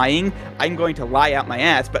complying. I'm going to lie out my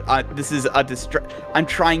ass, but this is I'm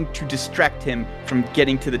trying to distract him from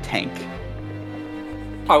getting to the tank.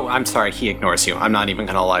 Oh, I'm sorry, he ignores you. I'm not even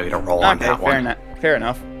going to allow you to roll on that one. Fair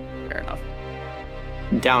enough.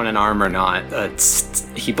 Down in arm or not,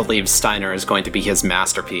 he believes Steiner is going to be his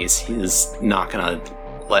masterpiece. He's not going to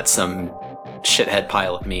let some shithead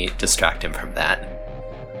pile of meat distract him from that.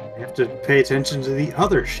 You have to pay attention to the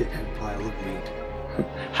other shithead pile of meat.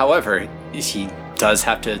 However, he does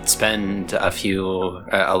have to spend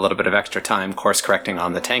a little bit of extra time course correcting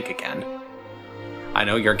on the tank again. I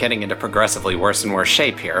know you're getting into progressively worse and worse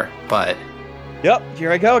shape here, but... Yep,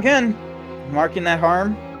 here I go again. Marking that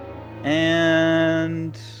harm.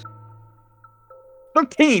 And...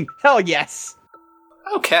 13! Hell yes!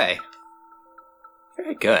 Okay.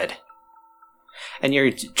 Very good. And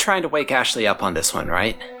you're trying to wake Ashley up on this one,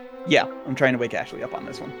 right? Yeah, I'm trying to wake Ashley up on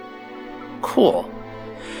this one. Cool.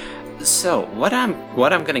 So, what I'm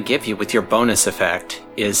going to give you with your bonus effect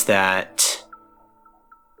is that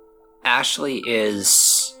Ashley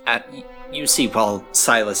is you see while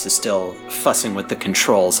Silas is still fussing with the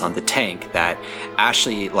controls on the tank that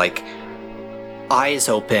Ashley, like, eyes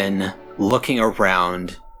open, looking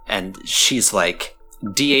around, and she's like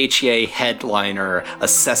DHEA headliner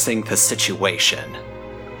assessing the situation.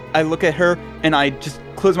 I look at her and I just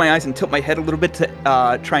close my eyes and tilt my head a little bit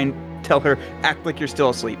to try and tell her, act like you're still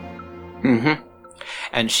asleep. Mm-hmm.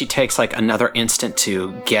 And she takes like another instant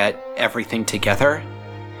to get everything together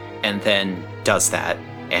and then does that.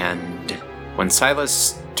 And when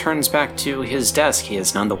Silas turns back to his desk, he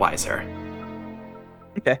is none the wiser.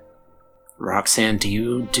 Okay. Roxanne, do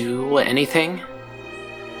you do anything?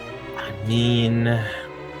 I mean,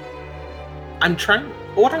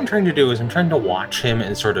 what I'm trying to do is I'm trying to watch him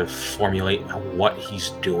and sort of formulate what he's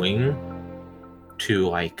doing to,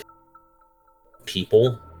 like,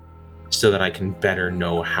 people so that I can better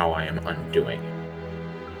know how I am undoing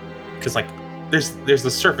it. Because, like, there's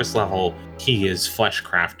the surface level, he is flesh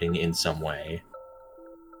crafting in some way.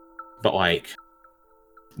 But, like,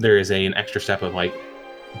 there is an extra step of, like,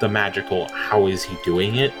 the magical, how is he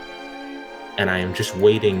doing it? And I am just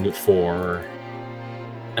waiting to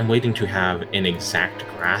have an exact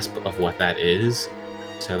grasp of what that is,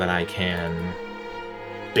 so that I can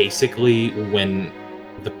basically, when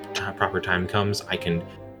the proper time comes, I can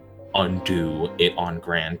undo it on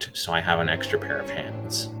Grant, so I have an extra pair of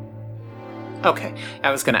hands. Okay,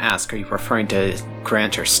 I was going to ask, are you referring to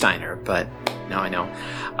Grant or Steiner? But now I know.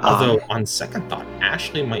 Although, on second thought,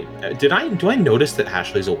 Ashley might... Do I notice that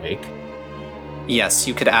Ashley's awake? Yes,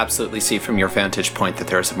 you could absolutely see from your vantage point that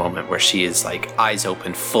there's a moment where she is, like, eyes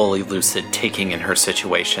open, fully lucid, taking in her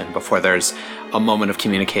situation before there's a moment of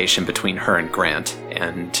communication between her and Grant,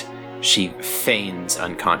 and she feigns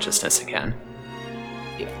unconsciousness again.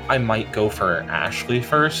 I might go for Ashley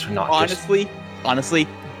first, not Honestly,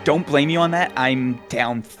 don't blame me on that. I'm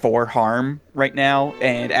down 4 harm right now,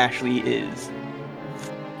 and Ashley is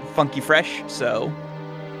funky fresh, so...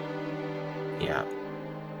 Yeah.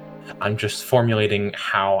 I'm just formulating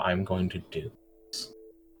how I'm going to do this.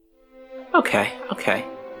 Okay.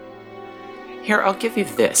 Here, I'll give you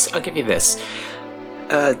this.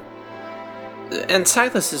 And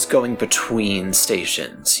Silas is going between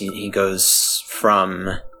stations. He goes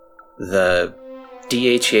from the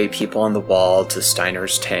DHEA people on the wall to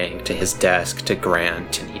Steiner's tank to his desk to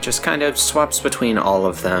Grant, and he just kind of swaps between all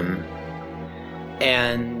of them.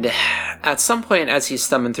 And at some point, as he's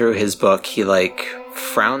thumbing through his book, he, like,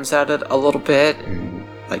 frowns at it a little bit and,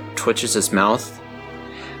 like, twitches his mouth.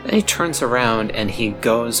 Then he turns around and he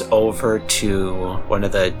goes over to one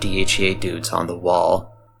of the DHEA dudes on the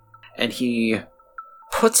wall, and he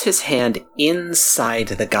puts his hand inside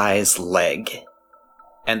the guy's leg,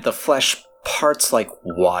 and the flesh parts like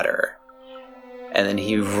water. And then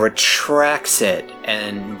he retracts it,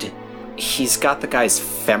 and he's got the guy's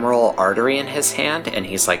femoral artery in his hand, and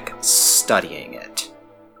he's, like, studying it.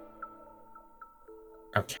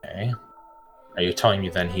 Okay. Are you telling me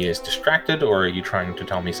then he is distracted, or are you trying to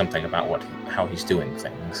tell me something about how he's doing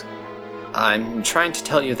things? I'm trying to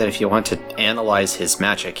tell you that if you want to analyze his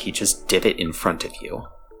magic, he just did it in front of you.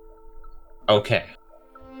 Okay.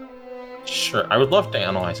 Sure, I would love to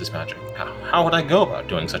analyze his magic. How would I go about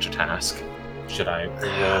doing such a task? Should I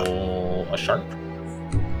roll a sharp?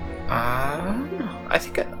 I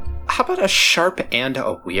think. How about a sharp and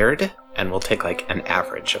a weird? And we'll take like an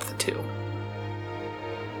average of the two.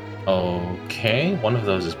 Okay, one of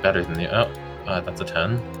those is better than the that's a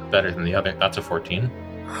 10. Better than the other. That's a 14.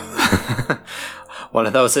 One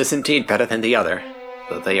of those is indeed better than the other,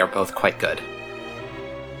 though they are both quite good.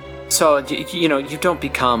 So, you know, you don't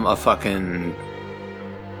become a fucking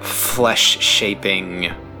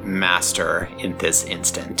flesh-shaping master in this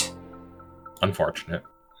instant. Unfortunate.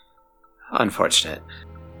 Unfortunate.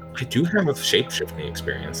 I do have a shape-shifting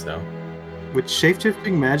experience, though. Would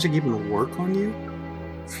shape-shifting magic even work on you?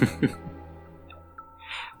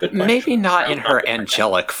 Good question. Maybe not in her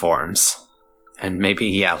angelic forms. And maybe,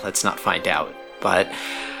 yeah, let's not find out. But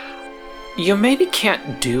you maybe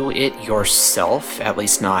can't do it yourself, at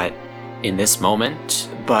least not in this moment,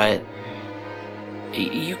 but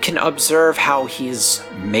you can observe how he's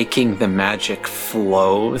making the magic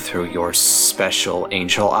flow through your special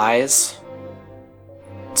angel eyes.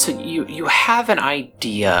 So you have an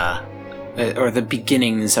idea, or the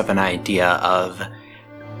beginnings of an idea of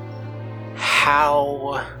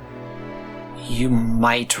how you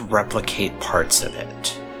might replicate parts of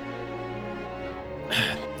it.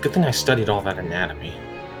 Good thing I studied all that anatomy.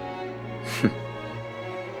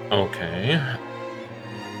 Okay.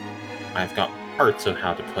 I've got parts of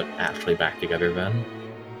how to put Ashley back together then.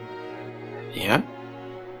 Yeah.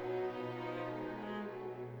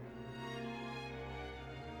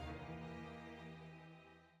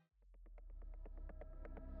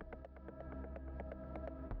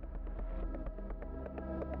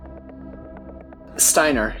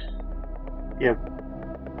 Steiner. Yep.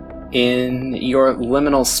 In your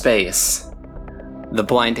liminal space, the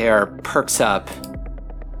blind air perks up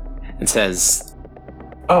and says,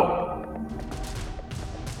 Oh.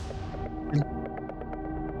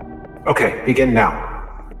 Okay, begin now.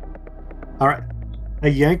 Alright. I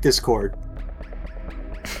yank this cord.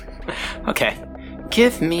 okay,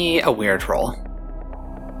 give me a weird roll.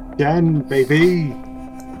 10, baby! I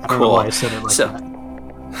don't know Cool. why I said it like So- that.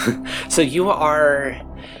 So you are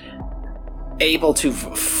able to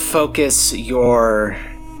focus your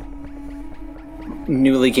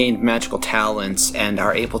newly gained magical talents and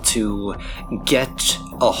are able to get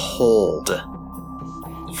a hold.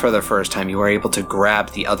 For the first time, you are able to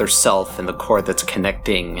grab the other self and the cord that's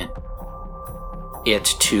connecting it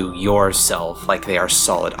to yourself like they are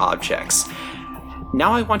solid objects.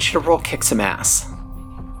 Now I want you to roll kick some ass.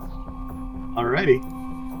 Alrighty.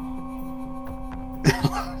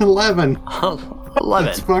 11. 11.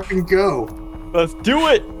 Let's fucking go. Let's do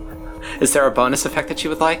it! Is there a bonus effect that you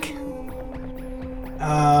would like?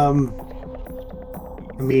 I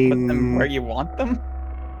Put them where mean, you want them?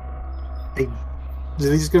 are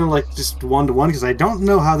these gonna like just 1-to-1? Because I don't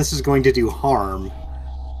know how this is going to do harm.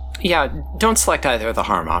 Yeah, don't select either of the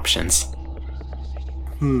harm options.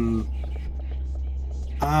 I'm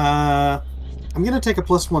gonna take a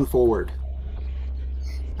 +1 forward.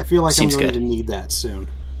 I feel like Seems I'm going good. to need that soon.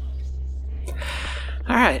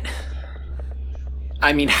 Alright.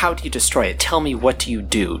 I mean, how do you destroy it? Tell me, what do you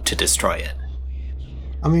do to destroy it?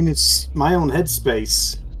 I mean, it's my own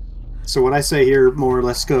headspace. So what I say here more or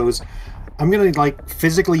less goes, I'm gonna like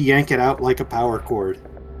physically yank it out like a power cord.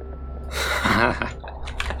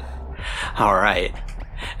 Alright.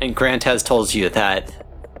 And Grant has told you that,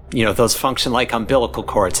 you know, those function like umbilical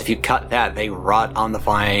cords. If you cut that, they rot on the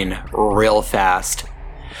vine real fast.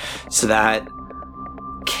 So that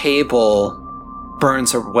cable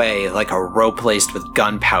burns away like a rope laced with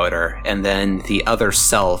gunpowder, and then the other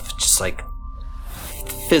self just like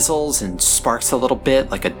fizzles and sparks a little bit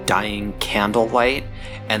like a dying candlelight,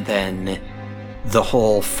 and then the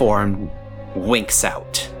whole form winks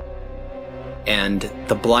out. And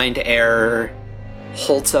the blind air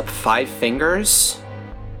holds up 5 fingers,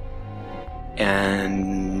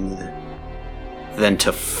 and then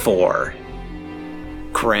to 4.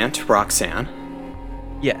 Grant, Roxanne.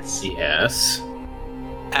 Yes. Yes.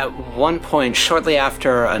 At one point, shortly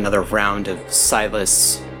after another round of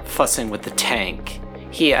Silas fussing with the tank,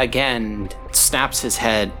 he again snaps his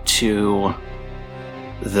head to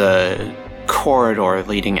the corridor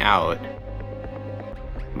leading out,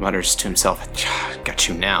 mutters to himself, "Got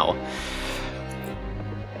you now,"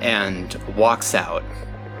 and walks out.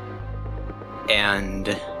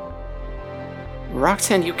 And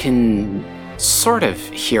Roxanne, you can sort of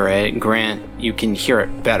hear it. Grant, you can hear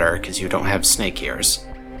it better because you don't have snake ears.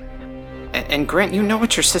 And Grant, you know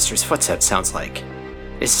what your sister's footstep sounds like.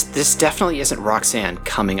 This definitely isn't Roxanne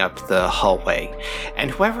coming up the hallway.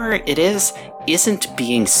 And whoever it is isn't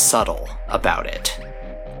being subtle about it.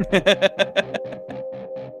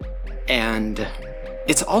 And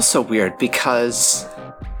it's also weird because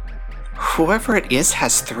whoever it is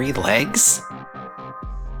has 3 legs.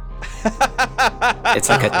 It's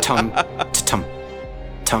like a tum, tum,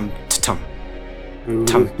 tum, tum,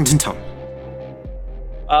 tum, tum.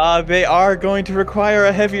 They are going to require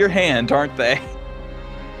a heavier hand, aren't they?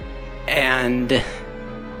 And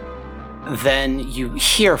then you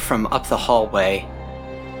hear from up the hallway,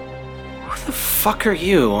 "Who the fuck are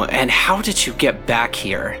you, and how did you get back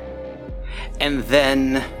here?" And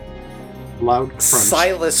then Loud crunch.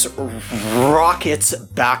 Silas rockets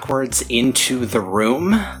backwards into the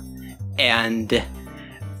room, and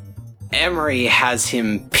Emery has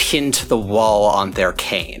him pinned to the wall on their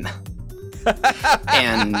cane.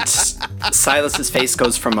 And Silas's face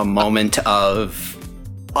goes from a moment of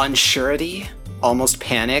unsurety, almost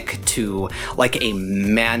panic, to like a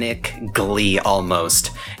manic glee almost.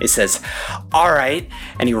 It says, "All right,"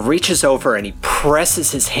 and he reaches over and he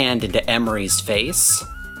presses his hand into Emery's face,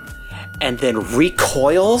 and then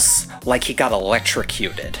recoils like he got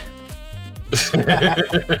electrocuted.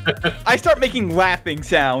 I start making laughing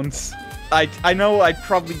sounds. I know I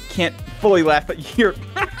probably can't fully laugh, but you're...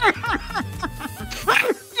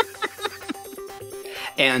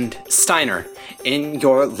 And Steiner, in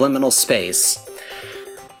your liminal space,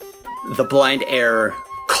 the blind heir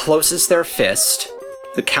closes their fist,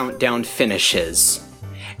 the countdown finishes,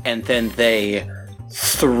 and then they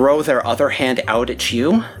throw their other hand out at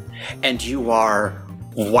you, and you are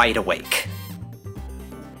wide awake.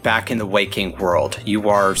 Back in the waking world, you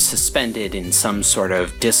are suspended in some sort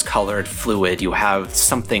of discolored fluid. You have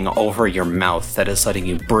something over your mouth that is letting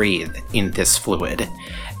you breathe in this fluid.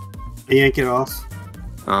 I yank it off.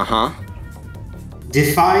 Uh-huh.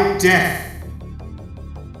 Defy death.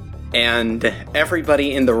 And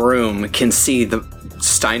everybody in the room can see the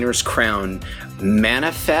Steiner's crown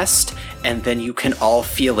manifest, and then you can all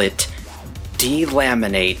feel it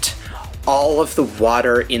delaminate. All of the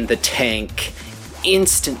water in the tank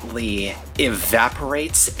instantly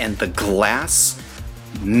evaporates, and the glass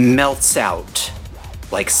melts out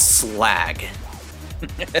like slag.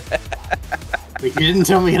 But you didn't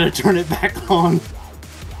tell me how to turn it back on.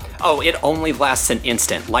 Oh, it only lasts an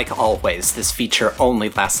instant. Like always, this feature only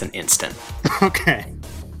lasts an instant. Okay.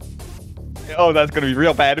 Oh, that's gonna be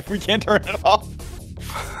real bad if we can't turn it off.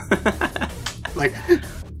 Like,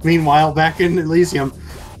 meanwhile, back in Elysium,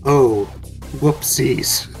 oh,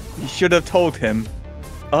 whoopsies. You should have told him.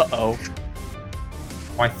 Uh-oh.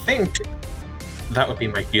 Well, I think that would be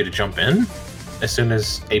my cue to jump in as soon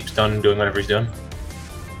as Ape's done doing whatever he's doing.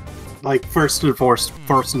 Like, first and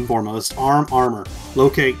foremost, armor.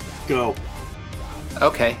 Locate, go.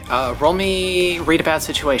 Okay, roll me read a bad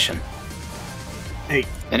situation. 8.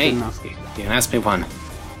 An Good 8. enough. You can ask me one.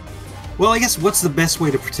 Well, I guess what's the best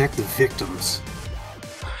way to protect the victims?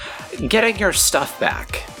 Getting your stuff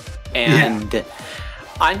back. And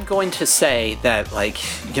I'm going to say that, like,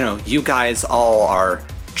 you know, you guys all are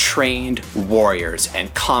trained warriors,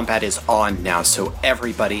 and combat is on now, so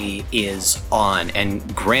everybody is on.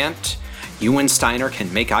 And Grant, you and Steiner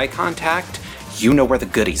can make eye contact. You know where the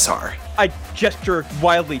goodies are. I gesture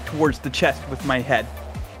wildly towards the chest with my head.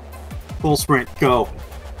 Full sprint, go.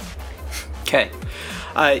 Okay.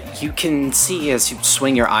 You can see as you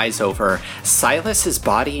swing your eyes over, Silas's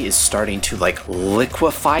body is starting to, like,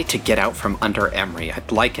 liquefy to get out from under Emery.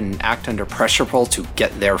 I'd like an act under pressure roll to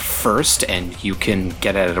get there first, and you can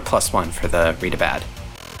get it at a +1 for the read a bad.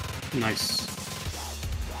 Nice.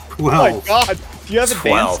 Oh my 12. god! Do you have 12.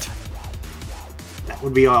 advanced? That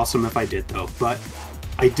would be awesome if I did, though, but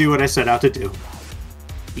I do what I set out to do.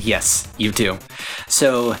 Yes, you do.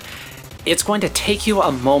 So it's going to take you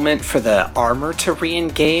a moment for the armor to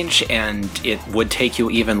re-engage, and it would take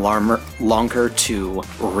you even longer to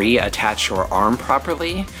reattach your arm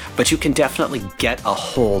properly, but you can definitely get a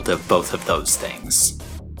hold of both of those things.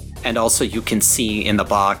 And also you can see in the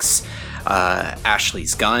box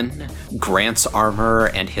Ashley's gun, Grant's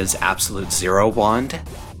armor, and his Absolute Zero wand.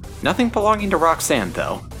 Nothing belonging to Roxanne,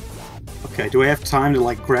 though. Okay, do I have time to,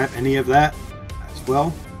 like, grab any of that as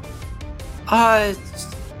well?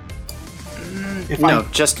 If No, I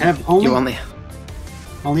just have you only.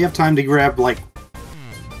 only have time to grab, like,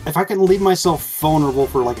 if I can leave myself vulnerable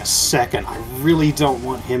for like a second, I really don't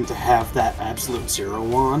want him to have that Absolute Zero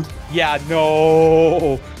wand. Yeah,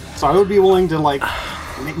 no. So I would be willing to, like,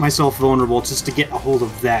 make myself vulnerable just to get a hold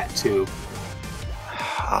of that too.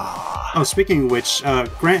 Oh, speaking of which,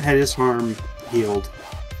 Grant had his harm healed.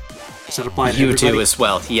 Does that apply to You everybody? do as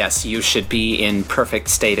well. Yes, you should be in perfect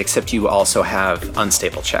state, except you also have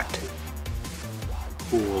unstable checked.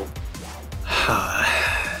 Cool.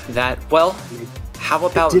 Well, how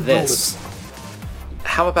about did roll this?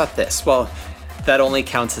 how about this? Well, that only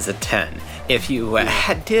counts as a 10. If you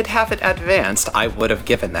did have it advanced, I would have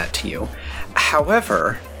given that to you.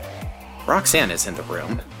 However, Roxanne is in the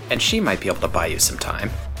room, and she might be able to buy you some time.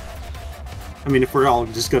 I mean, if we're all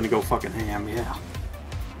just gonna go fucking ham, yeah.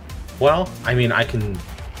 Well, I mean, I can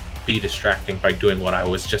be distracting by doing what I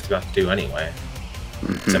was just about to do anyway.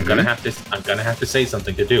 So I'm gonna have to say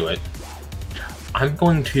something to do it. I'm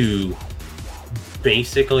going to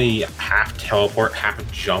basically half teleport,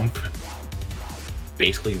 half jump,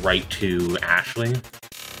 basically right to Ashley,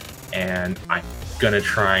 and I'm gonna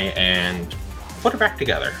try and put her back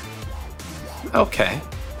together. Okay.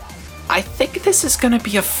 I think this is gonna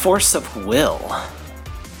be a force of will.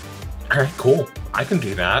 Alright, cool. I can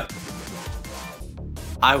do that.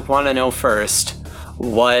 I want to know first,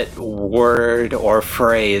 what word or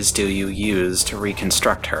phrase do you use to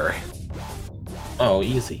reconstruct her? Oh,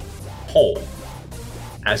 easy. Whole.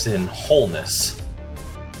 As in wholeness.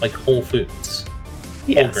 Like Whole Foods.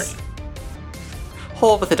 Yes. Whole grain.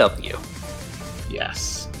 Whole with a W.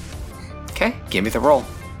 Yes. Okay, give me the roll.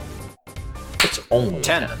 It's only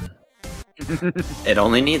 10. It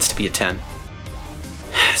only needs to be a 10.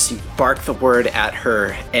 So you bark the word at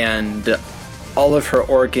her, and all of her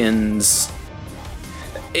organs...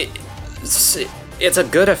 It's a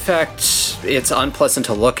good effect. It's unpleasant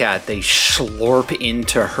to look at. They slurp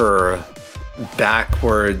into her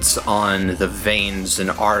backwards on the veins and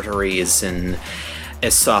arteries and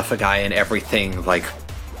esophagi and everything, like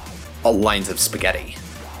lines of spaghetti.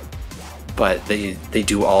 But they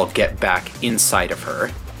do all get back inside of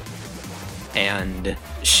her. And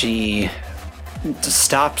she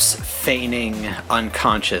stops feigning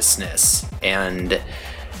unconsciousness and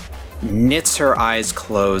knits her eyes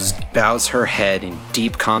closed, bows her head in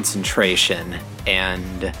deep concentration,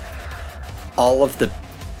 and all of the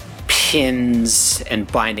pins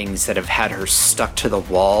and bindings that have had her stuck to the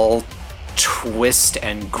wall twist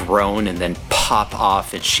and groan and then pop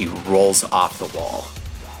off as she rolls off the wall.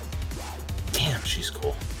 Damn, she's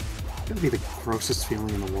cool. It's gonna be the grossest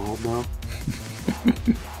feeling in the world, though.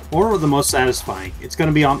 Or the most satisfying. It's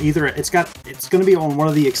gonna be on either. It's gonna be on one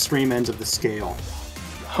of the extreme ends of the scale.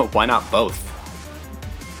 Oh, why not both?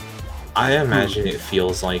 I imagine it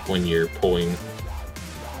feels like when you're pulling...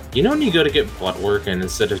 You know when you go to get blood work and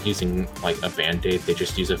instead of using like a band-aid, they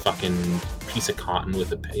just use a fucking piece of cotton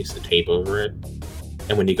with a piece of tape over it?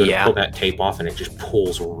 And when you go to pull that tape off and it just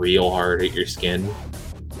pulls real hard at your skin?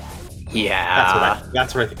 Yeah.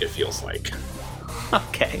 That's what I think it feels like.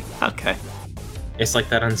 Okay. It's like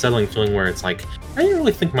that unsettling feeling where it's like, I didn't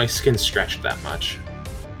really think my skin stretched that much.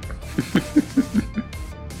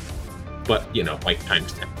 But, you know, like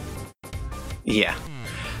times 10. Yeah.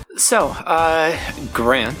 So,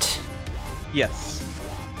 Grant. Yes.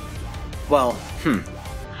 Well,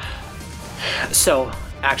 So,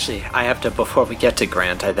 actually, I have to, before we get to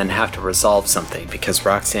Grant, I then have to resolve something, because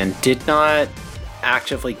Roxanne did not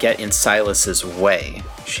actively get in Silas's way.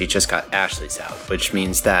 She just got Ashley's out, which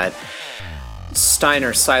means that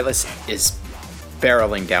Silas is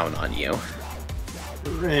barreling down on you.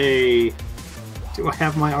 Hooray! Do I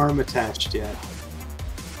have my arm attached yet?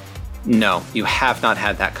 No, you have not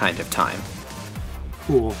had that kind of time.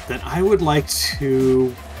 Cool. Then I would like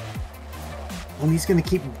to... Well, he's gonna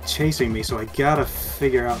keep chasing me, so I gotta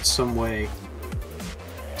figure out some way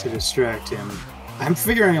to distract him. I'm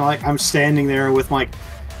figuring, like, I'm standing there with, like,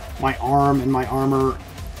 my arm and my armor,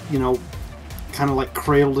 you know, kind of, like,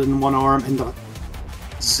 cradled in one arm, and the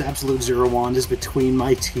Absolute Zero wand is between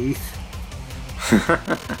my teeth.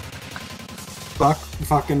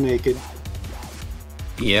 Fucking naked.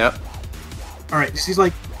 Yep. Alright, so he's,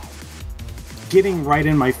 like, getting right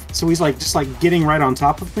in my... So he's, like, just, like, getting right on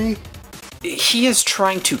top of me? He is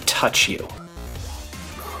trying to touch you.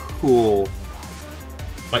 Cool.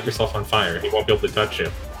 Light yourself on fire. He won't be able to touch you.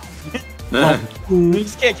 You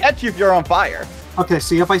just can't catch you if you're on fire. Okay,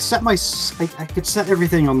 see, if I set my... I could set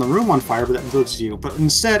everything on the room on fire, but that includes you. But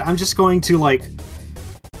instead, I'm just going to, like,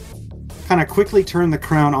 kind of quickly turn the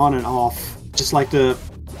crown on and off. Just like the,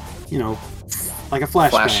 you know, like a flashbang.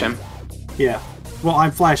 Flash him. Yeah. Well,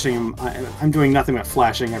 I'm flashing him. I'm doing nothing but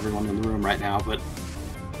flashing everyone in the room right now, but...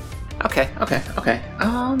 Okay.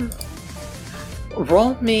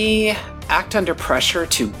 Roll me act under pressure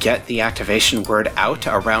to get the activation word out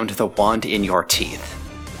around the wand in your teeth.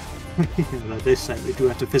 They do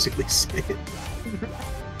have to physically say it.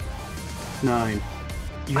 9.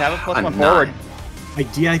 You have a plus A one forward. 9.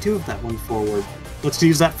 I do have that one forward. Let's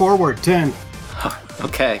use that forward. 10.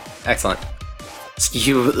 Okay, excellent.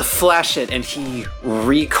 You flash it and he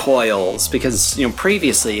recoils because, you know,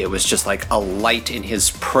 previously it was just like a light in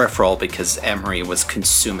his peripheral because Emery was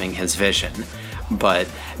consuming his vision. but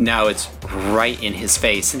now it's right in his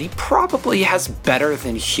face, and he probably has better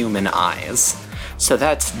than human eyes, so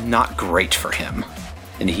that's not great for him.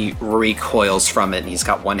 And he recoils from it, and he's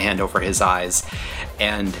got one hand over his eyes,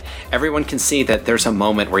 and everyone can see that there's a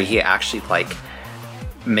moment where he actually like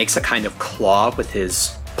makes a kind of claw with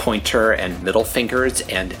his pointer and middle fingers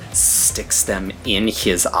and sticks them in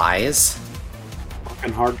his eyes.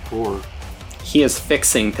 Fucking hardcore. He is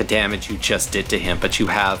fixing the damage you just did to him, but you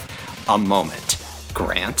have a moment.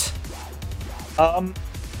 Grant?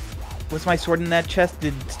 Was my sword in that chest?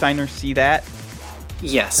 Did Steiner see that?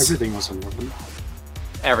 Yes. Everything was in weapon.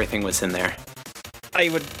 Everything was in there. I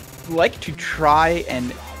would like to try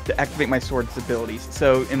and to activate my sword's abilities.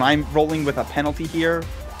 So, am I rolling with a penalty here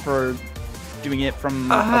for doing it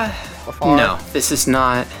from afar? No, this is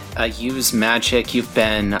not a use magic. You've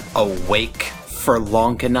been awake for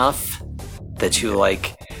long enough that you,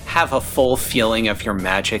 like, have a full feeling of your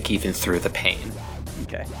magic even through the pain.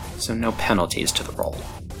 Okay. So no penalties to the roll.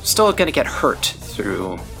 Still gonna get hurt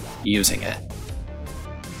through using it.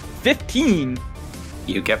 15!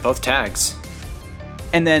 You get both tags.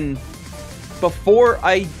 And then, before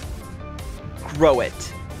I grow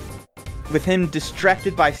it, with him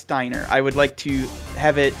distracted by Steiner, I would like to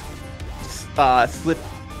have it slip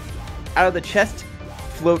out of the chest,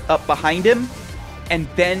 float up behind him, and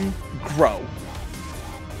then grow.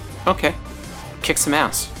 Okay. Kick some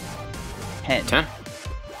ass. 10. 10.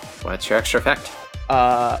 What's your extra effect?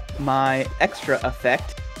 My extra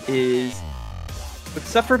effect is... Would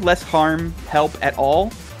suffer less harm help at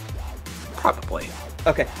all? Probably.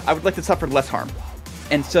 Okay, I would like to suffer less harm.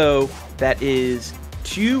 And so, that is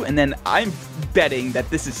 2, and then I'm betting that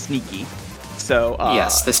this is sneaky. So,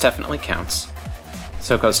 yes, this definitely counts.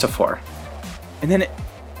 So it goes to 4. And then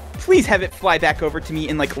please have it fly back over to me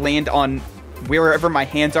and like land on wherever my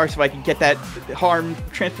hands are so I can get that harm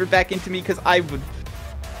transferred back into me, because I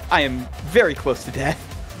am very close to death.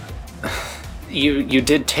 You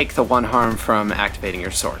did take the 1 harm from activating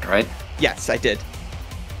your sword, right? Yes, I did.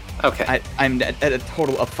 Okay. I'm at a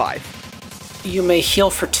total of 5. You may heal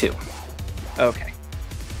for 2. Okay.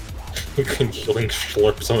 You can healing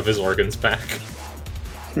slurp some of his organs back.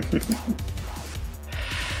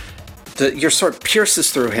 Your sword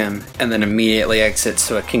pierces through him and then immediately exits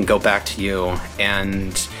so it can go back to you,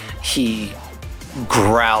 and he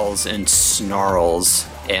growls and snarls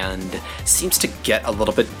and seems to get a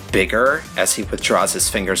little bit bigger as he withdraws his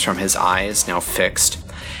fingers from his eyes, now fixed.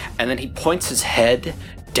 And then he points his head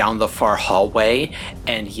down the far hallway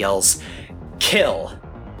and yells, "Kill!"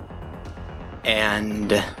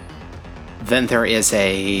 And then there is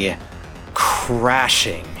a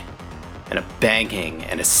crashing and a banging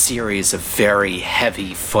and a series of very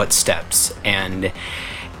heavy footsteps, and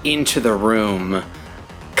into the room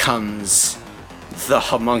comes the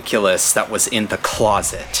homunculus that was in the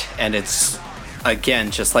closet. And it's,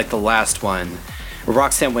 again, just like the last one.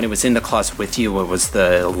 Roxanne, when it was in the closet with you, it was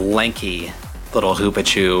the lanky little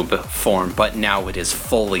Hoopachoob form, but now it is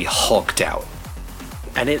fully hulked out.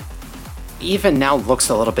 And it even now looks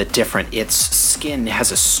a little bit different. Its skin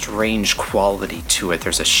has a strange quality to it.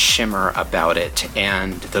 There's a shimmer about it,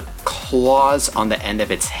 and the claws on the end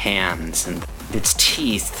of its hands and its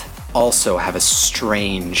teeth also have a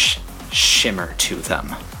strange shimmer to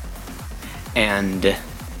them. And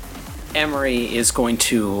Emery is going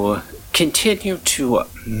to continue to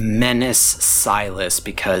menace Silas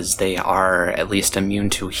because they are at least immune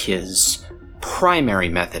to his primary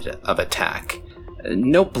method of attack.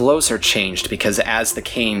 No blows are changed because as the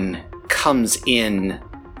cane comes in,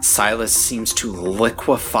 Silas seems to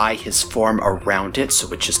liquefy his form around it,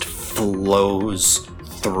 so it just flows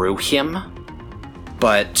through him.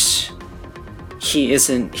 But he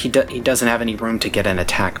doesn't have any room to get an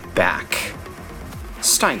attack back.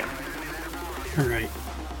 Steiner. Alright.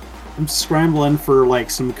 I'm scrambling for like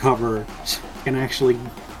some cover so I can actually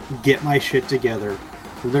get my shit together.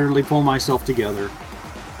 Literally pull myself together.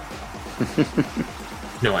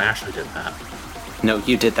 No, Ashley did that. No,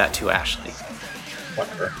 you did that to Ashley.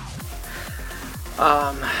 Whatever.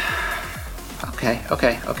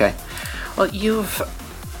 Okay. Well, you've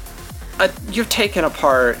taken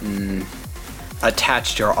apart and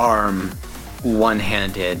attached your arm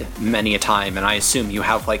one-handed many a time, and I assume you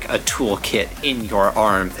have like a toolkit in your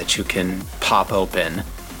arm that you can pop open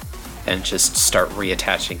and just start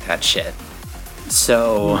reattaching that shit.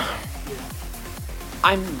 So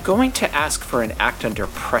I'm going to ask for an act under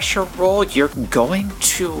pressure roll. You're going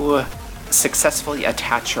to successfully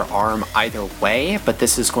attach your arm either way, but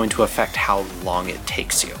this is going to affect how long it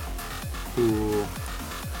takes you. Ooh.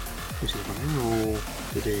 This is what I roll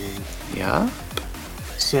today. Yeah?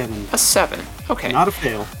 7. A 7. Okay. Not a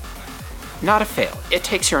fail. Not a fail. It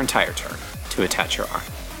takes your entire turn to attach your arm.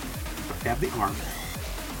 I have the arm now.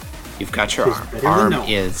 You've got your Feels arm. better than Arm no.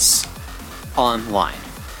 is online.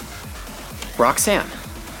 Roxanne.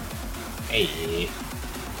 Hey.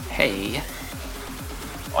 Hey.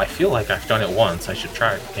 Well, I feel like I've done it once. I should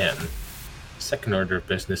try it again. Second order of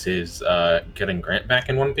business is getting Grant back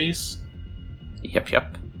in one piece.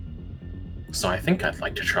 Yep. So I think I'd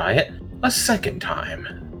like to try it a second time.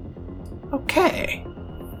 Okay.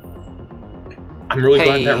 I'm really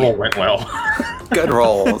glad Hey. that roll went well. Good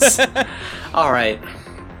rolls. All right.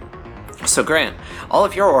 So, Grant, all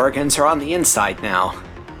of your organs are on the inside now.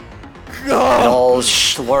 It all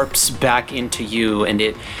slurps back into you, and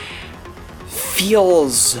it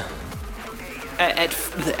feels... At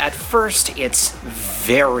first, it's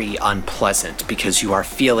very unpleasant because you are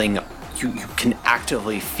feeling... You can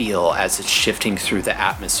actively feel as it's shifting through the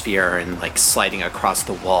atmosphere and, like, sliding across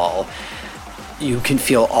the wall. You can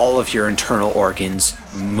feel all of your internal organs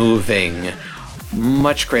moving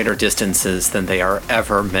much greater distances than they are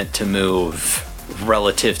ever meant to move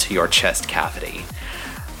relative to your chest cavity.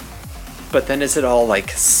 But then as it all like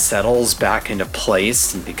settles back into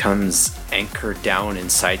place and becomes anchored down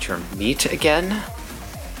inside your meat again,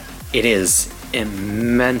 it is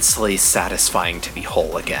immensely satisfying to be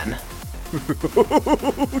whole again.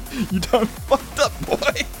 You done fucked up,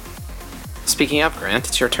 boy. Speaking of, Grant,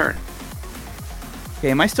 it's your turn.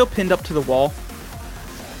 Okay, am I still pinned up to the wall?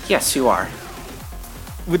 Yes, you are.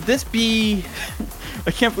 Would this be...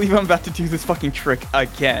 I can't believe I'm about to do this fucking trick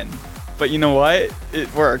again. But you know what?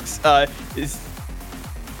 It works. Is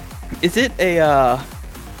it a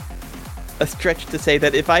stretch to say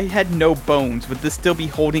that if I had no bones, would this still be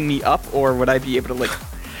holding me up, or would I be able to, like...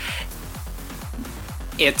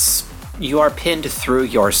 You are pinned through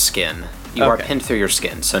your skin. You are Okay. pinned through your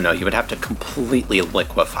skin, so no, you would have to completely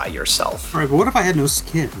liquefy yourself. All right, but what if I had no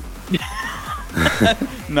skin?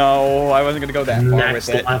 No, I wasn't gonna go that far Next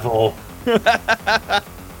with it. level.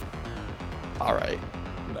 Alright.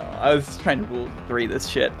 No, I was trying to rule 3 this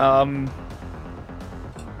shit. You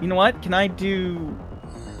know what? Can I do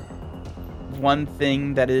one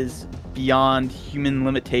thing that is beyond human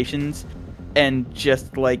limitations and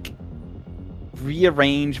just, like,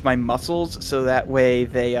 rearrange my muscles so that way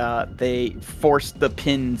they force the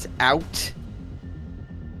pins out?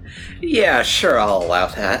 Yeah, sure, I'll allow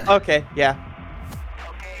that. Okay, yeah.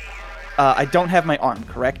 I don't have my arm,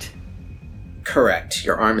 correct? Correct.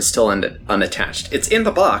 Your arm is still unattached. It's in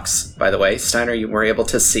the box, by the way. Steiner, you were able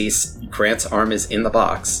to see Grant's arm is in the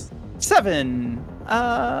box. 7.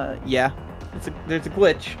 Yeah. There's a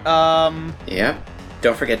glitch. Yeah.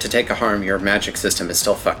 Don't forget to take a harm. Your magic system is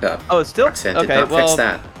still fucked up. Oh, it's still? Roxanne Okay, did not well, fix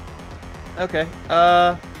that. Okay.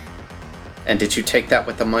 And did you take that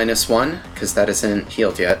with the -1? Because that isn't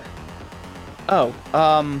healed yet. Oh,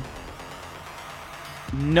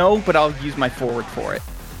 no, but I'll use my forward for it.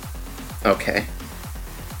 Okay.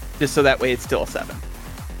 Just so that way it's still a 7.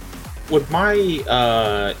 Would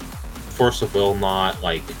my force of will not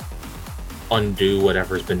like undo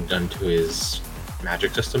whatever's been done to his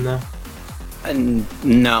magic system though?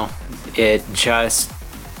 No. It just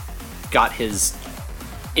got his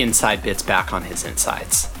inside bits back on his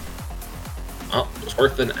insides. Oh, it's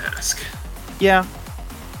worth an ask. Yeah.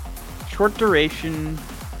 Short duration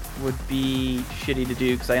would be shitty to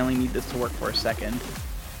do because I only need this to work for a second.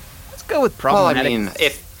 Let's go with Well, I problematic. mean,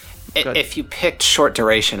 if you picked short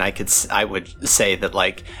duration, I would say that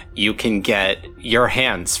like you can get your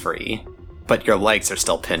hands free, but your legs are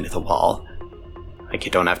still pinned to the wall. Like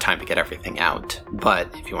you don't have time to get everything out. But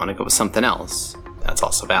if you want to go with something else, that's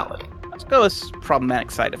also valid. Let's go with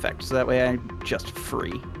problematic side effect, so that way I'm just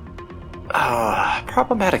free.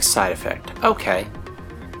 Problematic side effect. Okay.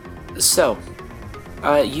 So,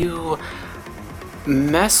 you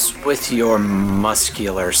mess with your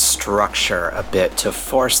muscular structure a bit to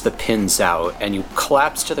force the pins out, and you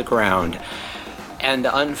collapse to the ground. And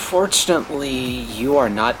unfortunately, you are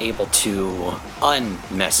not able to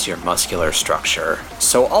unmess your muscular structure.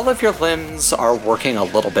 So all of your limbs are working a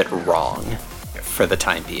little bit wrong for the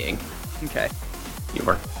time being. Okay. You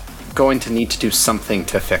are going to need to do something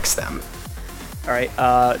to fix them. All right.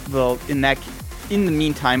 Well, in the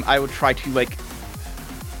meantime, I would try to like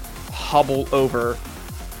hobble over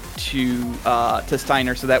to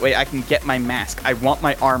Steiner so that way I can get my mask. I want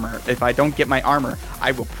my armor. If I don't get my armor,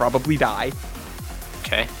 I will probably die.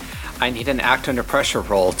 Okay. I need an act under pressure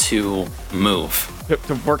roll to move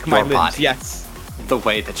To work my Your limbs. body. Yes. the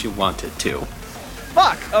way that you want it to.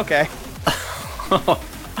 Fuck. Okay.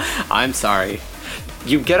 I'm sorry.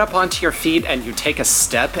 You get up onto your feet and you take a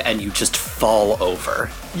step and you just fall over.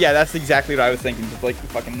 Yeah, that's exactly what I was thinking. Just like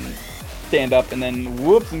fucking stand up and then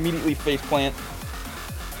whoops, immediately face plant.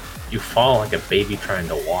 You fall like a baby trying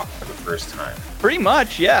to walk for the first time. Pretty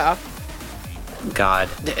much, yeah. God,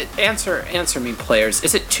 answer me, players.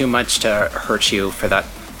 Is it too much to hurt you for that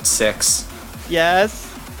 6? Yes.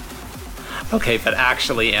 Okay, but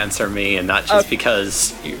actually answer me, and not just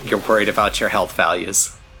because you're worried about your health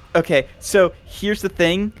values. Okay, so here's the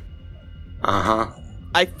thing.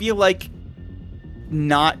 I feel like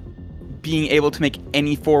not being able to make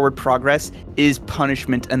any forward progress is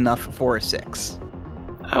punishment enough for a 6.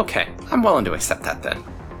 Okay, I'm willing to accept that then.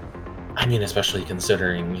 I mean, especially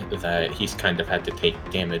considering that he's kind of had to take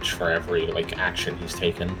damage for every, like, action he's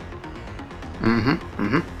taken.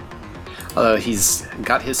 Although he's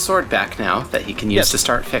got his sword back now that he can use to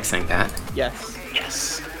start fixing that. Yes.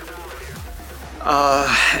 Yes.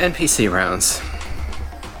 NPC rounds.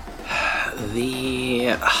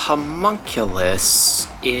 The homunculus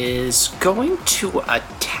is going to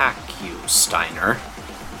attack you, Steiner.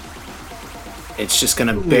 It's just going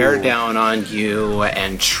to bear down on you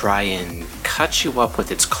and try and cut you up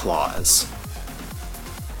with its claws.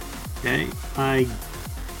 Okay, I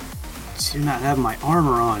do not have my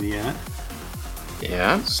armor on yet.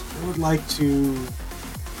 Yeah? So I would like to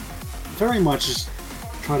very much just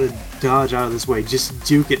try to dodge out of this way. Just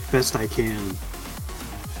duke it best I can.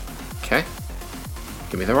 Okay.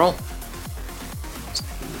 Give me the roll.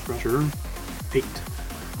 Pressure. 8.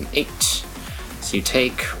 An 8. So you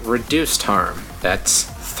take reduced harm. That's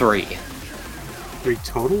 3. 3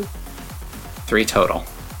 total? 3 total.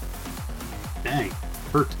 Dang.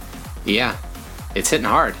 Hurt. Yeah. It's hitting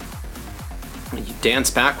hard. You dance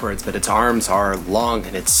backwards, but its arms are long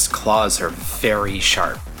and its claws are very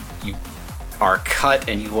sharp. You are cut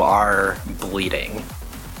and you are bleeding.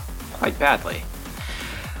 Quite badly.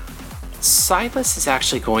 Silas is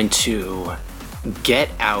actually going to get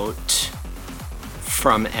out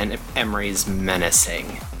from Emery's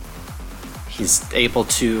menacing. He's able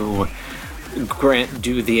to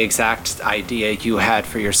do the exact idea you had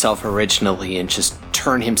for yourself originally and just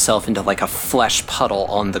turn himself into like a flesh puddle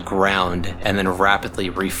on the ground and then rapidly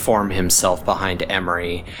reform himself behind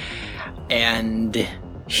Emery. And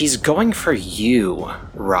he's going for you,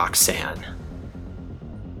 Roxanne.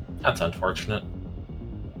 That's unfortunate.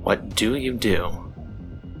 What do you do?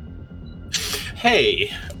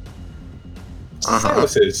 Hey!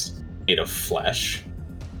 Silas is made of flesh.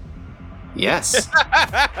 Yes.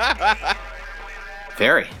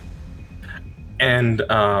 Very. And,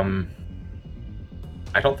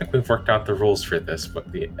 I don't think we've worked out the rules for this, but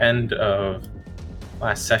at the end of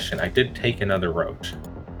last session, I did take another route.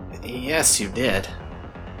 Yes, you did.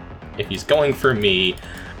 If he's going for me,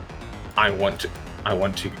 I want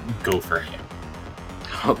to go for him.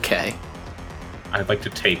 Okay. I'd like to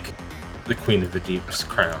take the Queen of the Deep's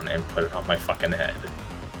crown and put it on my fucking head.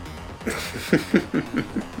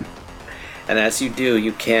 And as you do,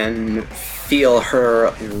 you can feel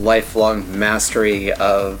her lifelong mastery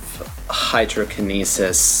of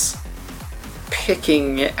hydrokinesis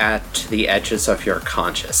picking at the edges of your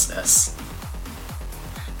consciousness.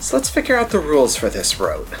 So let's figure out the rules for this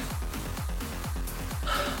road.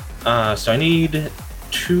 So I need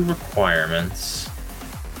 2 requirements,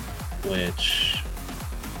 which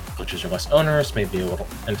are less onerous, maybe a little,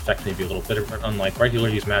 in fact, maybe a little bit of, unlike regular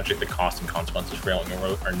use magic, the cost and consequences for failing a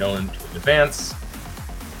rote are known to in advance.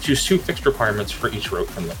 Choose 2 fixed requirements for each rote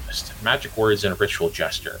from the list. Magic words and a ritual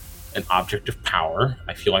gesture. An object of power.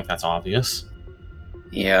 I feel like that's obvious.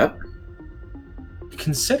 Yep.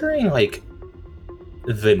 Considering, like,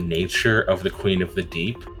 the nature of the Queen of the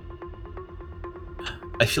Deep,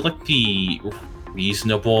 I feel like the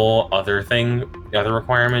reasonable other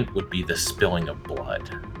requirement would be the spilling of blood.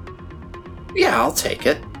 Yeah, I'll take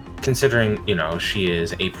it. Considering, she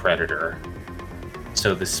is a predator.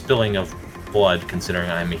 So the spilling of blood, considering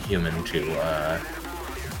I'm a human, to,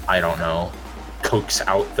 I don't know, coax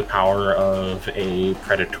out the power of a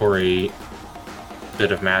predatory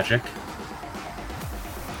bit of magic.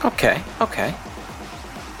 Okay.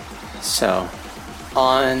 So,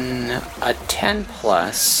 on a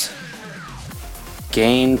 10+,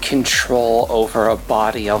 gain control over a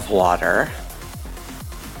body of water.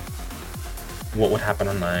 What would happen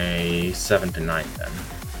on my 7 to 9 then?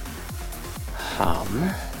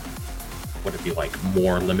 Would it be like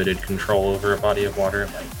more limited control over a body of water?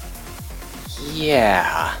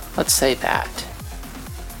 Yeah, let's say that.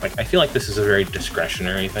 Like, I feel like this is a very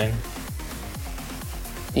discretionary thing.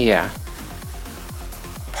 Yeah.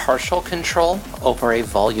 Partial control over a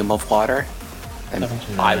volume of water. And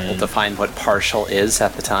I will define what partial is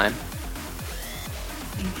at the time.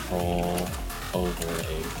 Control over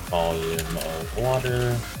a volume of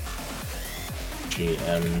water.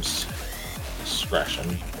 GM's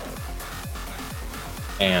discretion.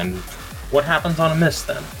 And what happens on a miss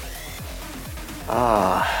then?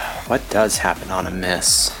 What does happen on a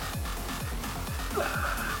miss?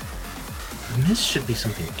 A miss should be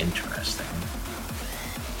something interesting.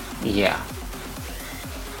 Yeah.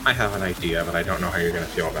 I have an idea, but I don't know how you're going to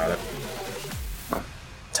feel about it.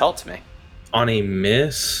 Tell it to me. On a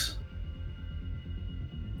miss,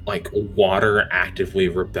 like, water actively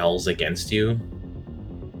rebels against you,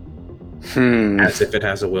 as if it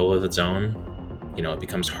has a will of its own. You know, it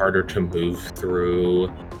becomes harder to move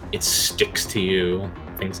through, it sticks to you,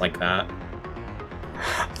 things like that.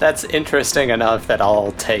 That's interesting enough that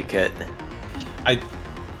I'll take it.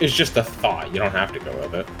 It's just a thought, you don't have to go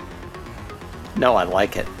with it. No, I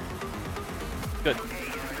like it. Good.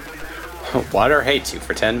 Water hates you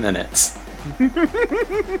for 10 minutes.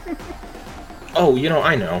 Oh, you know,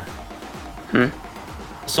 I know.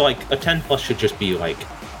 So, like, a 10 plus should just be, like,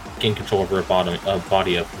 gain control over a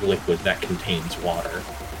body of liquid that contains water.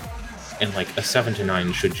 And, like, a 7 to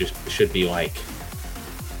 9 should be, like,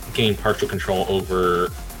 gain partial control over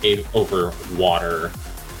water,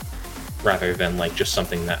 rather than, like, just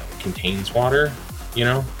something that contains water, you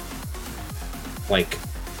know? Like,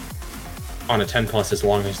 on a 10 plus, as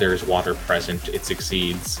long as there is water present, it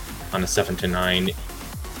succeeds. On a 7 to 9,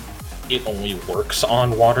 it only works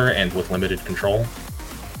on water and with limited control.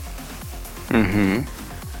 Mm-hmm.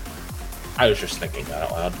 I was just thinking that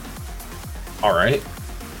out loud. Alright.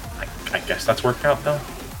 I guess that's worked out, though.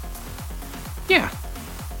 Yeah.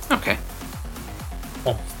 Okay.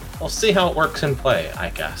 Well, we'll see how it works in play, I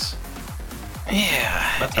guess.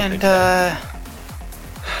 Yeah, That's a big and,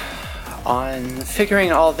 on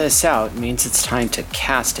figuring all this out means it's time to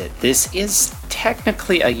cast it. This is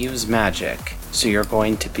technically a use magic, so you're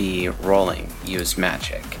going to be rolling use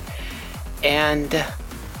magic. And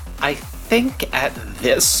I think at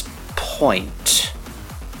this point,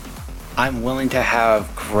 I'm willing to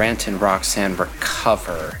have Grant and Roxanne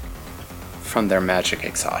recover from their magic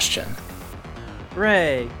exhaustion.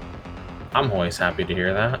 Hooray! I'm always happy to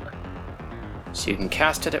hear that. So you can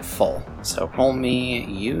cast it at full. So roll me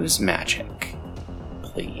use magic,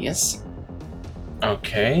 please.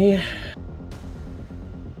 Okay.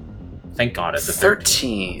 Thank God it's a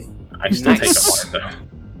 13. I still take Nice. a harm,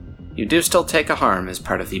 though. You do still take a harm as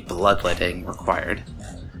part of the bloodletting required.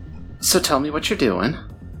 So tell me what you're doing.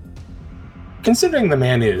 Considering the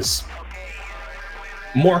man is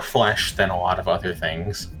more flesh than a lot of other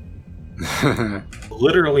things,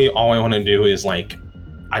 literally all I want to do is, like,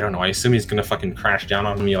 I don't know, I assume he's gonna fucking crash down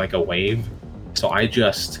on me like a wave. So I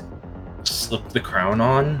just slip the crown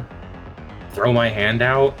on, throw my hand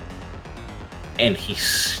out, and he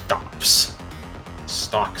stops.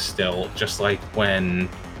 Stock still, just like when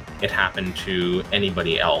it happened to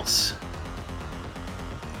anybody else.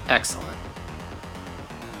 Excellent.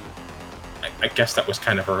 I guess that was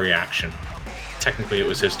kind of a reaction. Technically it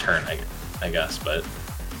was his turn, I guess, but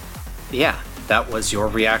Yeah, that was your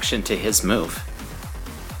reaction to his move.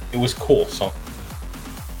 it was cool, so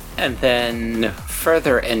And then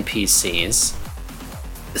further NPCs.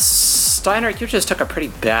 Steiner, you just took a pretty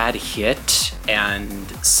bad hit, and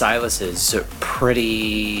Silas is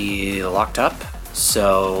pretty locked up.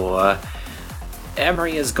 So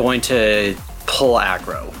Emery is going to pull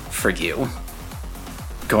aggro for you.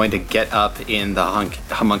 Going to get up in the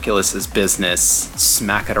homunculus's business,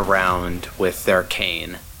 smack it around with their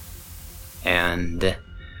cane. And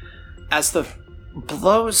as the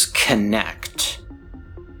blows connect,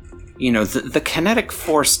 you know, the kinetic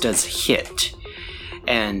force does hit,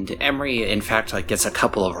 and Emery, in fact, like, gets a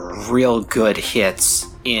couple of real good hits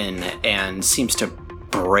in and seems to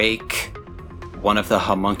break one of the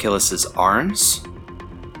homunculus's arms,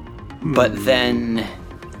 but then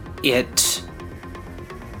it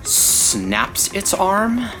snaps its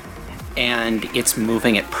arm, and it's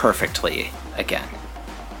moving it perfectly again.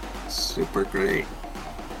 Super great.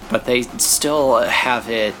 But they still have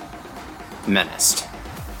it menaced.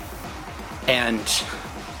 And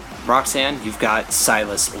Roxanne, you've got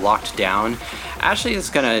Silas locked down. Ashley is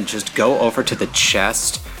gonna just go over to the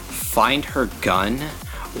chest, find her gun,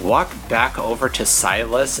 walk back over to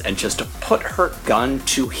Silas, and just put her gun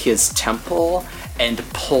to his temple and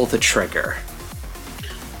pull the trigger.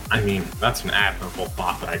 I mean, that's an admirable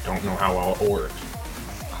thought, but I don't know how well it'll work.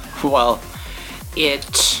 Well,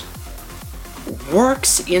 it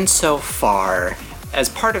works insofar as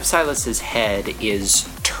part of Silas's head is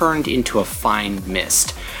turned into a fine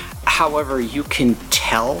mist. However, you can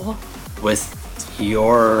tell with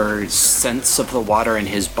your sense of the water in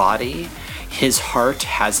his body, his heart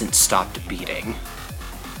hasn't stopped beating.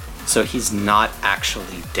 So he's not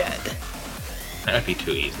actually dead. That would be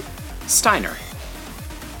too easy. Steiner.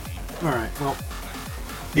 Alright, well,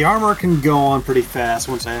 the armor can go on pretty fast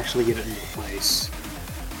once I actually get it into place.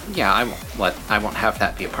 Yeah, I won't have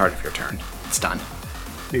that be a part of your turn. It's done.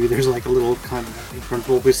 Maybe there's like a little kind of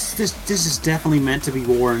incredible, but this is definitely meant to be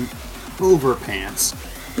worn over pants.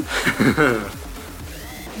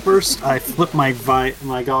 First, I flip my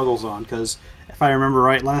goggles on, because if I remember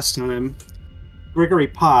right last time, Gregory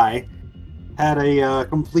Pye had a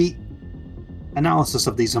complete analysis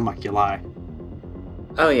of these homunculi.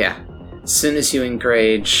 Oh yeah. As soon as you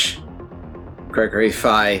engage Gregory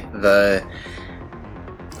Pye, the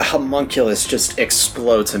homunculus just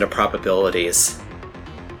explodes into probabilities.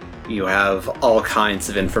 You have all kinds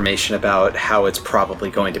of information about how it's probably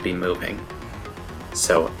going to be moving.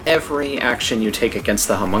 So every action you take against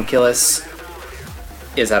the homunculus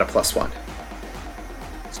is at a +1.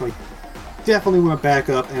 So I definitely want to back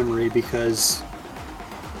up Emery, because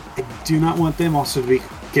I do not want them also to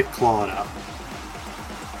get clawed up.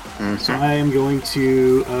 So I am going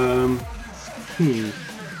to,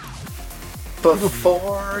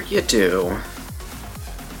 Before you do,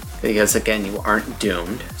 because again, you aren't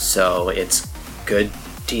doomed, so it's good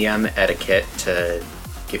DM etiquette to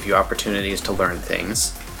give you opportunities to learn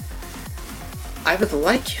things. I would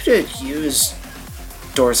like you to use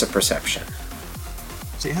Doors of Perception.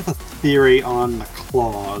 See, I have a theory on the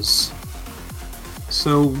claws.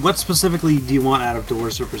 So what specifically do you want out of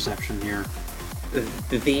Doors of Perception here?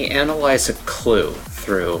 The analyze a clue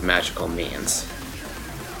through magical means.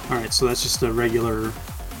 Alright, so that's just a regular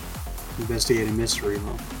investigating mystery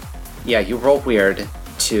roll. Yeah, you roll weird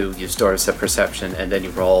to use Doors of Perception, and then you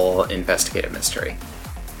roll investigate a mystery.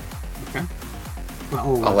 Okay.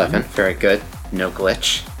 Well, 11, very good. No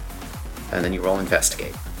glitch. And then you roll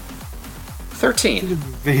investigate. 13.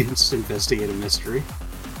 Advanced investigate a mystery.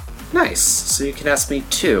 Nice. So you can ask me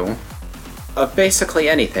 2 of basically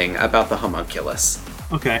anything about the homunculus.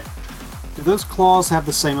 Okay. Do those claws have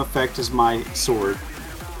the same effect as my sword?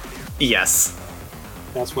 Yes.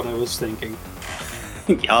 That's what I was thinking.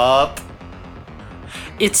 Yup.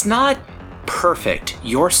 It's not perfect.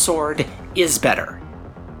 Your sword is better.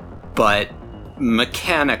 But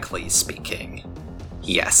mechanically speaking,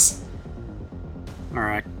 yes.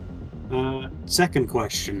 Alright. Second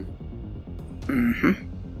question.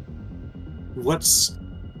 What's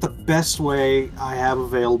the best way I have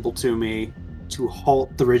available to me to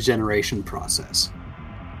halt the regeneration process?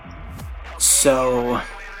 So,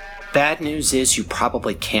 bad news is you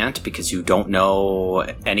probably can't, because you don't know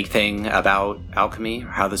anything about alchemy or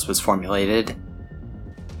how this was formulated.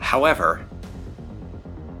 However,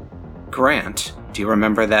 Grant, do you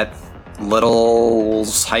remember that little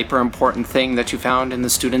hyper-important thing that you found in the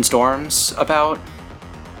students' dorms about?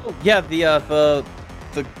 Oh, yeah, the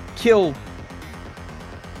kill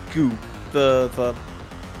goo. The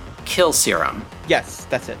Kill serum. yes,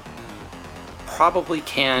 that's it. Probably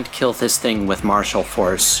can't kill this thing with martial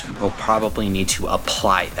force. We'll probably need to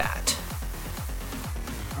apply that.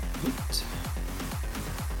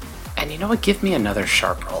 And you know what? Give me another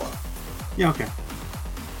sharp roll. Yeah, okay.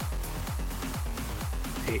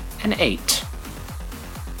 An 8.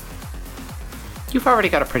 You've already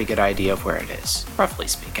got a pretty good idea of where it is, roughly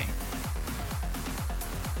speaking.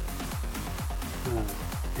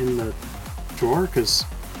 In the drawer? Because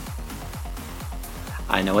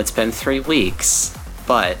I know it's been 3 weeks,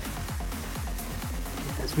 but it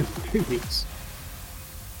has been 3 weeks.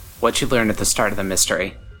 what'd you learn at the start of the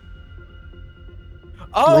mystery?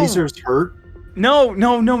 Oh Lasers hurt? no!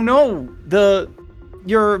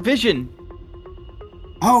 Your vision.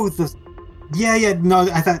 Oh, no,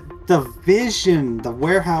 I thought the vision, the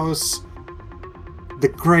warehouse, the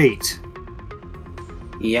grate.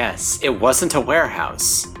 Yes, it wasn't a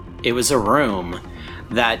warehouse. It was a room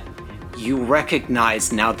that you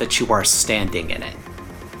recognize now that you are standing in it.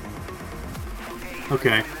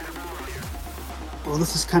 Okay. Well,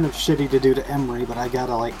 this is kind of shitty to do to Emery, but I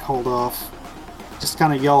gotta, hold off. Just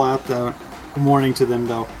kind of yell out the warning to them,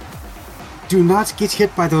 though. Do not get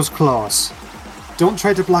hit by those claws. Don't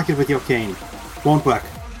try to block it with your cane. Won't work.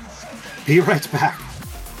 Be right back.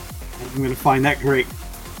 I'm gonna find that grate.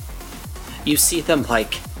 You see them,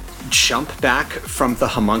 jump back from the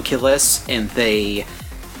homunculus, and they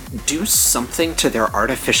do something to their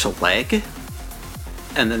artificial leg,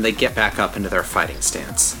 and then they get back up into their fighting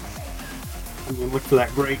stance. I'm gonna look for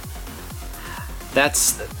that grate.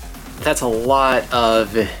 That's a lot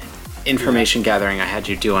of information gathering I had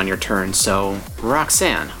you do on your turn, so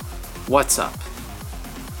Roxanne, what's up?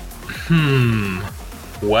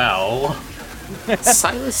 Well,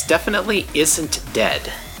 Silas definitely isn't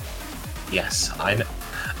dead. yes,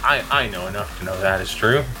 I know enough to know that is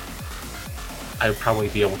true. I would probably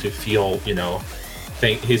be able to feel,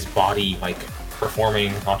 his body, like,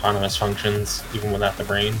 performing autonomous functions, even without the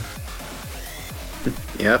brain.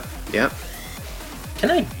 Yep. Can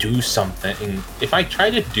I do something? If I try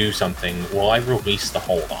to do something, will I release the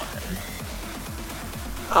hold on him?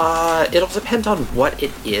 It'll depend on what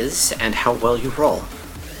it is and how well you roll.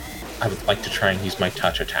 I would like to try and use my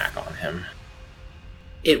touch attack on him.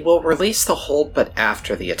 It will release the hold, but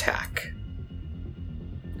after the attack.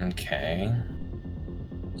 Okay.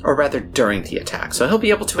 Or rather, during the attack, so he'll be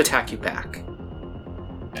able to attack you back.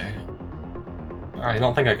 Okay. I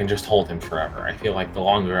don't think I can just hold him forever. I feel like the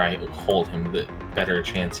longer I hold him, the better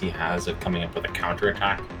chance he has of coming up with a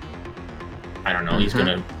counterattack. I don't know, he's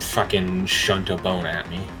gonna fucking shunt a bone at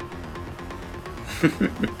me.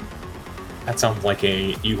 That sounds like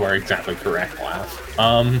a you are exactly correct laugh.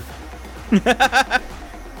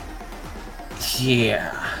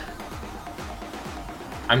 Yeah.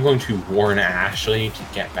 I'm going to warn Ashley to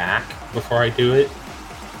get back before I do it.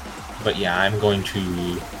 But yeah, I'm going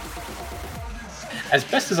to... As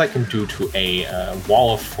best as I can do to a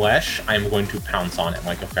wall of flesh, I'm going to pounce on it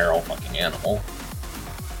like a feral fucking animal.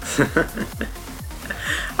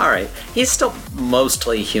 Alright, he's still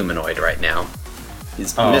mostly humanoid right now.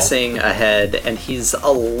 He's missing a head, and he's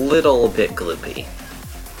a little bit gloopy.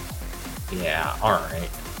 Yeah, alright.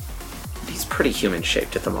 He's pretty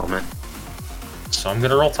human-shaped at the moment. So I'm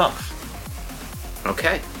gonna roll tough.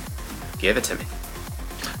 Okay. Give it to me.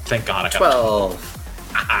 Thank God I got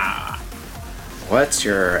 12. Ah. What's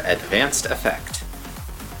your advanced effect?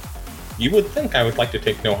 You would think I would like to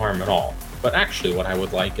take no harm at all, but actually what I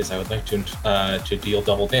would like is I would like to deal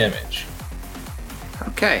double damage.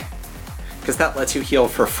 Okay. Because that lets you heal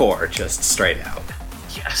for 4, just straight out.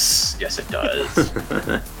 Yes, it does.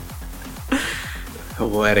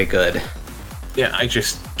 Very good. Yeah, I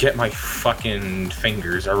just get my fucking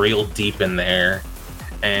fingers real deep in there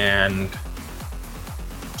and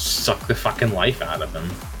suck the fucking life out of him.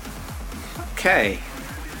 Okay.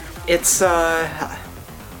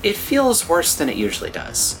 It feels worse than it usually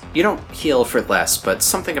does. You don't heal for less, but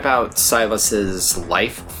something about Silas's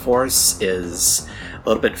life force is a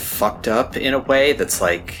little bit fucked up in a way that's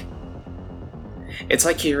like... It's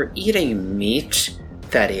like you're eating meat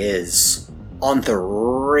that is on the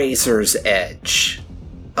razor's edge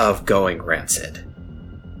of going rancid.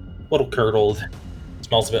 Little curdled.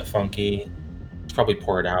 Smells a bit funky. Let's probably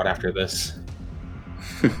pour it out after this.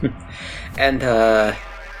 And,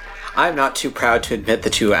 I'm not too proud to admit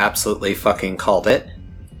that you absolutely fucking called it.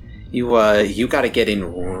 You gotta get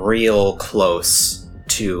in real close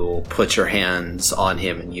to put your hands on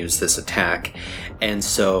him and use this attack. And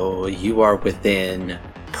so you are within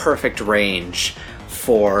perfect range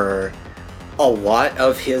for a lot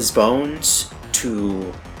of his bones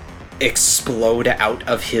to explode out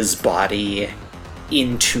of his body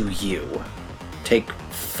into you. Take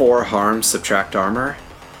 4 harm, subtract armor,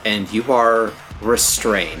 and you are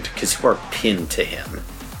restrained because you are pinned to him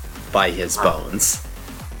by his bones.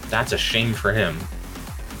 That's a shame for him.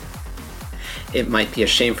 It might be a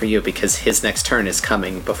shame for you because his next turn is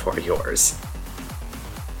coming before yours.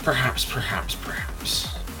 Perhaps. I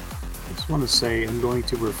just want to say I'm going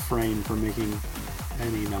to refrain from making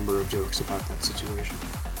any number of jokes about that situation.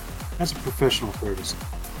 That's a professional courtesy.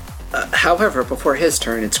 However, before his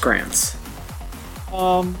turn, it's Grant's.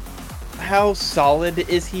 How solid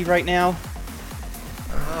is he right now?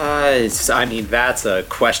 I mean, that's a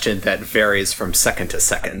question that varies from second to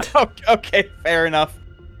second. Okay, fair enough.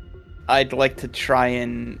 I'd like to try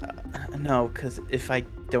and... no, because if I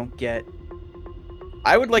don't get...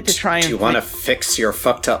 I would like to try and... Do you want to fix your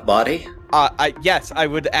fucked up body? Yes, I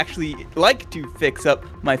would actually like to fix up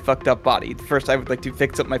my fucked up body. First, I would like to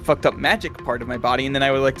fix up my fucked up magic part of my body, and then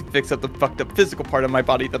I would like to fix up the fucked up physical part of my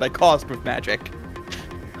body that I caused with magic.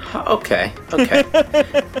 Okay.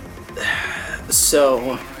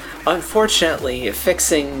 So, unfortunately,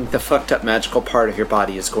 fixing the fucked up magical part of your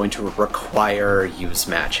body is going to require use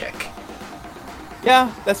magic.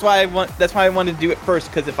 Yeah, that's why I wanted to do it first,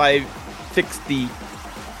 because if I fix the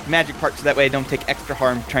magic part, so that way I don't take extra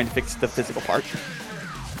harm trying to fix the physical part.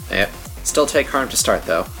 Yep. Still take harm to start,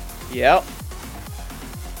 though. Yep.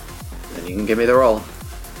 Then you can give me the roll.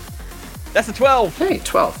 That's a 12! Hey,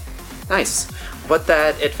 12. Nice. What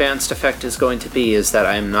that advanced effect is going to be is that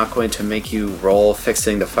I'm not going to make you roll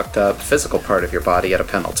fixing the fucked up physical part of your body at a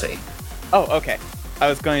penalty. Oh, okay. I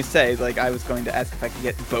was going to say, I was going to ask if I could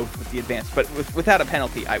get both with the advanced, but without a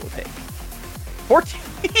penalty, I will take 14!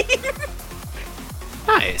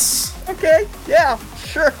 Nice. Okay, yeah,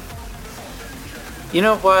 sure. You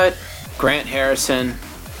know what, Grant Harrison?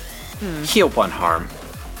 Heal 1 harm.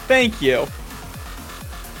 Thank you.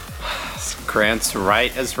 Grant's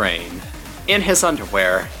right as rain. In his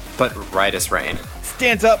underwear, but right as rain.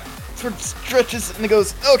 Stands up, sort of stretches, and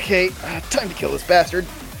goes, okay, time to kill this bastard.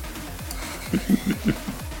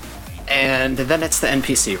 And then it's the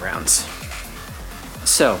NPC rounds.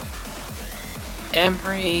 So,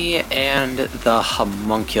 Emery and the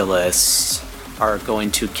homunculus are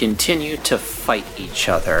going to continue to fight each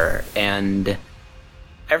other, and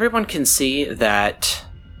everyone can see that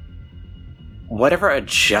whatever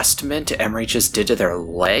adjustment Emery just did to their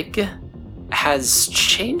leg has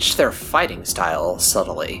changed their fighting style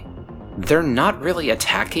subtly. They're not really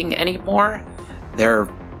attacking anymore. They're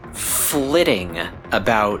flitting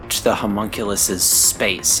about the homunculus's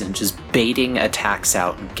space and just baiting attacks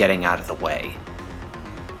out and getting out of the way.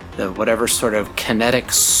 Whatever sort of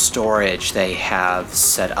kinetic storage they have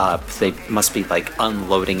set up, they must be like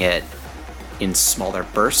unloading it in smaller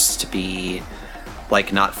bursts to be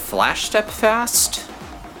like not flash step fast,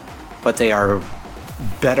 but they are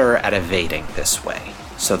better at evading this way.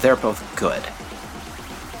 So they're both good.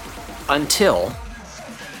 Until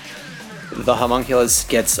the homunculus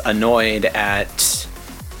gets annoyed at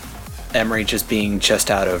Emery just being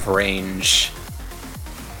just out of range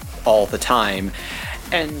all the time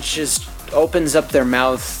and just opens up their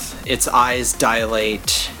mouth, its eyes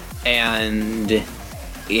dilate, and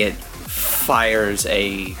it fires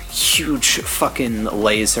a huge fucking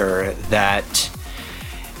laser that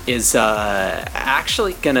is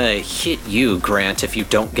actually gonna hit you, Grant, if you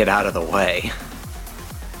don't get out of the way.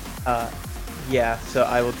 Yeah, so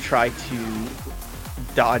I will try to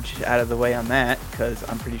dodge out of the way on that, because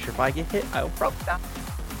I'm pretty sure if I get hit, I will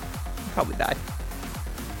probably die.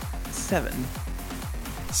 Seven.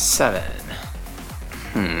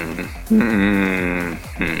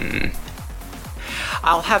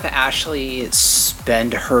 I'll have Ashley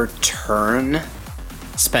spend her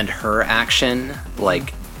action,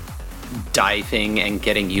 like, diving and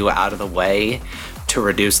getting you out of the way to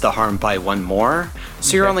reduce the harm by one more.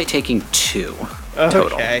 So you're only taking 2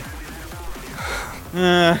 total. Okay.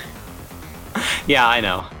 Yeah, I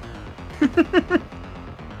know.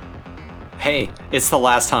 Hey, it's the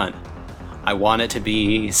last hunt. I want it to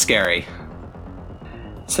be scary.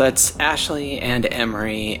 So that's Ashley and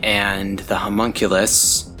Emery and the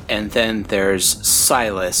homunculus. And then there's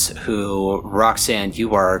Silas, who, Roxanne,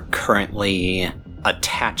 you are currently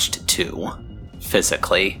attached to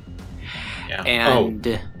physically. Yeah.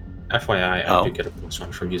 And FYI, I did get a plus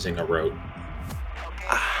 1 from using a rote.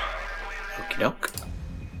 Okie doke.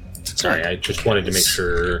 Sorry, I just wanted to make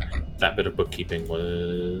sure that bit of bookkeeping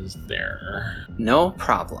was there. No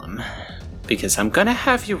problem. Because I'm gonna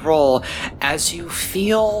have you roll as you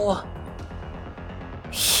feel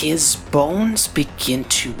his bones begin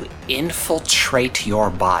to infiltrate your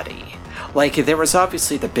body. Like, there was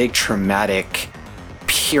obviously the big traumatic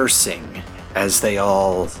piercing as they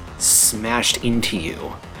all smashed into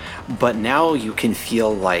you. But now you can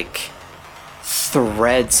feel like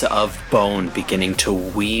threads of bone beginning to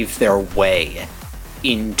weave their way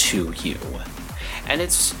into you. And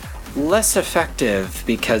it's less effective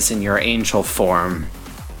because in your angel form,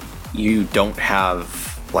 you don't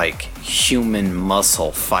have, like, human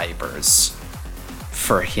muscle fibers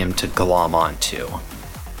for him to glom onto.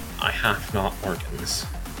 I have not organs.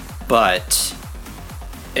 But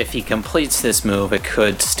if he completes this move, it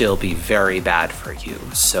could still be very bad for you.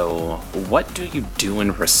 So what do you do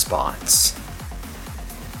in response?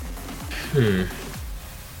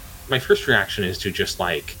 My first reaction is to just,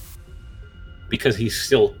 like, because he's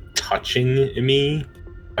still touching me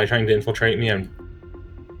by trying to infiltrate me, it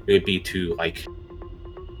would be to, like,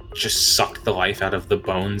 just suck the life out of the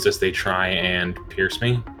bones as they try and pierce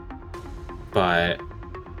me. But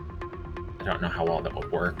I don't know how well that would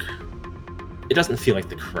work. It doesn't feel like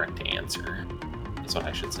the correct answer. That's what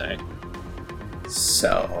I should say.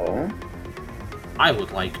 So I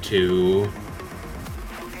would like to,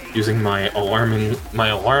 using my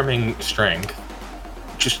alarming strength,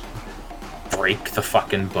 just break the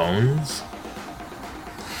fucking bones.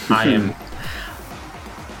 I am...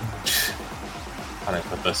 How do I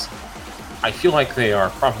put this? I feel like they are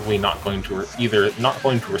probably not going to either not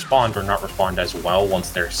going to respond or not respond as well once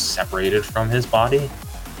they're separated from his body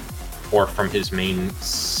or from his main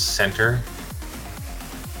center.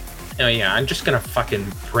 Oh yeah, I'm just gonna fucking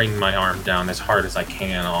bring my arm down as hard as I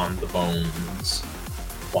can on the bones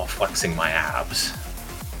while flexing my abs.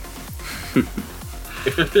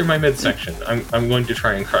 If they're through my midsection, I'm going to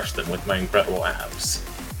try and crush them with my incredible abs.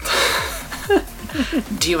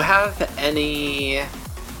 do you have any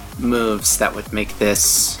moves that would make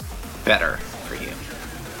this better for you?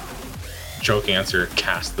 Joke answer,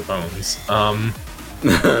 cast the bones.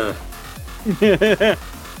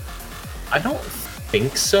 I don't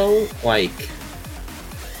think so. Like,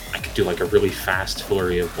 I could do like a really fast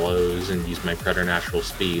flurry of blows and use my preternatural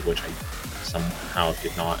speed, which I somehow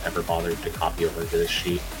did not ever bother to copy over to this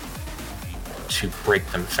sheet, to break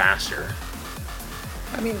them faster.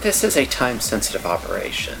 I mean, this is a time-sensitive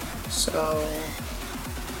operation, so...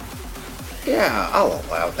 yeah, I'll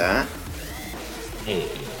allow that. Hey,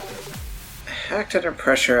 Act under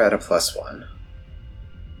pressure at a +1.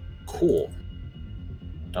 cool.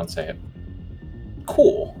 Don't say it.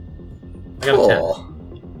 Cool. I got a 10.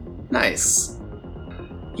 Cool. Nice.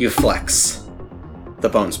 You flex. The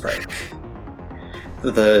bones break.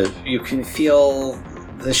 You can feel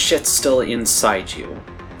the shit still inside you,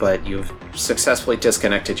 but you've successfully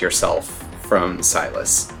disconnected yourself from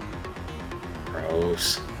Silas.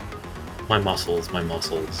 Gross. My muscles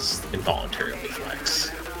involuntarily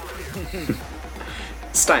flex.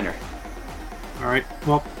 Steiner. Alright,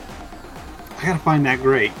 well, I gotta find that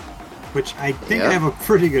grate, which I think Yeah. I have a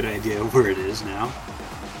pretty good idea of where it is now.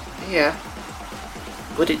 Yeah.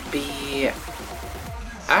 Would it be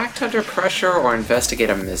act under pressure or investigate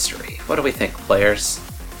a mystery? What do we think, players?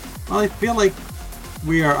 Well, I feel like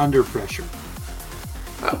we are under pressure.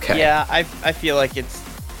 Okay. Yeah, I feel like it's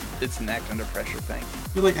an act under pressure thing. I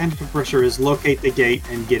feel like under pressure is locate the gate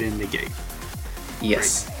and get in the gate.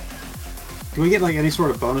 Yes. Can we get like any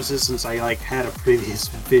sort of bonuses since I like had a previous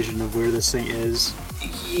vision of where this thing is?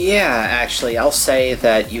 Yeah, actually, I'll say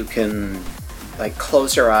that you can, like,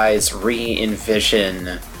 close your eyes,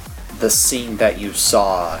 re-envision the scene that you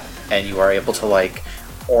saw, and you are able to, like,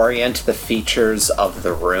 orient the features of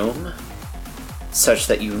the room such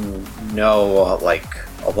that you know, like,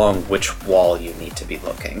 along which wall you need to be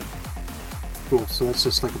looking. Cool, so that's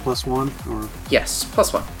just like a +1, or... Yes,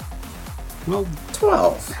 +1. Well,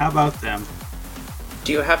 12. how about them?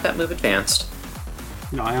 Do you have that move advanced?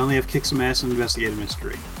 No, I only have kick some ass and investigate a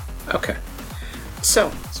mystery. Okay.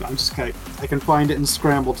 So, So I'm just kind of... I can find it and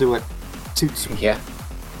scramble to it. Suits me. yeah.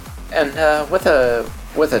 And with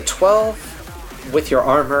a 12, with your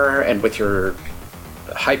armor and with your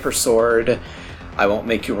hyper sword, I won't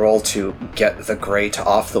make you roll to get the grate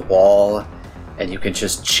off the wall, and you can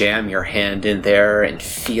just jam your hand in there and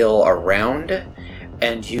feel around,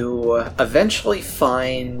 and you eventually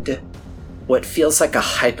find what feels like a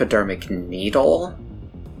hypodermic needle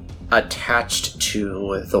attached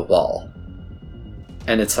to the wall.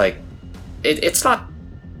 And it's like, it's not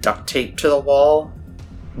duct taped to the wall,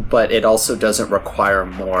 but it also doesn't require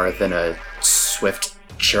more than a swift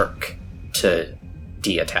jerk to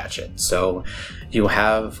deattach it. So you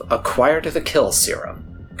have acquired the kill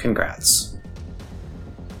serum. Congrats.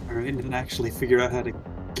 Alright, and then actually figure out how to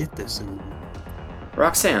get this in there.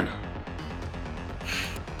 Roxanne,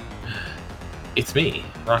 It's me,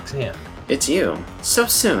 Roxanne. it's you. So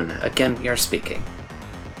soon. Again, we are speaking.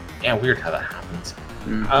 Yeah, weird how that happens.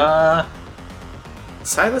 Mhm.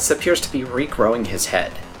 Silas appears to be regrowing his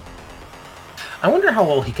head. I wonder how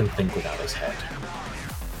well he can think without his head.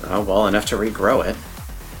 Oh, well enough to regrow it.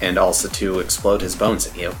 And also to explode his bones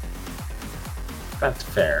at you. That's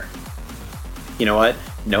fair. You know what?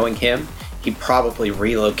 Knowing him, he probably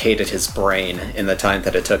relocated his brain in the time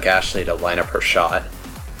that it took Ashley to line up her shot.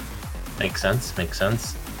 Makes sense, makes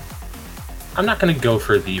sense. I'm not going to go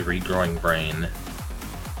for the regrowing brain.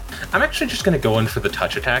 I'm actually just going to go in for the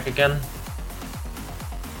touch attack again.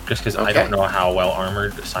 Just because I Okay. don't know how well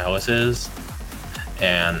armored Silas is.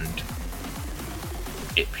 And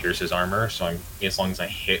it pierces armor, so as long as I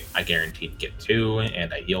hit, I guaranteed get 2,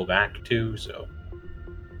 and I heal back 2, so...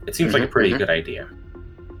 It seems like a pretty good idea.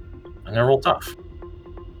 I'm going to roll tough.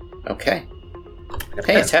 Okay. I got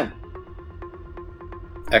Hey, 10. 10.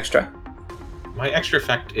 Extra. My extra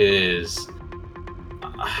effect is...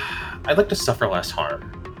 I'd like to suffer less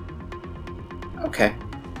harm. Okay.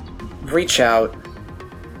 Reach out.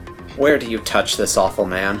 Where do you touch this awful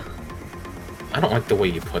man? I don't like the way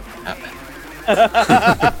you put that.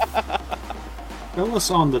 Tell us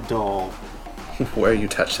on the doll. Where you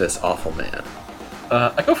touch this awful man?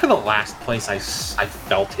 I go for the last place I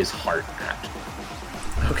felt his heart at.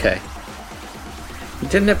 Okay. He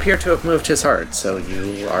didn't appear to have moved his heart, so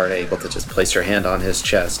you are able to just place your hand on his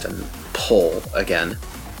chest and pull again.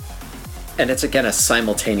 And it's again a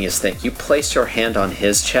simultaneous thing. You place your hand on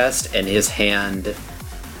his chest, and his hand,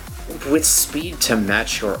 with speed to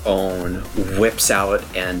match your own, whips out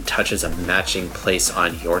and touches a matching place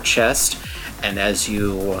on your chest. And as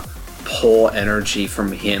you pull energy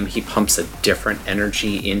from him, he pumps a different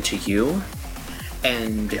energy into you.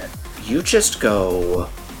 And you just go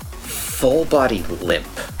full body limp.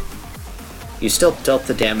 You still dealt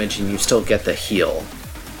the damage and you still get the heal,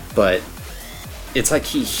 but it's like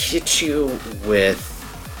he hit you with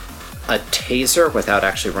a taser without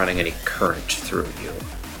actually running any current through you.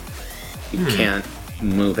 You can't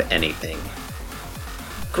move anything.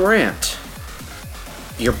 Grant,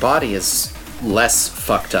 your body is less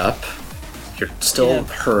fucked up. You're still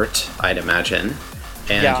hurt, I'd imagine.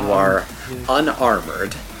 And you are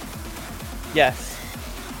unarmored. Yes.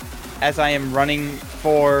 As I am running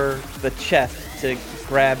for the chest to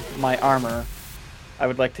grab my armor, I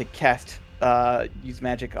would like to cast use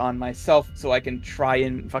magic on myself so I can try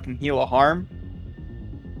and fucking heal a harm.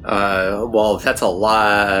 Well, that's a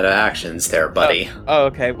lot of actions there, buddy. Oh,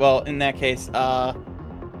 okay. Well, in that case, I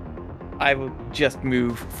will just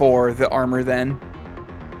move for the armor then.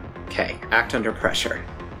 Okay, act under pressure.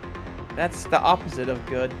 That's the opposite of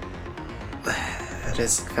good. That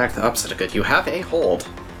is, in fact, the opposite of good. You have a hold.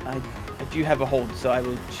 I do have a hold, so I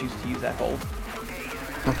will choose to use that hold.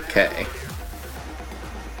 Okay.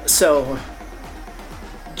 So,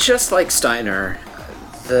 just like Steiner,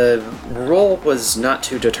 the role was not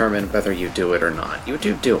to determine whether you do it or not. You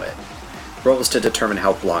do it. The role was to determine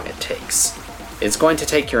how long it takes. It's going to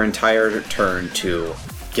take your entire turn to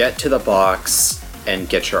get to the box and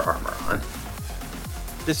get your armor on.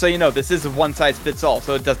 Just so you know, this is a one-size-fits-all,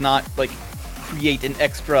 so it does not, like, create an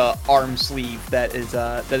extra arm sleeve that is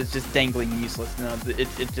just dangling useless. No, it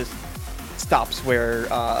just stops where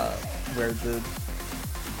the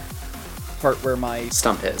part where my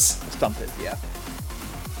Stump is. yeah.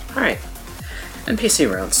 Alright.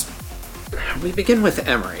 NPC rounds. We begin with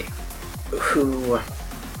Emery, who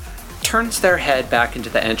turns their head back into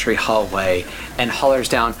the entry hallway and hollers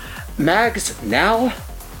down, "Mags, now?"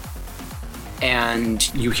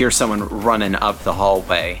 And you hear someone running up the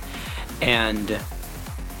hallway. And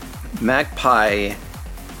Magpie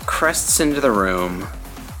crests into the room,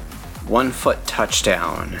 1 foot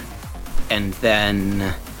touchdown, and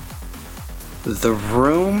then the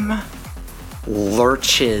room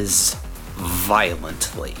lurches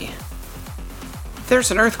violently.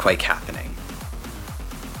 There's an earthquake happening.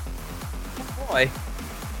 Boy.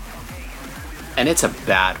 And it's a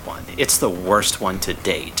bad one. It's the worst one to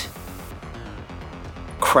date.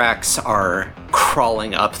 Cracks are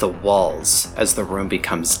crawling up the walls as the room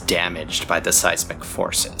becomes damaged by the seismic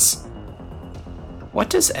forces. What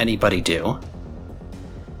does anybody do?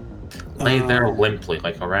 Lay there limply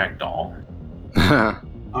like a rag doll.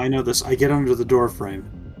 I know this. I get under the door frame.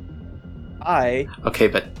 Okay,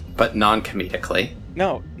 but non-comedically.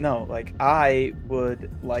 No, like, I would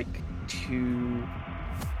like to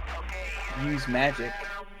use magic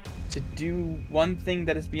to do one thing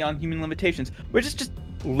that is beyond human limitations, which is just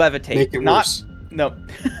levitate. Make it worse. No.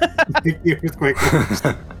 Make the earthquake worse.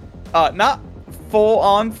 Not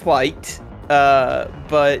full-on flight,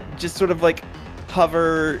 but just sort of like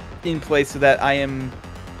hover in place so that I am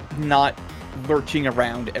not lurching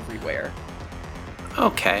around everywhere.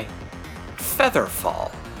 Okay.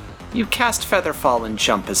 Featherfall. You cast Featherfall and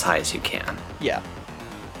jump as high as you can. Yeah.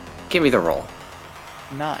 Give me the roll.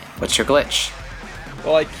 9. What's your glitch?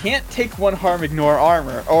 Well, I can't take 1 harm, ignore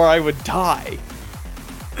armor, or I would die.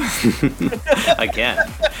 Again.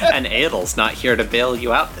 And Adel's not here to bail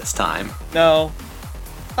you out this time. No.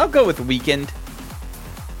 I'll go with weakened.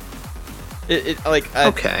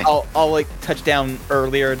 Okay. I'll like touch down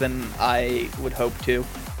earlier than I would hope to,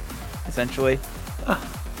 essentially.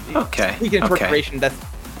 Okay. Weakened Okay. incorporation, that's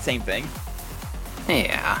the same thing.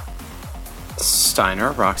 Yeah.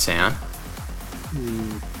 Steiner, Roxanne.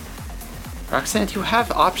 Roxanne, you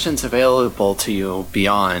have options available to you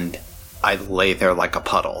beyond I lay there like a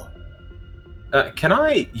puddle. Can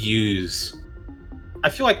I use... I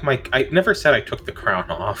feel like I never said I took the crown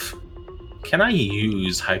off. Can I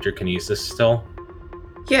use hydrokinesis still?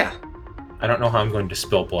 Yeah. I don't know how I'm going to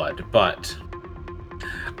spill blood, but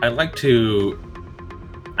I'd like to...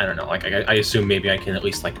 I don't know, like, I assume maybe I can at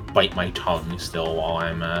least, like, bite my tongue still while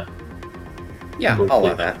I'm, Yeah, I'll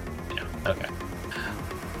allow that. Yeah, okay.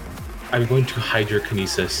 I'm going to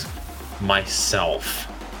hydrokinesis myself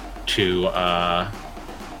to,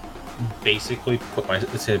 basically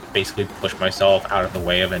push myself out of the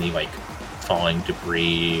way of any, like, falling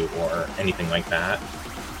debris or anything like that.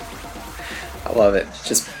 I love it.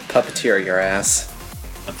 Just puppeteer your ass.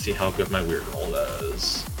 Let's see how good my weird roll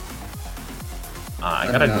does.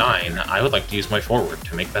 I got a 9. I would like to use my forward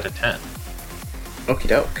to make that a 10. Okie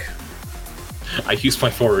doke. I used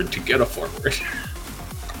my forward to get a forward.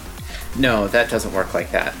 No, that doesn't work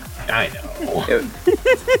like that. I know.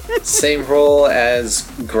 Same roll as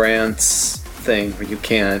Grant's thing where you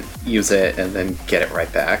can't use it and then get it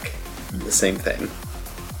right back. The same thing.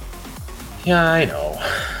 Yeah, I know.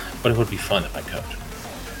 But it would be fun if I could.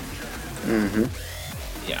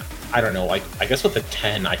 Yeah. I don't know, like, I guess with the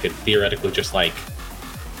 10, I could theoretically just, like,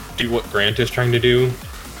 do what Grant is trying to do,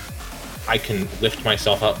 I can lift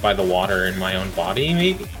myself up by the water in my own body,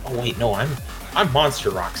 maybe? Oh wait, no, I'm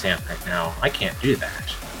Monster Roxanne right now. I can't do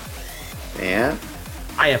that. Yeah?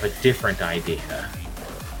 I have a different idea.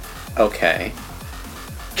 Okay.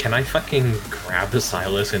 Can I fucking grab the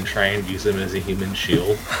Silas and try and use him as a human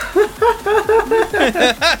shield?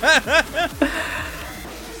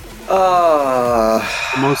 The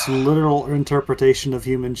most literal interpretation of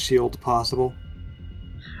human shield possible.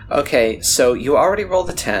 Okay, so you already rolled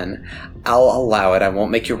a 10. I'll allow it. I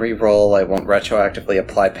won't make you re-roll. I won't retroactively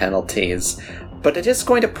apply penalties. But it is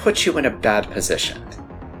going to put you in a bad position.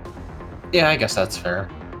 Yeah, I guess that's fair.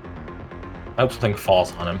 I hope something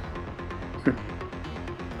falls on him.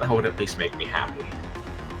 That would at least make me happy.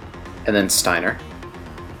 And then Steiner.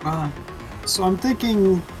 So I'm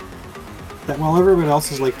thinking that while everybody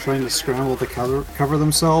else is like trying to scramble to cover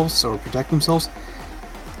themselves or protect themselves,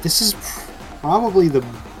 this is probably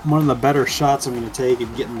one of the better shots I'm going to take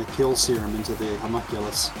in getting the kill serum into the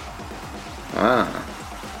homunculus.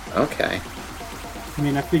 Okay. I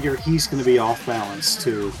mean, I figure he's going to be off balance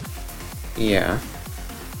too. Yeah.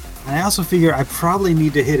 And I also figure I probably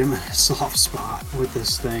need to hit him in a soft spot with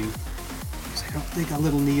this thing, because I don't think a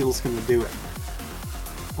little needle's going to do it.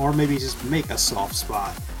 Or maybe just make a soft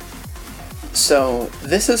spot. So,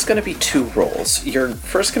 this is going to be 2 rolls. You're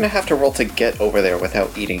first going to have to roll to get over there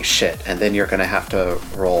without eating shit, and then you're going to have to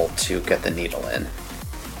roll to get the needle in.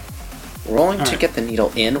 Rolling to get the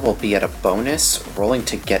needle in will be at a bonus. Rolling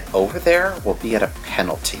to get over there will be at a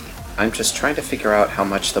penalty. I'm just trying to figure out how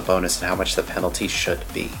much the bonus and how much the penalty should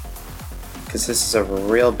be. Because this is a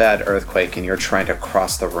real bad earthquake, and you're trying to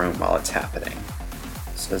cross the room while it's happening.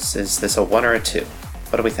 So is this a 1 or a 2?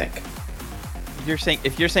 What do we think?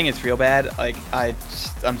 If you're saying it's real bad, like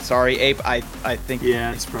I'm sorry, Ape. I think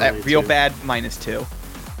it's probably that real 2. bad -2.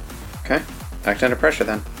 Okay. Act under pressure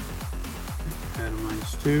then. Add a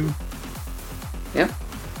 -2. Yeah.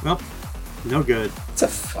 Well, no good. It's a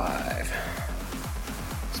 5.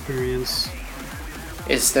 Experience.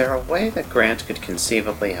 Is there a way that Grant could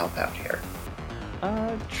conceivably help out here?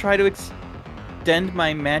 Try to extend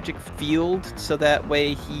my magic field so that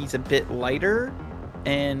way he's a bit lighter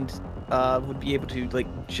and would be able to like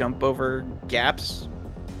jump over gaps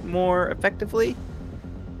more effectively.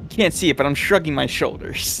 Can't see it, but I'm shrugging my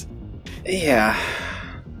shoulders. Yeah.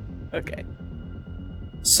 Okay.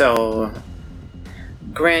 So,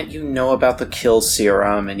 Grant, you know about the kill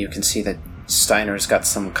serum, and you can see that Steiner's got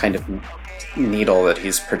some kind of needle that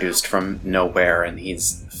he's produced from nowhere, and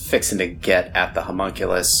he's fixing to get at the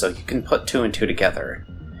homunculus, so you can put 2 and 2 together.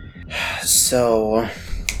 So,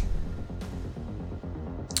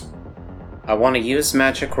 I want to use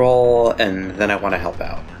magic roll, and then I want to help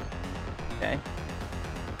out. Okay.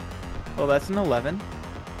 Well, that's an 11.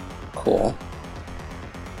 Cool.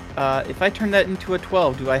 If I turn that into a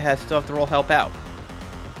 12, do I still have to roll help out?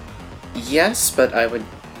 Yes, but I would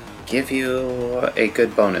give you a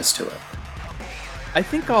good bonus to it. I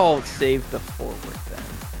think I'll save the forward then,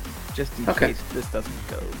 just in Okay. case this doesn't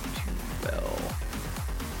go too well.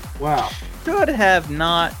 Wow. Should have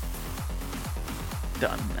not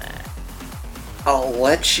done that. I'll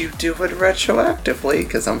let you do it retroactively,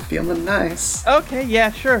 because I'm feeling nice. Okay,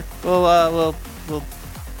 yeah, sure. We'll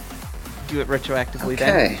do it retroactively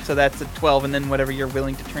Okay. then. So that's a 12, and then whatever you're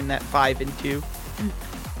willing to turn that 5 into.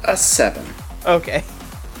 A 7. Okay.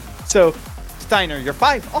 So, Steiner, your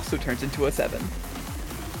 5 also turns into a 7.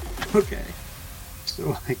 Okay.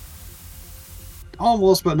 So, like,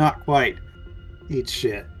 almost but not quite. Eat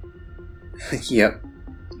shit. Yep.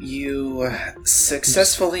 You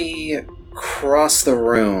successfully cross the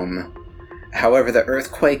room. However, the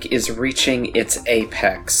earthquake is reaching its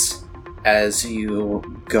apex as you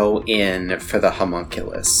go in for the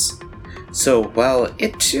homunculus. So while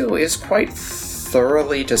it too is quite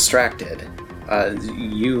thoroughly distracted,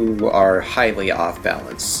 you are highly off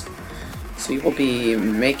balance. So you will be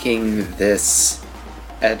making this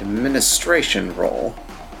administration roll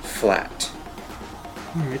flat.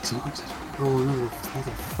 Alright, so let's roll another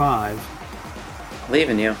 5.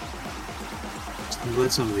 Leaving you. I'm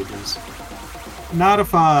glad somebody does. Not a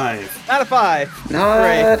 5. Not a 5. Not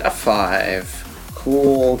Great. a 5.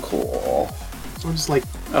 Cool. So I'll just like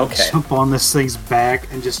Okay. jump on this thing's back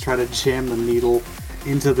and just try to jam the needle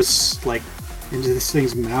into this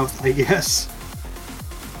thing's mouth, I guess.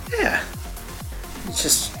 Yeah.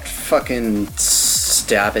 Just fucking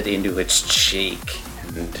stab it into its cheek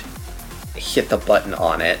and hit the button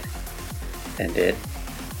on it. And it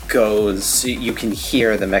goes. You can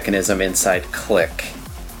hear the mechanism inside click.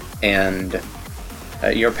 And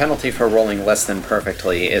your penalty for rolling less than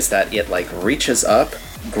perfectly is that it like reaches up,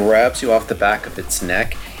 grabs you off the back of its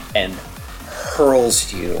neck, and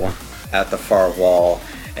hurls you at the far wall,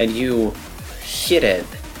 and you hit it.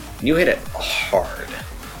 You hit it hard.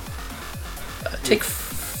 Take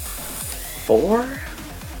 4?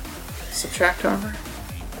 Subtract armor?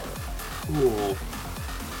 Cool.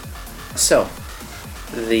 So,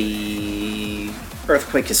 the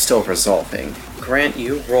earthquake is still resolving. Grant,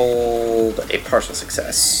 you rolled a partial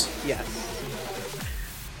success. Yes.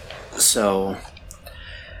 So,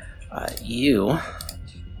 you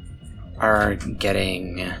are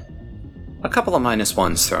getting a couple of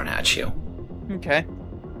 -1s thrown at you. Okay.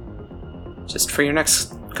 Just for your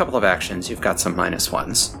next couple of actions, you've got some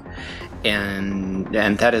 -1s. And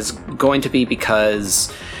that is going to be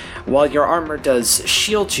because while your armor does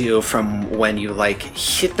shield you from when you,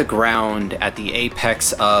 hit the ground at the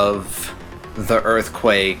apex of the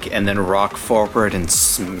earthquake and then rock forward and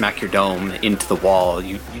smack your dome into the wall,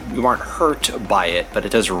 you aren't hurt by it, but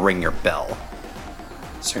it does ring your bell.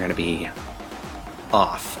 So you're going to be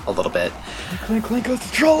off a little bit. Clink, clink, goes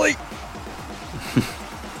the trolley!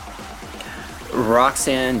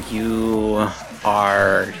 Roxanne, you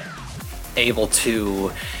are able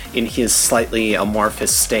to, in his slightly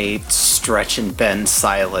amorphous state, stretch and bend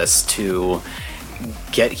Silas to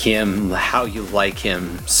get him how you like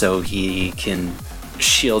him so he can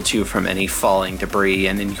shield you from any falling debris,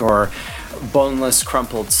 and in your boneless,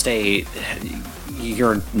 crumpled state,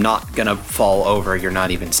 you're not gonna fall over, you're not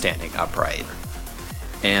even standing upright.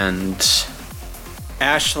 And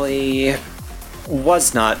Ashley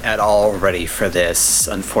was not at all ready for this,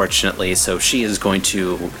 unfortunately, so she is going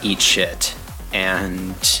to eat shit.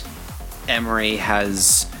 And Emery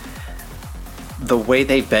has... The way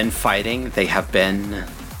they've been fighting, they have been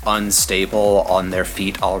unstable on their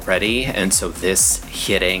feet already, and so this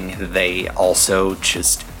hitting, they also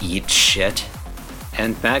just eat shit.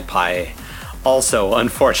 And Magpie also,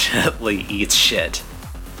 unfortunately, eats shit.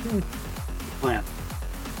 Plan.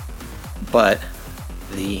 But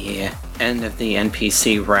the end of the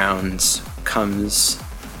NPC rounds comes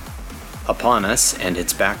upon us, and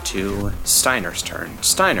it's back to Steiner's turn.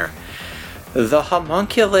 Steiner, the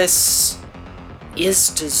homunculus is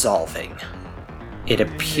dissolving. It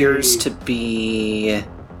appears to be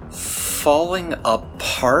falling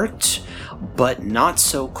apart, but not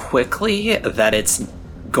so quickly that it's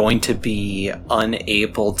going to be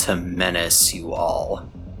unable to menace you all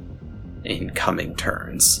in coming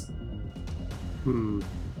turns.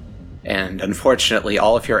 And unfortunately,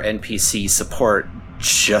 all of your NPC support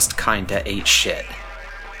just kinda ate shit.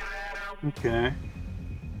 Okay.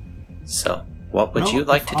 So, what would you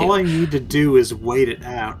like to do? All I need to do is wait it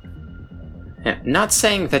out. Yeah, not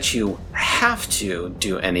saying that you have to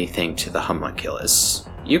do anything to the homunculus.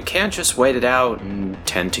 You can just wait it out and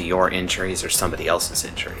tend to your injuries or somebody else's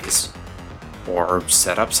injuries. Or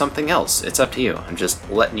set up something else. It's up to you. I'm just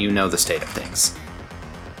letting you know the state of things.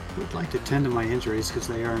 I would like to tend to my injuries because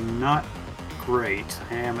they are not great.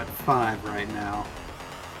 I am at 5 right now.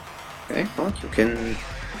 Okay, well, you can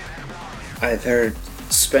either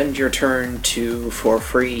spend your turn to, for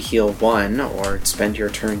free, heal 1, or spend your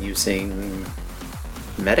turn using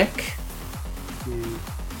medic?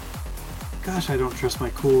 Gosh, I don't trust my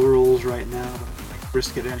cool rules right now, but I'm gonna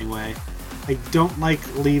risk it anyway. I don't like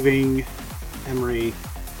leaving Emery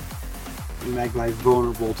and Magpie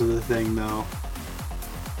vulnerable to the thing, though.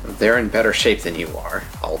 They're in better shape than you are,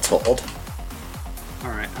 all told.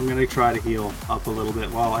 Alright, I'm gonna try to heal up a little bit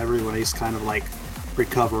while everybody's kind of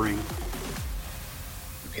recovering.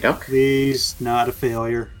 Okey-doke. Please, not a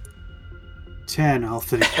failure. 10, I'll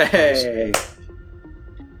finish. Hey!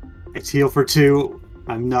 It's heal for 2.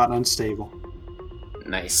 I'm not unstable.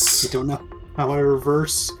 Nice. I don't know how I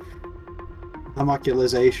reverse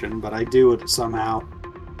homunculization, but I do it somehow.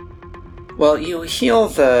 Well, you heal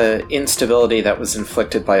the instability that was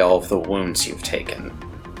inflicted by all of the wounds you've taken.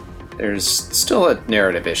 There's still a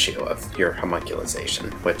narrative issue of your homunculization,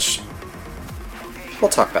 which we'll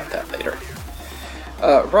talk about that later.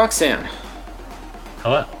 Roxanne.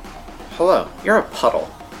 Hello. Hello. You're a puddle.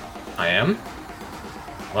 I am?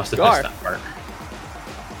 Must have Gar. missed that part.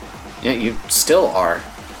 Yeah, you still are.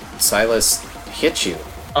 Silas hit you.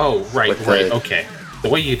 Oh, right, With right, the- okay. The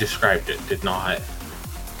way you described it did not...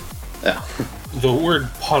 Oh. The word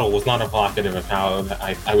puddle was not evocative of how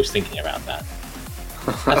I was thinking about that.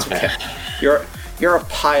 That's Okay. fair. You're a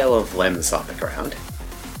pile of limbs on the ground.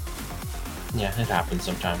 Yeah, it happens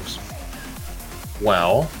sometimes.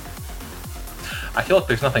 Well, I feel like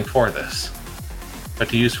there's nothing for this, but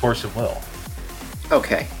to use force of will.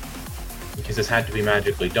 Okay. Because this had to be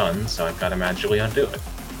magically done, so I've got to magically undo it.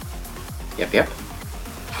 Yep.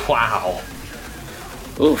 Wow.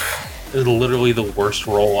 Oof. This is literally the worst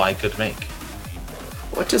roll I could make.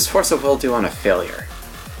 What does Force of Will do on a failure?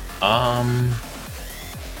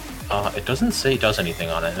 It doesn't say it does anything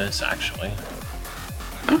on this, actually.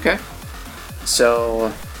 Okay.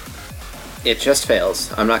 So, it just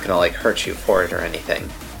fails. I'm not gonna, hurt you for it or anything.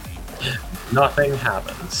 Nothing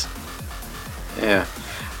happens. Yeah.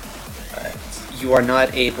 You are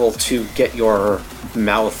not able to get your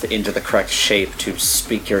mouth into the correct shape to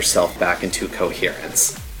speak yourself back into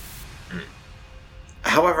coherence.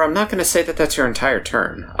 However, I'm not going to say that that's your entire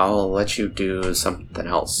turn. I'll let you do something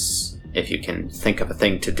else, if you can think of a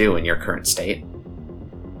thing to do in your current state.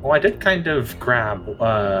 Well, I did kind of grab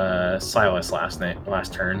Silas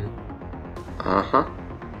last turn. Uh-huh.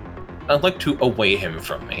 I'd like to away him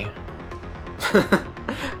from me.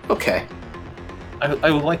 Okay.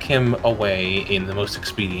 I would like him away in the most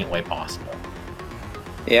expedient way possible.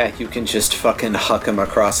 Yeah, you can just fucking huck him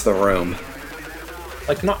across the room.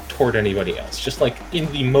 Like, not toward anybody else, just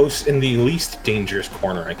in the least dangerous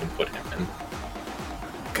corner I can put him in.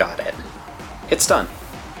 Got it. It's done.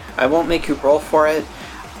 I won't make you roll for it.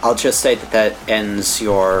 I'll just say that ends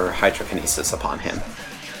your hydrokinesis upon him.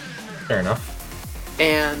 Fair enough.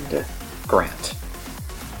 And Grant.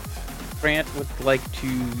 Grant would like to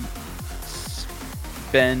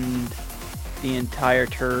spend the entire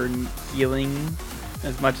turn healing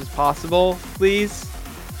as much as possible, please.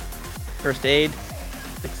 First aid,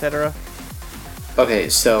 etc. Okay,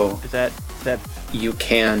 so Is that you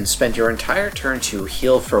can spend your entire turn to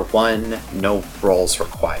heal for 1, no rolls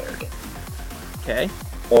required. okay?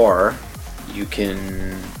 Or you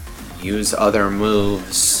can use other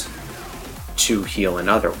moves to heal in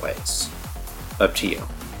other ways. Up to you.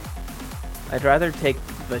 I'd rather take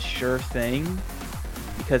the sure thing,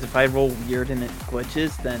 because if I roll weird and it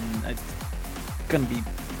glitches, then it's gonna be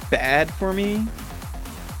bad for me.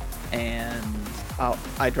 And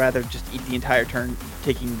I'd rather just eat the entire turn,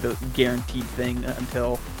 taking the guaranteed thing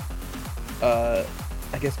until I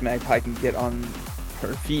guess Magpie can get on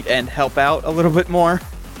her feet and help out a little bit more.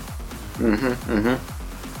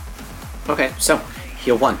 Okay, so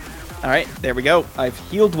heal 1. Alright, there we go. I've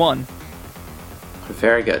healed 1.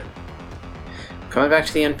 Very good. Coming back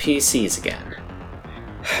to the NPCs again.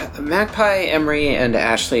 Magpie, Emery, and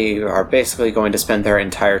Ashley are basically going to spend their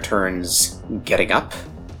entire turns getting up.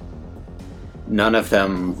 None of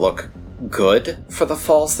them look good for the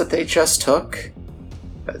falls that they just took.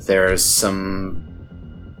 There's some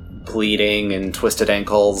bleeding and twisted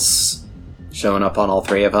ankles showing up on all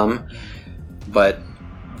 3 of them, but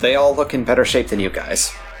they all look in better shape than you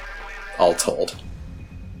guys, all told.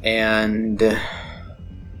 And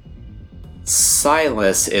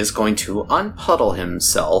Silas is going to unpuddle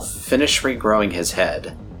himself, finish regrowing his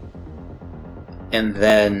head, and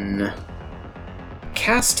then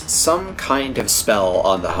cast some kind of spell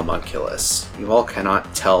on the homunculus. You all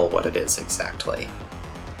cannot tell what it is exactly.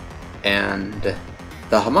 And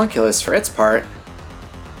the homunculus, for its part,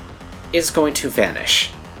 is going to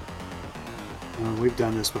vanish. We've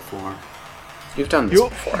done this before. You've done this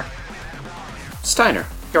before. Steiner,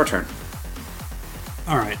 your turn.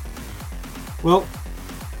 Alright. Well,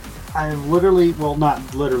 I've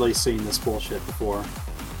not literally seen this bullshit before,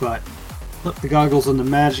 but flip the goggles into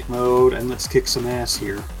magic mode and let's kick some ass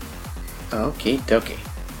here. Okie dokie.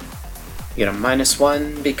 You get a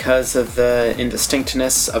 -1 because of the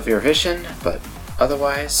indistinctness of your vision, but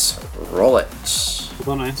otherwise, roll it.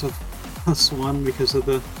 Hold on, I have +1 because of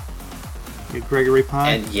the Gregory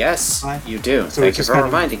Pie. And yes, Pie? you do. So Thank it you just for kind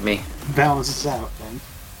of reminding me. balances out then.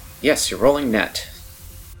 Yes, you're rolling net.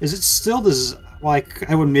 Is it still I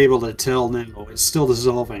wouldn't be able to tell now. It's still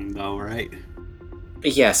dissolving though, right?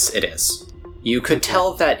 Yes, it is. You could Okay.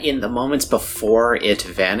 tell that in the moments before it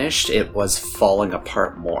vanished, it was falling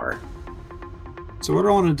apart more. So what do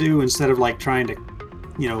I want to do instead of trying to,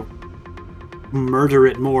 murder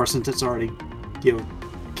it more since it's already,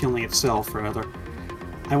 killing itself rather?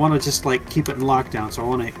 I want to just keep it in lockdown, so I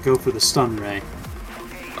want to go for the stun ray.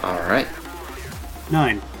 Alright.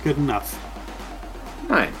 9, good enough.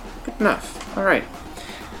 9. Good enough. Alright.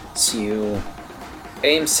 So you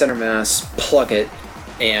aim center mass, plug it,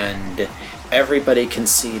 and everybody can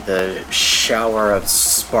see the shower of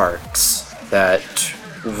sparks that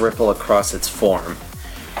ripple across its form.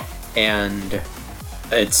 And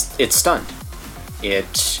it's stunned.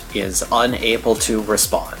 It is unable to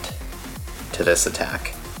respond to this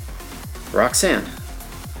attack. Roxanne.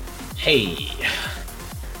 Hey.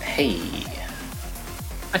 Hey.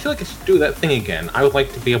 I feel like I should do that thing again. I would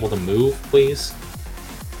like to be able to move, please.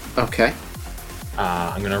 Okay.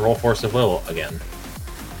 I'm gonna roll Force of Will again.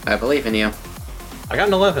 I believe in you. I got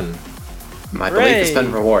an 11. My belief has been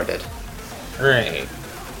Hooray. rewarded. Hooray.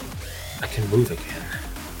 I can move again.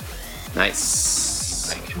 Nice.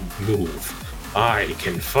 Yes. I can move. I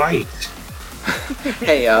can fight.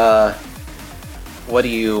 Hey, what do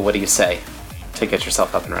you say to get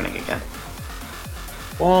yourself up and running again?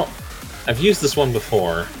 Well, I've used this one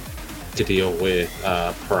before to deal with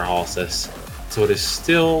paralysis, so it is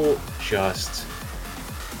still just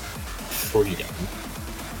freedom.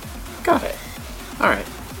 Got it. Alright.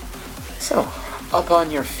 So, up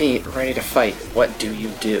on your feet, ready to fight, what do you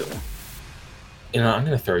do? I'm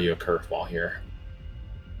going to throw you a curveball here.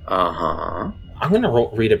 Uh-huh. I'm going to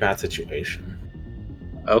read a bad situation.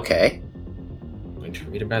 Okay. I'm going to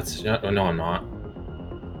read a bad situation. Oh, no, I'm not.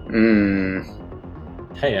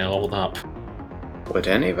 Hey, I leveled up. Would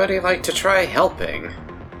anybody like to try helping?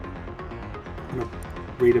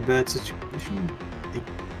 Read a bad situation.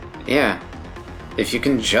 Yeah. If you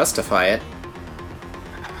can justify it.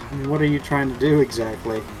 I mean, what are you trying to do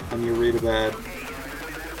exactly when you read a bad?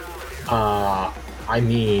 I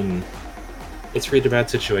mean, it's read a bad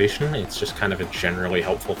situation. It's just kind of a generally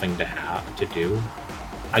helpful thing to have to do.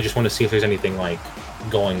 I just want to see if there's anything like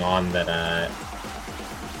going on that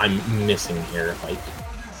I'm missing here. Like,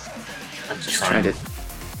 I'm Just trying to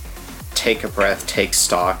take a breath, take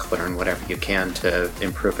stock, learn whatever you can to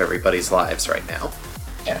improve everybody's lives right now.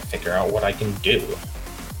 Yeah, figure out what I can do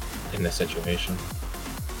in this situation.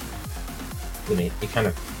 You kind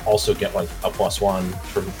of also get like a +1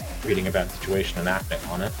 for reading a bad situation and acting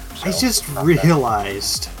on it. So I just not bad.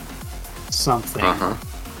 realized something.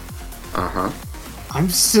 Uh-huh. I'm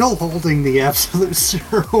still holding the absolute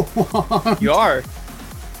zero wand. You are.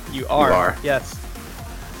 You are. are. Yes.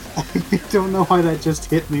 I don't know why that just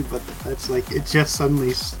hit me, but that's like it just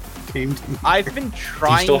suddenly came to me. I've been Do you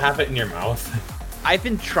trying. still have it in your mouth? I've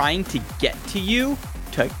been trying to get to you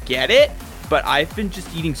to get it, but I've been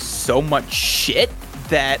just eating so much shit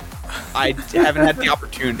that I haven't had the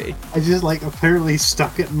opportunity. I just like apparently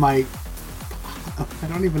stuck it in my. I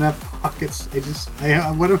don't even have pockets.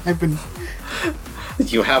 What have I been?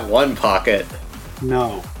 You have one pocket.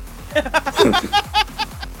 No.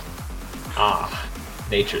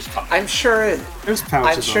 Nature's pocket. I'm sure There's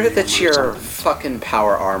pouches. I'm sure on the that armor your somewhere. fucking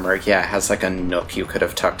power armor, has like a nook you could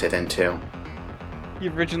have tucked it into.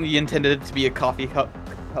 You originally intended it to be a coffee cup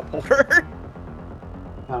holder.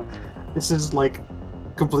 This is like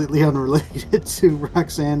completely unrelated to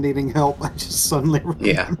Roxanne needing help. I just suddenly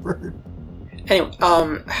Yeah. remembered. Anyway,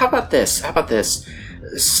 how about this?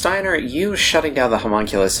 Steiner, you shutting down the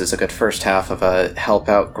homunculus is a good first half of a help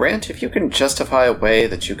out. Grant, if you can justify a way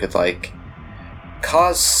that you could, like,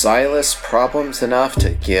 cause Silas problems enough to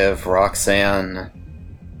give Roxanne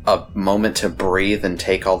a moment to breathe and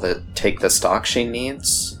take the stock she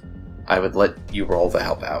needs, I would let you roll the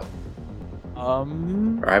help out.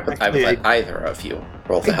 Or I would Actually, let either of you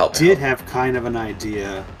roll the help I did out. have kind of an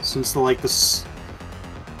idea since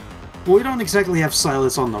well, we don't exactly have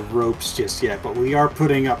Silas on the ropes just yet, but we are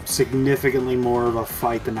putting up significantly more of a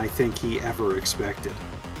fight than I think he ever expected.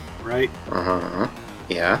 Right? Uh-huh.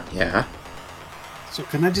 Yeah. So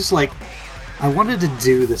can I just I wanted to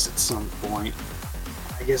do this at some point.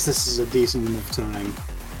 I guess this is a decent enough time.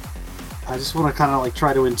 I just want to kind of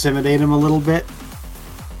try to intimidate him a little bit.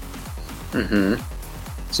 Mm-hmm.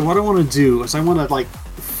 So what I want to do is I want to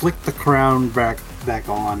flick the crown back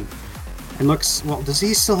on, and looks. Well, does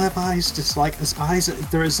he still have eyes? Just his eyes.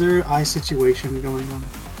 Is there an eye situation going on?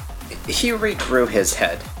 He regrew his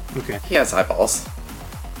head. Okay. He has eyeballs.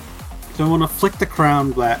 So I want to flick the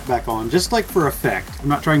crown back on, just for effect. I'm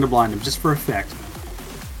not trying to blind him, just for effect.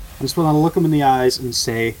 I just want to look him in the eyes and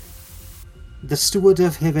say, "The steward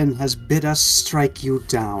of heaven has bid us strike you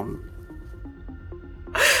down."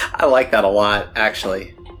 I like that a lot,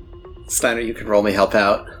 actually. Steiner, you can roll me help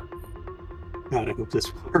out. God, I hope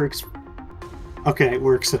this works. Okay, it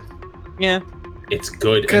works. Yeah. It's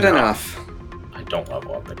good enough. I don't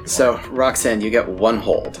level up anymore. So, Roxanne, you get one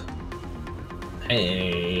hold.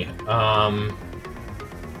 Hey,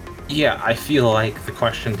 yeah, I feel like the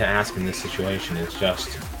question to ask in this situation is just,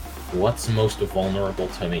 what's most vulnerable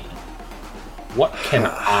to me? What can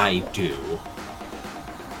I do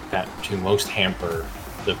that to most hamper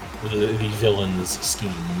the villain's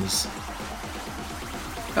schemes?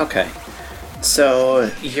 Okay.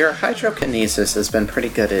 So, your hydrokinesis has been pretty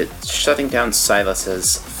good at shutting down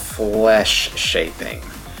Silas's flesh shaping.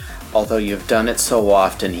 Although you've done it so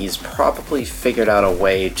often, he's probably figured out a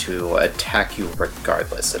way to attack you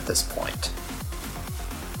regardless at this point.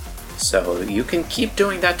 So you can keep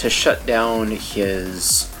doing that to shut down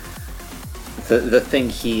his... the thing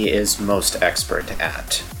he is most expert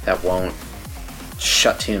at. That won't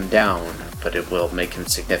shut him down, but it will make him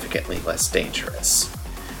significantly less dangerous.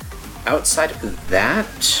 Outside of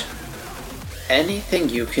that, anything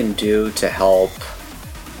you can do to help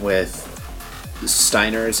with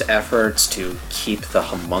Steiner's efforts to keep the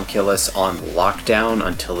homunculus on lockdown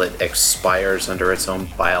until it expires under its own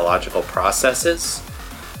biological processes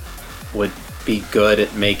would be good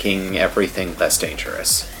at making everything less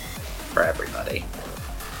dangerous for everybody.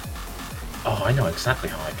 Oh, I know exactly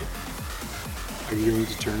how I could. Are you going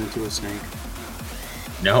to turn into a snake?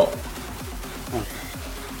 No. Okay.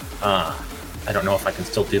 I don't know if I can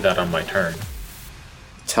still do that on my turn.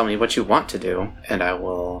 Tell me what you want to do, and I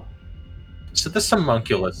will... So this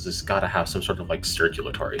homunculus has got to have some sort of like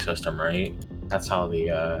circulatory system, right? That's how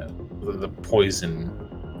the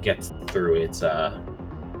poison gets through its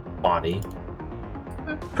body.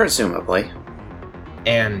 Presumably.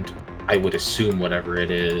 And I would assume whatever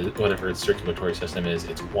its circulatory system is,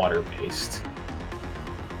 it's water-based.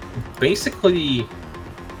 Basically,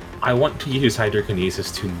 I want to use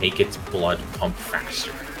hydrokinesis to make its blood pump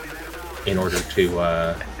faster in order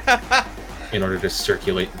to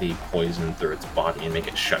circulate the poison through its body and make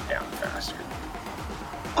it shut down faster.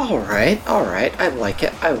 Alright, I like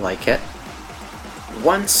it.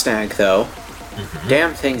 One snag, though. Mm-hmm.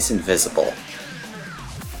 Damn thing's invisible.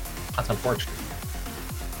 That's unfortunate.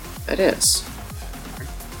 It is.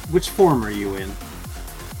 Which form are you in?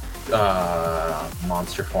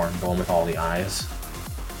 Monster form, the one with all the eyes.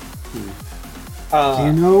 Do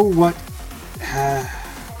you know what?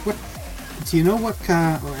 Do you know what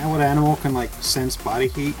animal can like sense body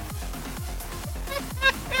heat?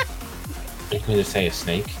 Are you going to say a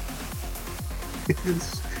snake?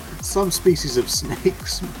 Some species of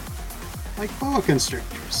snakes, like boa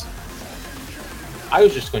constrictors. I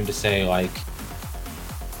was just going to say, like,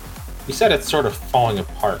 you said it's sort of falling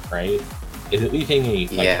apart, right? Is it leaving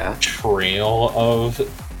a trail of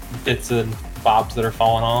bits and bobs that are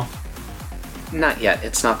falling off? Not yet.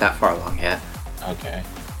 It's not that far along yet. Okay.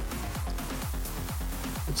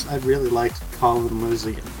 I'd really like to call them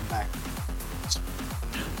Lizzie back.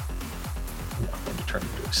 I'm not going to turn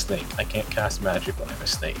into a snake. I can't cast magic when I'm a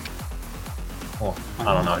snake. Well,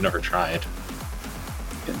 I don't know. I've never tried.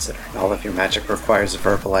 Considering all of your magic requires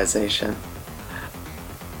verbalization.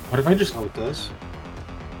 What if I just... Oh, it does?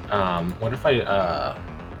 What if I,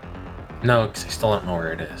 No, because I still don't know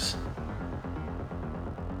where it is.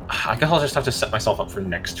 I guess I'll just have to set myself up for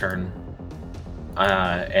next turn.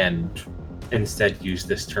 And instead use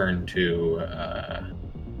this turn to,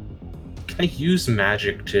 Can I use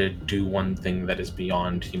magic to do one thing that is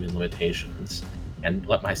beyond human limitations? And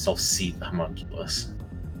let myself see the homunculus?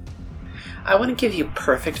 I wouldn't give you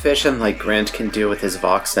perfect vision like Grant can do with his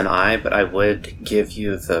Vox and Eye, but I would give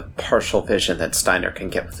you the partial vision that Steiner can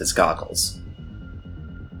get with his goggles.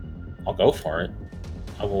 I'll go for it.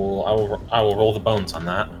 I will roll the bones on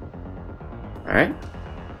that. Alright.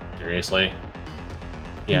 Seriously.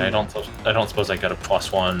 Yeah, I don't suppose I got a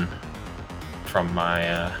 +1 from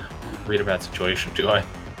my read about situation, do I?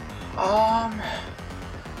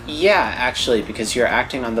 Yeah, actually, because you're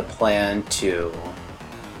acting on the plan to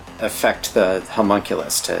affect the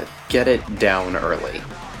homunculus, to get it down early.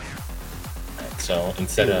 Right, so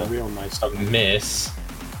instead of real nice a miss,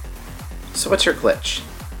 So what's your glitch?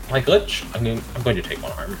 my glitch, I'm going to take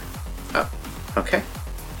one arm. Oh, okay.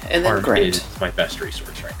 And then Arm Grant. is my best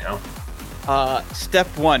resource right now. Step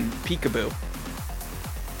 1, peekaboo.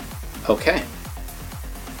 Okay.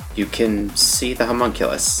 You can see the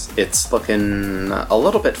homunculus. It's looking a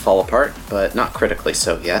little bit fall apart, but not critically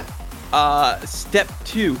so yet. Step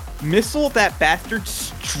 2, missile that bastard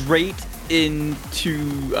straight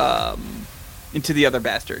into the other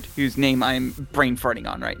bastard, whose name I'm brain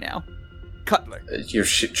farting on right now. Cutler.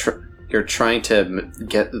 You're trying to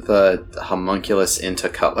get the homunculus into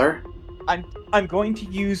Cutler? I'm going to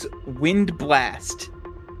use Wind Blast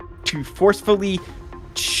to forcefully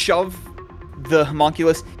shove the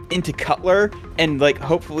homunculus into Cutler and, like,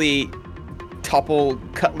 hopefully topple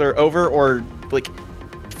Cutler over or, like,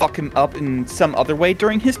 fuck him up in some other way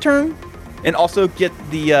during his turn, and also get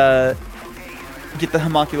the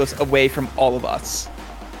homunculus away from all of us.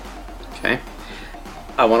 Okay.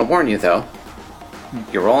 I want to warn you, though.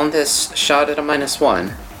 You're rolling this shot at a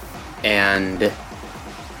 -1, and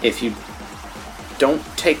if you don't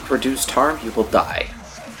take reduced harm, you will die.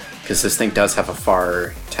 Because this thing does have a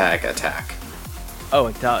far tag attack. Oh,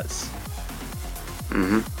 it does.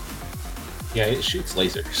 Mm-hmm. Yeah, it shoots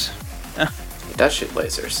lasers. It does shoot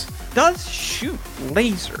lasers. Does shoot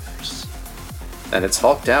lasers. And it's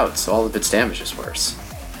hulked out, so all of its damage is worse.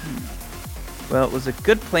 Well, it was a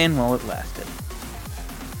good plan while it lasted.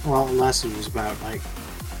 Well, unless it was about, like,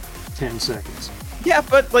 10 seconds. Yeah,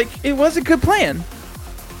 but, like, it was a good plan.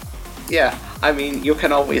 Yeah, I mean, you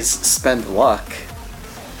can always spend luck.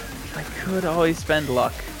 I could always spend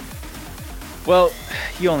luck. Well,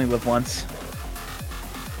 you only live once.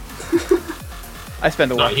 I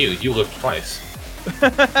spend a luck. Not you. You lived twice.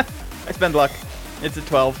 I spend luck. It's a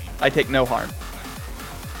 12. I take no harm.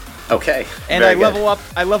 Okay. And very I good. level up.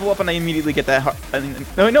 I level up and I immediately get that.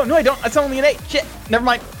 No, I don't. That's only an 8. Shit. Never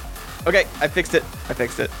mind. Okay, I fixed it.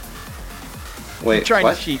 Wait, I'm trying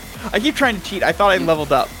what? to cheat. I keep trying to cheat. I thought I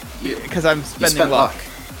leveled up because I'm You spending spent luck.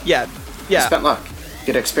 Yeah. You Yeah. spent luck.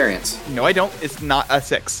 Get experience. No, I don't. It's not a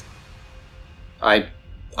 6. I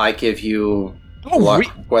give you Oh, luck,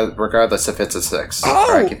 regardless if it's a 6. Oh,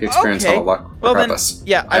 or I give you experience okay. on a luck, Well, then, regardless.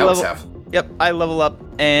 yeah, I I always level- have. Yep, I level up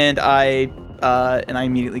and I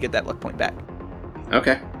immediately get that luck point back.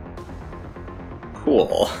 Okay.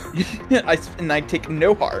 Cool. And I take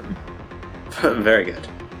no harm. Very good.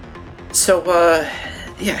 So,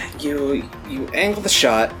 yeah, you angle the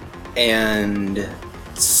shot and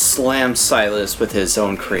slam Silas with his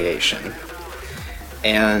own creation.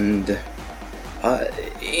 And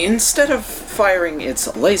instead of firing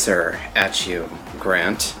its laser at you,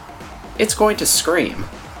 Grant, it's going to scream.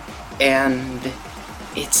 And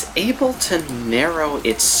it's able to narrow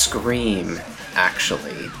its scream,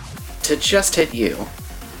 actually, to just hit you.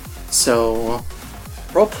 So,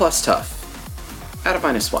 roll plus tough. Out of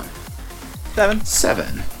 -1. 7.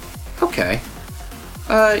 7. Okay.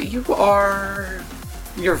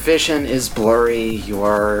 Your vision is blurry, you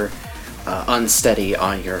are unsteady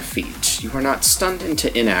on your feet. You are not stunned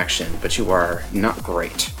into inaction, but you are not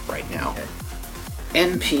great right now.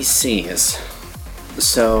 NPCs.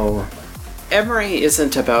 So, Emery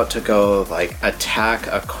isn't about to go, attack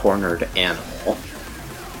a cornered animal.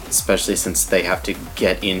 Especially since they have to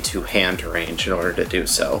get into hand range in order to do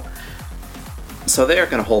so. So they are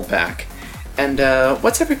going to hold back. And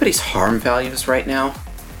what's everybody's harm values right now?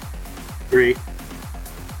 3.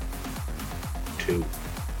 2.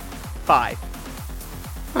 5.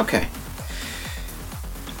 Okay.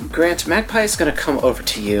 Grant, Magpie is going to come over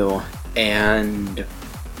to you and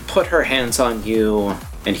put her hands on you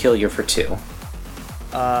and heal you for 2.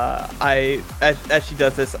 As she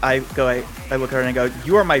does this, I look at her and I go,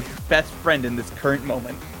 "You are my best friend in this current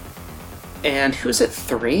moment." And who's at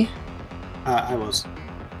 3? I was.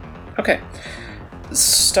 Okay.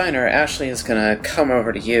 Steiner, Ashley is going to come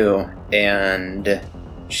over to you and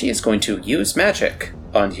she is going to use magic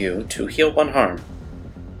on you to heal 1 harm.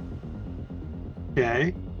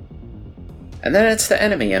 Okay. And then it's the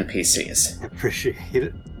enemy NPCs. I appreciate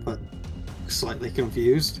it, but slightly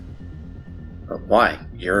confused. But why?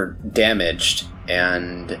 You're damaged,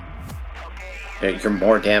 and you're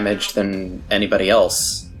more damaged than anybody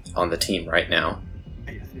else on the team right now.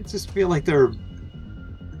 I just feel like there are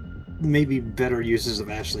maybe better uses of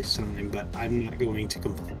Ashley's time, but I'm not going to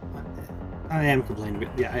complain. I am complaining,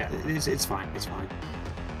 but yeah, it's fine. It's fine.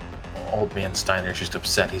 Old man Steiner's just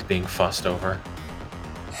upset he's being fussed over.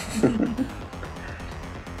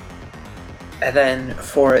 And then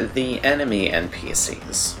for the enemy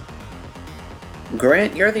NPCs,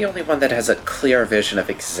 Grant, you're the only one that has a clear vision of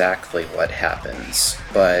exactly what happens,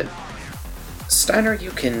 but Steiner,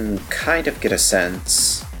 you can kind of get a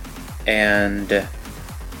sense, and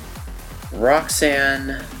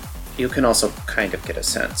Roxanne, you can also kind of get a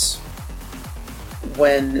sense.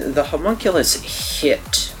 When the homunculus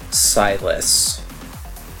hit Silas,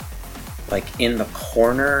 in the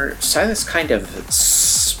corner, Silas kind of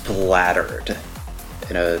splattered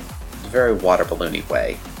in a very water balloony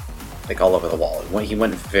way, all over the wall. He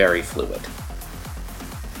went very fluid.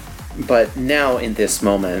 But now, in this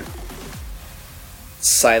moment,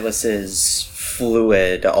 Silas's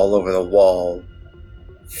fluid all over the wall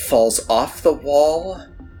falls off the wall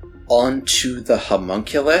onto the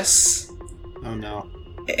homunculus Oh no.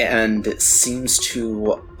 and seems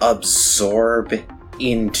to absorb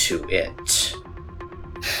into it.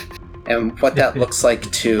 And what that looks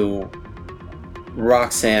like to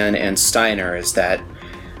Roxanne and Steiner is that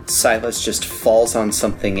Silas just falls on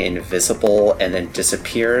something invisible and then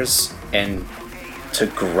disappears, and to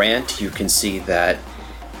Grant, you can see that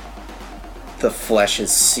the flesh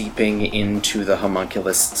is seeping into the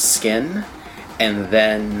homunculus skin, and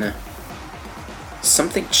then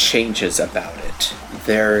something changes about it.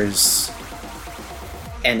 There's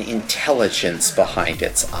an intelligence behind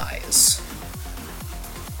its eyes,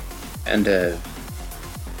 and a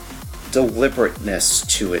deliberateness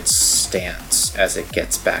to its stance as it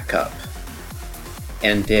gets back up.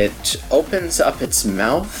 And it opens up its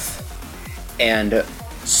mouth and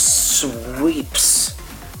sweeps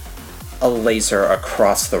a laser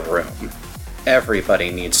across the room.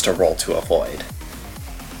 Everybody needs to roll to avoid.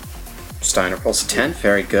 Steiner rolls a 10,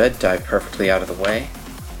 very good, dive perfectly out of the way.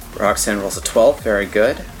 Roxanne rolls a 12, very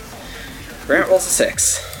good. Grant rolls a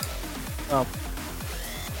 6. Oh,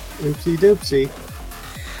 Oopsie doopsie.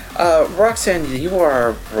 Roxanne, you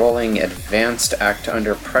are rolling advanced act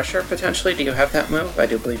under pressure, potentially. Do you have that move? I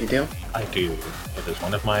do believe you do. I do. It is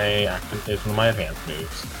one of my advanced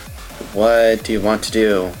moves. What do you want to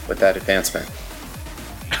do with that advancement?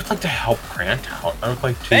 I would like to help Grant out. I would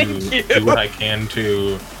like to Thank you. do what I can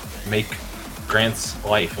to make Grant's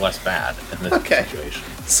life less bad in this Okay. situation.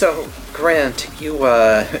 So, Grant,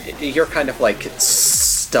 you're kind of like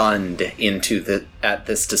stunned at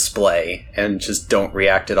this display and just don't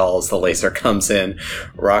react at all as the laser comes in.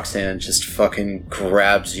 Roxanne just fucking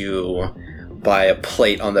grabs you by a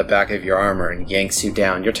plate on the back of your armor and yanks you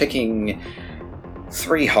down. You're taking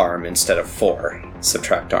 3 harm instead of 4.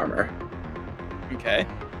 Subtract armor. okay.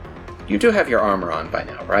 You do have your armor on by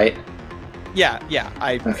now, right? Yeah.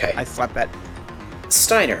 Okay. I slapped that.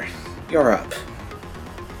 Steiner, you're up.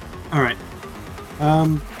 All right.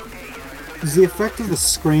 Is the effect of the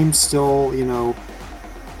scream still,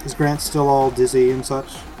 is Grant still all dizzy and such?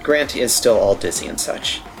 Grant is still all dizzy and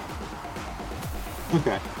such.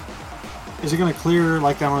 Okay. Is it going to clear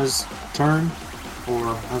like that on his turn,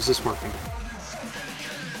 or how's this working?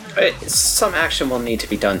 Some action will need to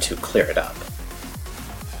be done to clear it up.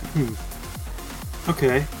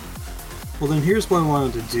 Okay. Well, then here's what I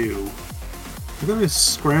wanted to do. I'm going to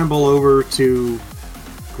scramble over to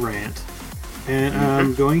Grant, and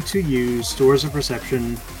I'm going to use Doors of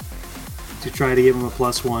Perception to try to give him a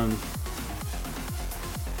 +1.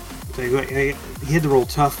 Okay, he had to roll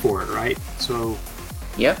tough for it, right? So,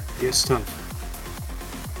 Yep. yes, tough.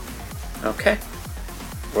 Okay.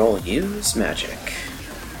 Roll use magic.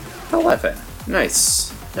 11.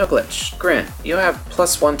 Nice. No glitch. Grant, you have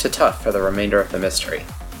 +1 to tough for the remainder of the mystery.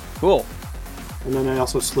 Cool. And then I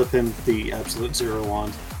also slip him the Absolute Zero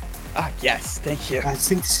wand. Ah, yes. Thank you. I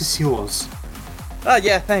think this is yours. Ah,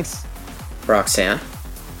 yeah. Thanks. Roxanne?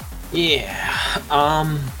 Yeah.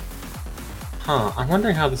 I'm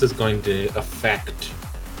wondering how this is going to affect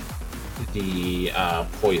the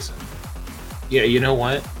poison. Yeah, you know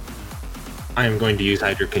what? I am going to use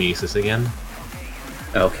hydrokinesis again,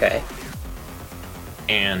 Okay.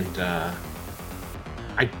 and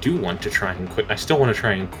I do want to try and I still want to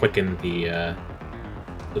try and quicken the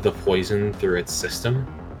poison through its system,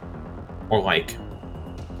 or like,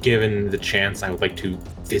 given the chance, I would like to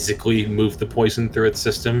physically move the poison through its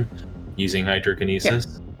system using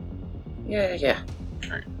hydrokinesis. Yeah.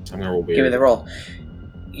 Alright, so I'm gonna roll weird. Give me the roll.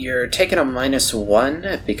 You're taking a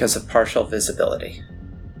 -1 because of partial visibility.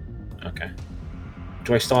 Okay.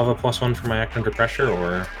 Do I still have a +1 for my act under pressure,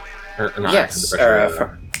 or not Yes. act under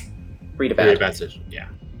pressure? Read Yeah, about it. that's it. Yeah.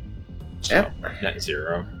 So, Yep. net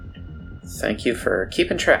 0. Thank you for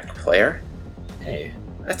keeping track, player. Hey,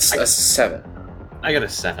 That's a 7. I got a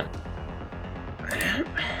 7.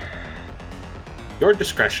 Your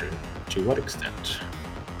discretion. To what extent?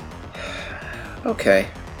 Okay,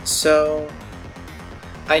 so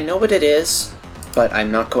I know what it is, but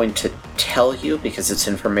I'm not going to tell you because it's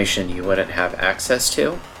information you wouldn't have access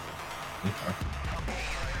to. Okay.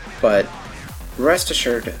 But rest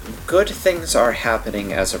assured, good things are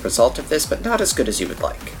happening as a result of this, but not as good as you would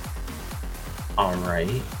like.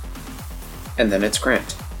 Alright. And then it's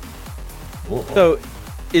Grant. Cool. So,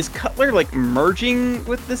 is Cutler like merging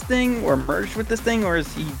with this thing, or merged with this thing, or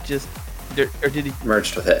is he just, or did he?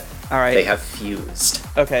 Merged with it. All right. They have fused.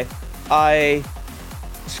 Okay. I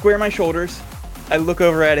square my shoulders. I look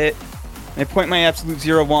over at it. And I point my Absolute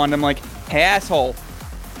Zero wand. I'm like, "Hey, asshole!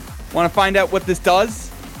 Want to find out what this does?"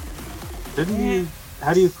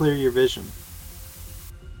 How do you clear your vision?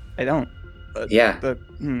 I don't. Yeah, But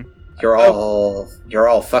you're all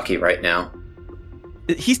fucky right now.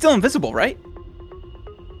 he's still invisible, right?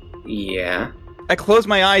 Yeah. I close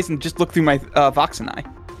my eyes and just look through my Voxenai.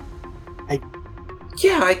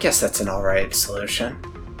 Yeah, I guess that's an alright solution.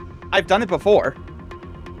 I've done it before.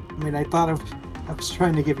 I mean, I was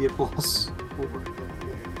trying to give you a +4.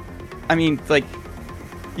 I mean, like,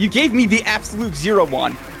 you gave me the Absolute Zero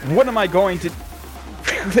wand. What am I going to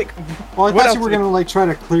like? Well, I what thought else you were do- gonna like try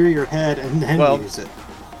to clear your head and then Well- use it.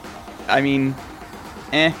 I mean,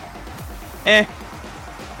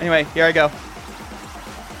 Anyway, here I go.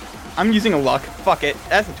 I'm using a luck. Fuck it.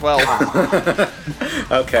 That's a 12.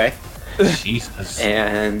 Okay. Jesus.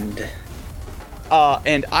 And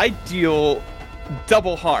And I deal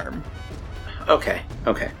double harm. okay.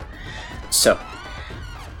 So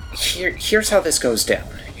here's how this goes down.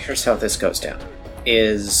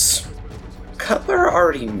 Is Cutler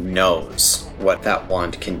already knows what that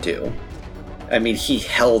wand can do. I mean, he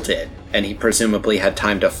held it, and he presumably had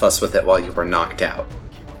time to fuss with it while you were knocked out.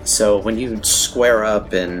 So when you square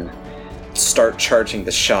up and start charging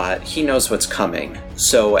the shot, he knows what's coming.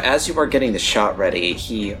 So as you are getting the shot ready,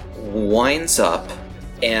 he winds up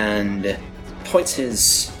and points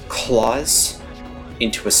his claws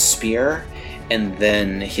into a spear, and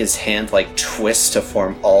then his hand like twists to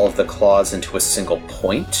form all of the claws into a single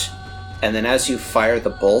point. And then as you fire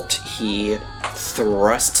the bolt, he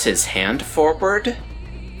thrusts his hand forward,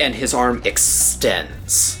 and his arm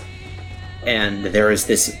extends. And there is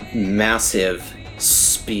this massive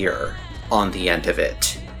spear on the end of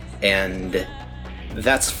it. And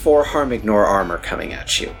that's 4 harm ignore armor coming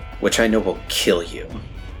at you, which I know will kill you.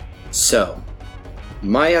 So,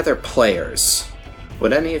 my other players,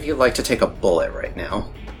 would any of you like to take a bullet right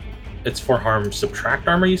now? It's 4 harm subtract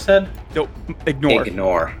armor, you said? Nope. Ignore.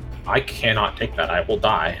 Ignore. I cannot take that. I will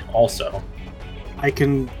die also. I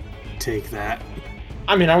can take that. Oh,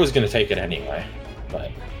 I mean, I was going to take it anyway, but...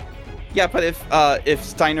 Yeah, but if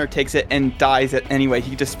Steiner takes it and dies it anyway, he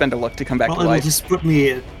can just spend a luck to come back to It'll life. just put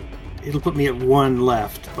me at... It'll put me at 1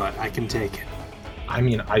 left, but I can take it. I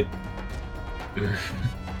mean, You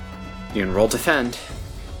can roll defend.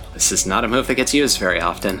 This is not a move that gets used very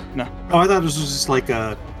often. No. Oh, I thought this was just like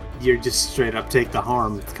a... You're just straight up take the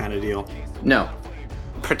harm kind of deal. No.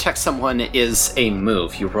 Protect someone is a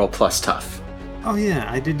move. You roll plus tough. Oh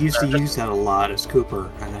yeah, I did used to use that a lot as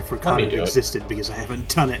Cooper, and I forgot me it do it. existed because I haven't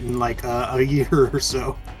done it in like a year or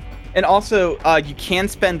so. And also, you can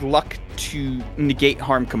spend luck to negate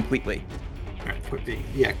harm completely. Alright,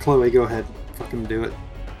 yeah, Chloe, go ahead. Fucking do it.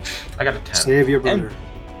 I got a 10. Save your brother.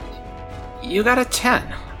 You got a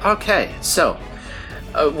 10. Okay, so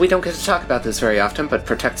we don't get to talk about this very often, but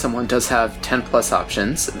protect someone does have 10 plus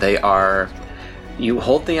options. They are: you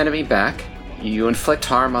hold the enemy back, you inflict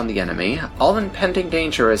harm on the enemy, all impending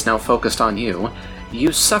danger is now focused on you,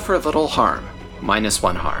 you suffer little harm,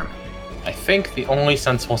 -1 harm. I think the only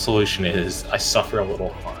sensible solution is I suffer a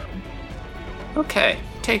little harm. Okay,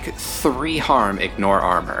 take 3 harm, ignore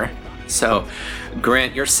armor. So,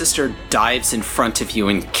 Grant, your sister dives in front of you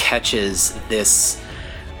and catches this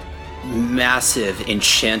massive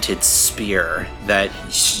enchanted spear that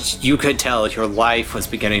you could tell your life was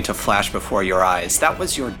beginning to flash before your eyes. That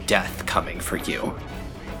was your death coming for you.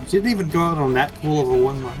 You didn't even go out on that cool of a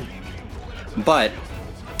one line. But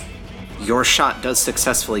your shot does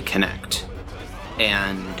successfully connect.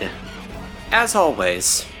 And as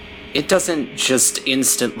always, it doesn't just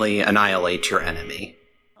instantly annihilate your enemy.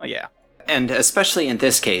 Oh yeah. And especially in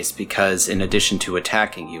this case, because in addition to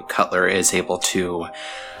attacking you, Cutler is able to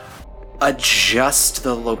adjust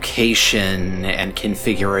the location and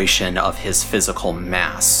configuration of his physical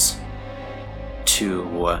mass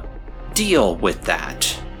to deal with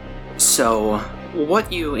that. So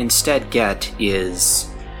what you instead get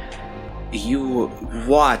is you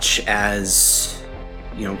watch as,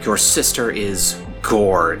 your sister is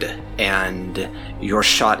gored and your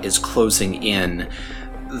shot is closing in.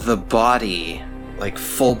 The body,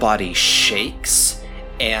 full body, shakes,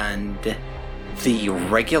 and the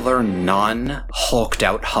regular non-hulked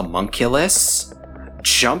out homunculus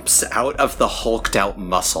jumps out of the hulked out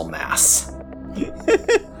muscle mass.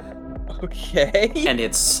 Okay. And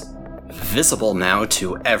it's visible now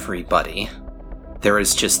to everybody. There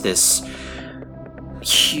is just this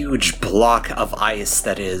huge block of ice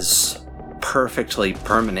that is perfectly,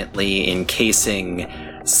 permanently encasing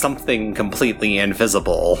something completely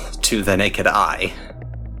invisible to the naked eye.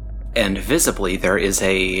 And visibly there is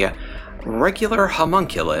a regular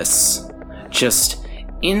homunculus just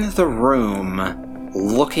in the room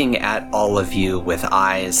looking at all of you with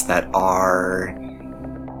eyes that are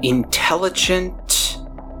intelligent,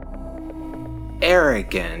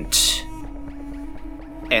 arrogant,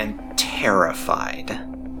 and terrified.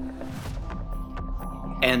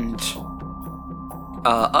 And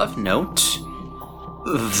of note,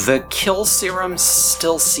 the kill serum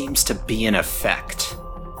still seems to be in effect.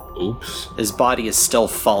 Oops. His body is still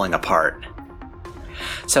falling apart.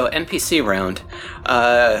 So, NPC round,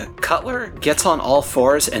 Cutler gets on all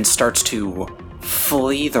fours and starts to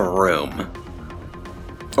flee the room.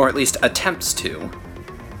 Or at least attempts to.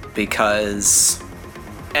 Because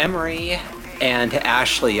Emery and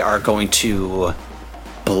Ashley are going to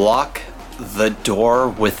block the door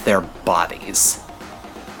with their bodies.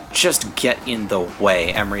 Just get in the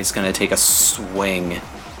way. Emery's going to take a swing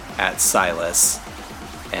at Silas,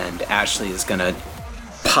 and Ashley is going to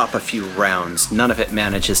pop a few rounds. None of it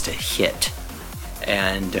manages to hit.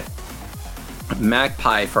 And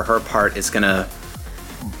Magpie, for her part, is going to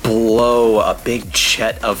blow a big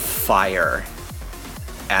jet of fire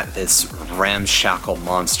at this ramshackle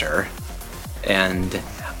monster. And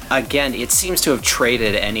again, it seems to have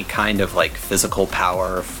traded any kind of like physical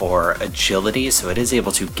power for agility, so it is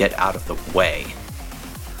able to get out of the way.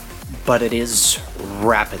 But it is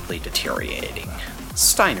rapidly deteriorating.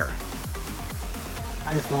 Steiner.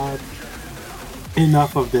 I thought,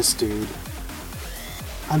 enough of this dude.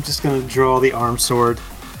 I'm just gonna draw the arm sword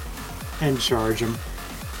and charge him.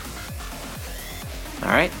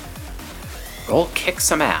 Alright. Roll kick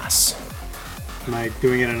some ass. Am I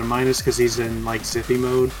doing it at a minus because he's in, like, zippy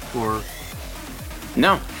mode? Or...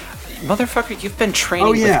 No. Motherfucker, you've been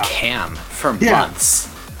training with Cam for months.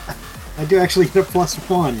 I do actually get a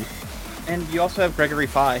 +1. And you also have Gregory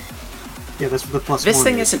Phi. Yeah, that's what the +1 This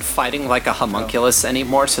thing is. isn't fighting like a homunculus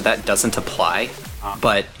anymore, so that doesn't apply.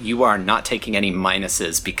 But you are not taking any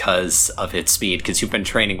minuses because of its speed, because you've been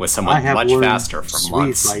training with someone I have much learned faster for Swede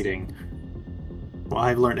months. fighting. Well,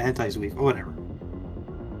 I've learned anti-Swede. Whatever.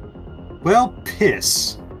 Well,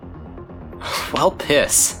 piss. Well,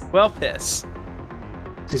 piss. Well, piss.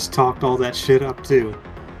 Just talked all that shit up, too.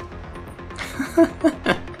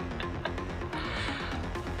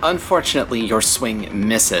 Unfortunately, your swing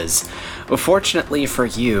misses. Fortunately for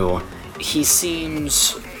you, he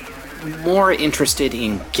seems more interested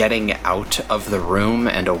in getting out of the room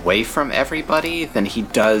and away from everybody than he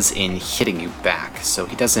does in hitting you back, so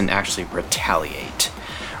he doesn't actually retaliate.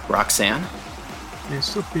 Roxanne? I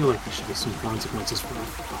still feel like there should be some consequences for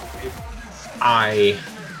it. I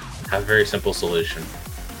have a very simple solution.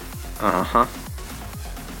 Uh-huh.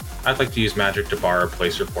 I'd like to use magic to bar a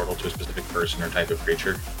place or portal to a specific person or type of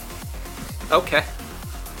creature. Okay.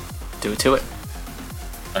 Do it to it.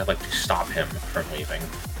 I'd like to stop him from leaving.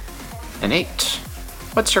 An 8.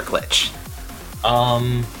 What's your glitch?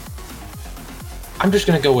 I'm just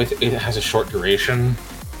gonna go with it has a short duration.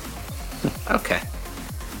 Okay.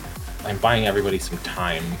 I'm buying everybody some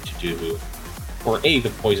time to do, or A, the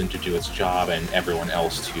poison to do its job, and everyone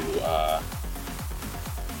else to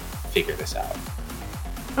figure this out.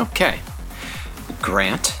 Okay.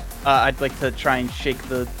 Grant? I'd like to try and shake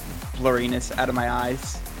the blurriness out of my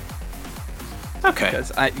eyes. Okay.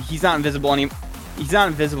 Because he's not invisible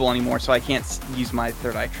anymore, so I can't use my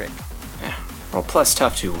third eye trick. Yeah. Roll plus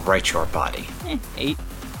tough to right your body. 8.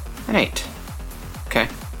 An 8. Okay.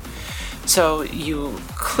 So you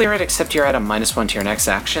clear it, except you're at a -1 to your next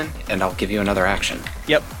action, and I'll give you another action.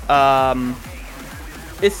 Yep.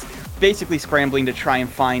 It's basically scrambling to try and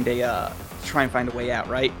find a way out,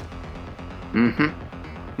 right? Mm-hmm.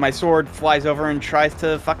 My sword flies over and tries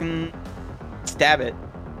to fucking stab it.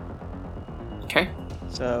 Okay.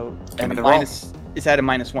 So Give me and the roll. it's at a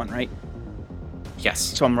 -1, right? Yes.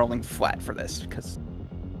 So I'm rolling flat for this because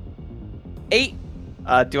 8.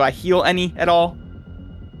 Do I heal any at all?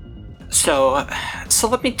 So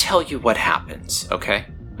let me tell you what happens, okay?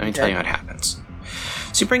 Let me tell you what happens.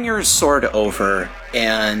 So you bring your sword over,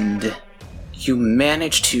 and you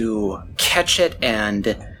manage to catch it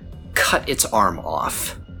and cut its arm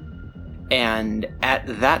off. And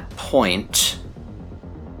at that point,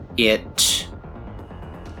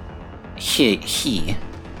 he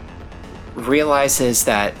realizes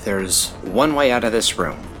that there's one way out of this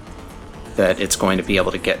room that it's going to be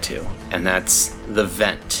able to get to, and that's the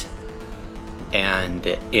vent. And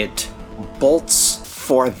it bolts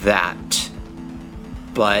for that,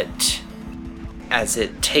 but as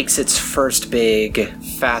it takes its first big,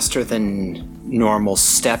 faster than normal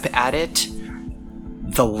step at it,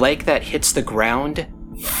 the leg that hits the ground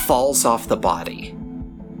falls off the body.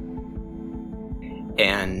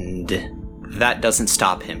 And that doesn't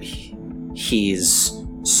stop him. He's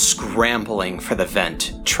scrambling for the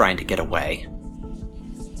vent, trying to get away.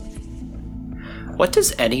 What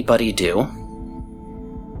does anybody do?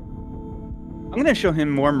 I'm going to show him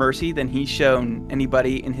more mercy than he's shown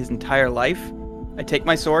anybody in his entire life. I take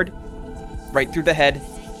my sword right through the head,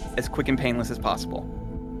 as quick and painless as possible.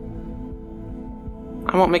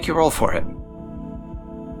 I won't make you roll for it.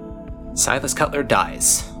 Silas Cutler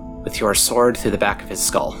dies with your sword through the back of his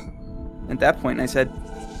skull. At that point, I said,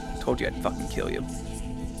 told you I'd fucking kill you.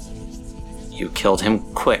 You killed him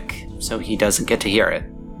quick, so he doesn't get to hear it.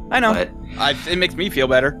 I know. But It makes me feel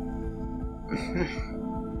better.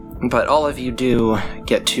 But all of you do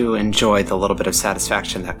get to enjoy the little bit of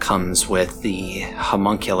satisfaction that comes with the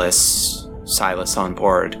homunculus Silas on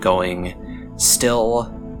board going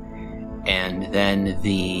still, and then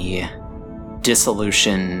the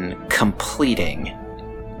dissolution completing,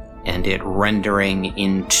 and it rendering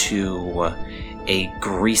into a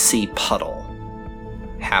greasy puddle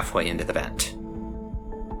halfway into the vent.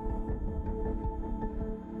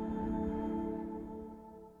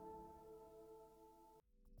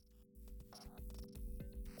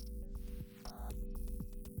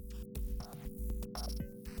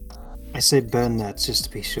 say burn that just to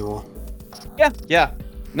be sure. Yeah.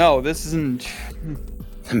 No, this isn't...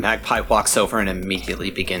 The magpie walks over and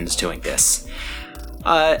immediately begins doing this.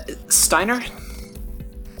 Steiner?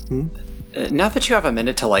 Now that you have a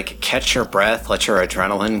minute to, catch your breath, let your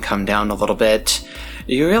adrenaline come down a little bit,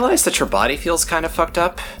 you realize that your body feels kind of fucked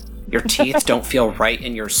up. Your teeth don't feel right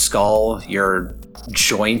in your skull. Your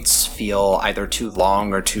joints feel either too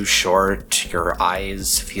long or too short. Your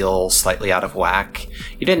eyes feel slightly out of whack.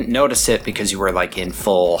 You didn't notice it because you were, in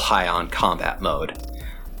full high-on combat mode.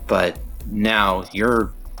 But now,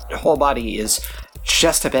 your whole body is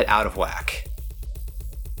just a bit out of whack.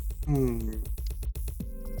 Maybe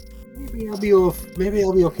I'll be off. Maybe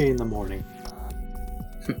I'll be okay in the morning.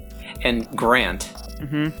 And Grant,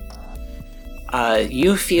 Mm-hmm.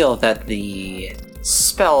 You feel that the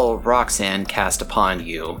spell Roxanne cast upon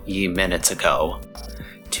you ye minutes ago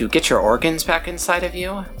to get your organs back inside of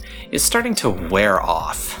you is starting to wear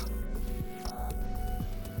off.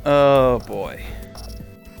 Oh, boy.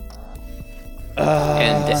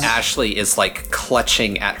 And Ashley is,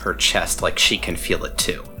 clutching at her chest like she can feel it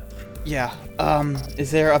too. Yeah. Is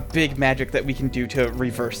there a big magic that we can do to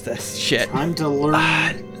reverse this shit? Time to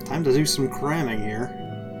learn. Time to do some cramming here.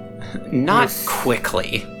 Not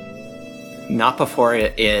quickly. Not before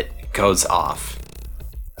it goes off.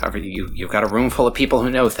 However, you've got a room full of people who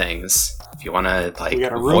know things. If you want to, We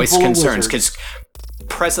got a room voice full of concerns, wizards. because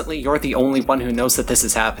presently you're the only one who knows that this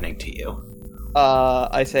is happening to you.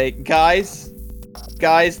 I say, guys,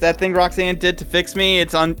 that thing Roxanne did to fix me,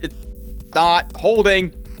 it's not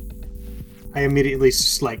holding. I immediately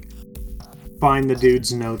find the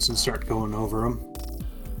dude's notes and start going over them.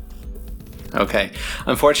 Okay.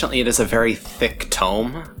 Unfortunately, it is a very thick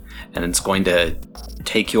tome, and it's going to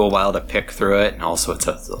take you a while to pick through it, and also it's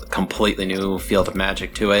a completely new field of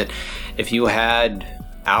magic to it. If you had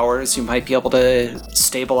hours, you might be able to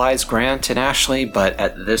stabilize Grant and Ashley, but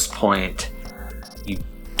at this point, you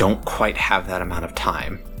don't quite have that amount of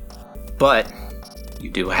time. But you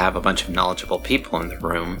do have a bunch of knowledgeable people in the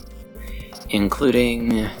room,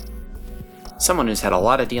 including someone who's had a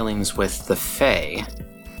lot of dealings with the Fae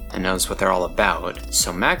and knows what they're all about.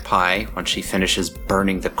 So Magpie, once she finishes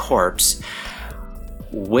burning the corpse,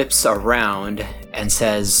 whips around and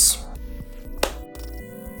says,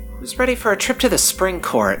 "Who's ready for a trip to the spring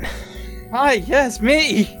court?" Hi, yes,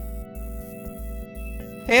 me.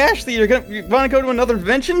 Hey, Ashley, you want to go to another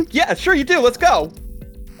convention? Yeah, sure you do. Let's go.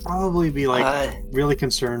 Probably be really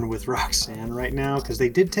concerned with Roxanne right now because they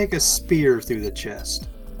did take a spear through the chest.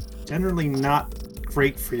 Generally not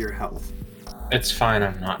great for your health. It's fine,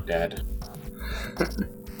 I'm not dead. I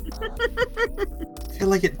feel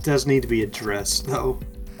like it does need to be addressed though.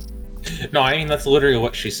 No, I mean, that's literally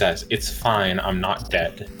what she says. It's fine, I'm not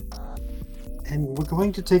dead. And we're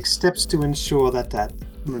going to take steps to ensure that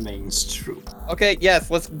remains true. Okay, yes,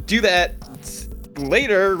 let's do that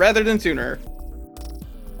later rather than sooner.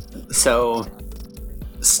 So,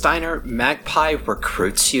 Steiner, Magpie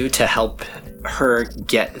recruits you to help her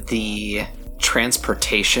get the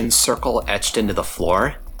transportation circle etched into the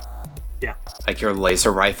floor. Yeah. Your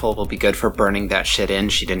laser rifle will be good for burning that shit in.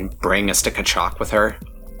 She didn't bring a stick of chalk with her.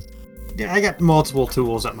 Yeah, I got multiple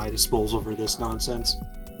tools at my disposal for this nonsense.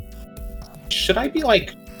 Should I be,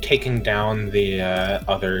 taking down the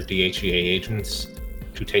other DHEA agents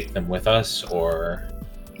to take them with us, or...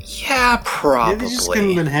 Yeah, probably. Yeah, they just couldn't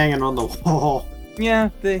have been hanging on the wall. Yeah,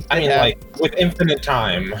 I mean, with infinite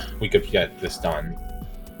time, we could get this done.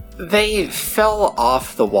 They fell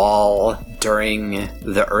off the wall during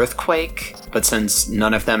the earthquake, but since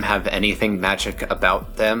none of them have anything magic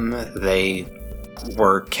about them, they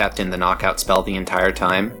were kept in the knockout spell the entire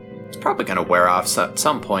time. It's probably going to wear off at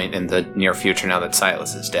some point in the near future now that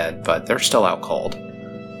Silas is dead, but they're still out cold.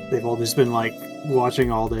 They've all just been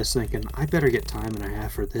watching all this thinking, I better get time and a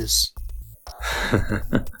half for this.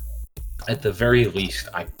 At the very least,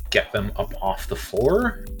 I get them up off the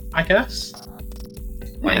floor, I guess?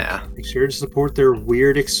 Yeah. Make sure to support their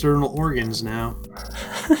weird external organs now.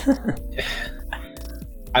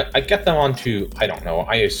 I get them onto, I don't know,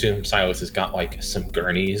 I assume Silas has got, some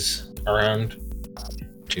gurneys around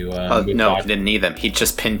to, move no, on. he didn't need them. He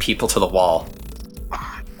just pinned people to the wall.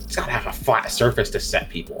 He's gotta have a flat surface to set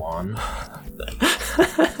people on.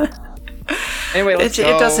 Anyway, let's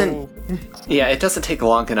go. It doesn't... Yeah, it doesn't take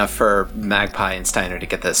long enough for Magpie and Steiner to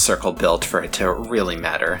get this circle built for it to really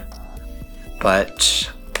matter.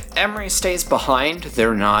 But Emery stays behind.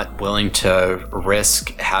 They're not willing to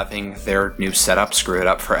risk having their new setup screw it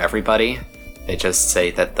up for everybody. They just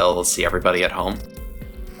say that they'll see everybody at home.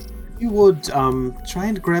 You would try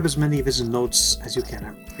and grab as many of his notes as you can.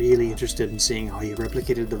 I'm really interested in seeing how he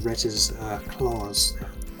replicated the wretch's claws.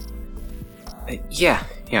 Yeah,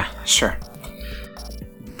 sure.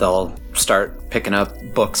 They'll start picking up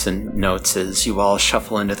books and notes as you all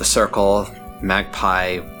shuffle into the circle.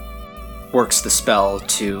 Magpie works the spell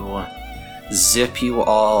to zip you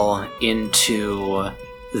all into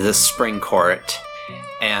the spring court.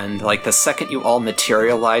 And, like, the second you all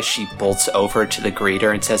materialize, she bolts over to the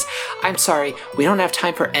greeter and says, "I'm sorry, we don't have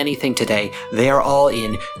time for anything today. They are all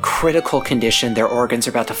in critical condition. Their organs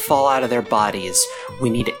are about to fall out of their bodies.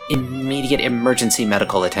 We need immediate emergency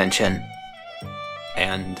medical attention."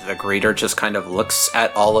 And the greeter just kind of looks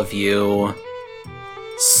at all of you,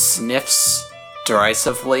 sniffs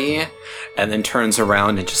derisively, and then turns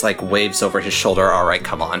around and just, like, waves over his shoulder. "All right,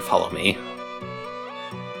 come on, follow me."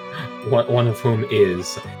 One of whom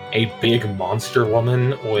is a big monster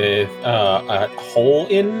woman with a hole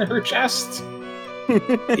in her chest.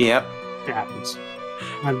 Yep. It happens.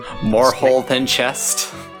 More hole than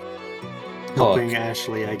chest. Helping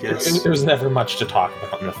Ashley, I guess. There was never much to talk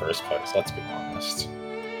about in the first place, let's be honest.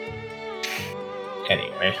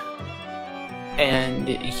 Anyway. And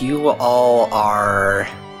you all are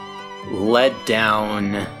led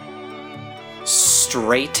down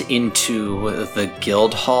straight into the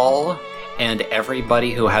guild hall, and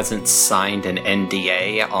everybody who hasn't signed an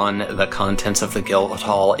NDA on the contents of the guild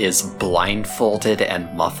hall is blindfolded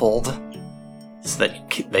and muffled so that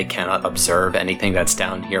they cannot observe anything that's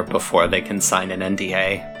down here before they can sign an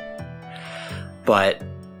NDA. But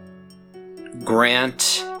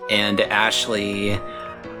Grant and Ashley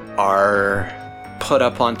are put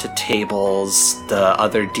up onto tables. The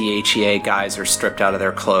other DHEA guys are stripped out of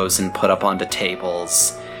their clothes and put up onto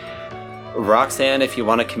tables. Roxanne, if you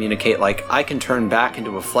want to communicate, like, I can turn back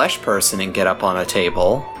into a flesh person and get up on a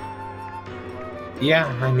table. Yeah,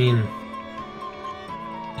 I mean,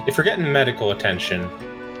 if you're getting medical attention,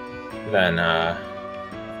 then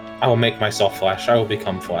I will make myself flesh. I will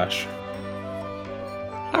become flesh.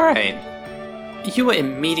 Alright. You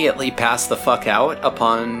immediately pass the fuck out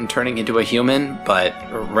upon turning into a human, but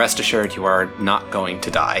rest assured you are not going to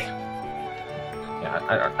die.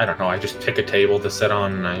 Yeah, I don't know. I just pick a table to sit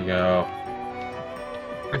on and I go,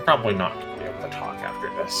 I'm probably not going to be able to talk after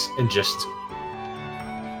this. And just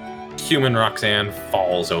human Roxanne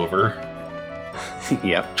falls over.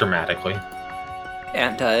 Yep. Dramatically.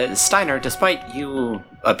 And Steiner, despite you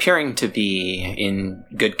appearing to be in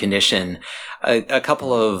good condition, a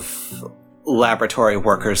couple of laboratory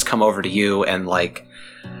workers come over to you and, like,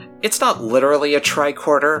 it's not literally a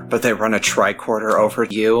tricorder, but they run a tricorder over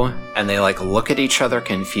to you, and they, like, look at each other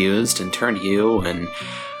confused and turn to you and,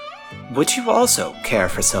 "Would you also care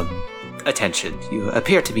for some attention? You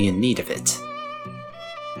appear to be in need of it."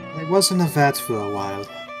 I was in a vat for a while.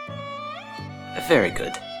 Very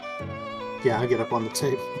good. Yeah, I get up on the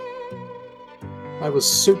table. I was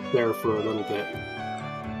soup there for a little bit.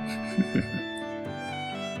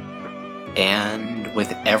 And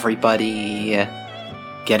with everybody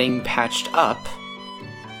getting patched up,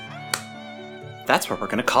 that's what we're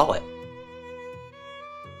going to call it.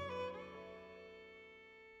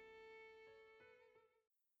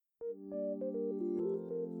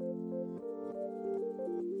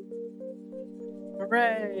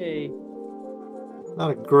 Hooray!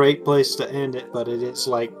 Not a great place to end it, but it is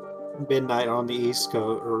like midnight on the East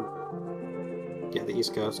Coast, the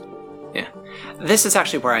East Coast. Yeah. This is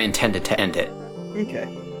actually where I intended to end it. Okay.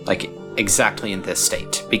 Like, exactly in this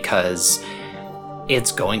state, because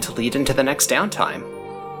it's going to lead into the next downtime,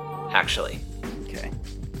 actually. Okay.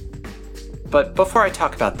 But before I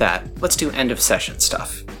talk about that, let's do end of session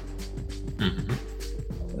stuff. Mm-hmm.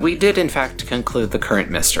 We did, in fact, conclude the current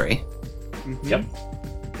mystery. Mm-hmm. Yep.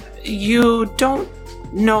 You don't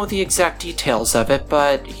know the exact details of it,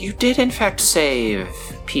 but you did, in fact, save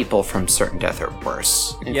people from certain death or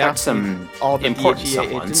worse. In fact, some all the important DHEA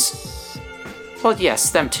someones. agents. Well, yes,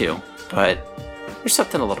 them too, but there's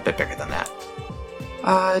something a little bit bigger than that.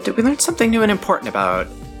 Did we learn something new and important about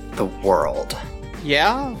the world?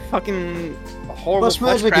 Yeah, fucking horrible Plus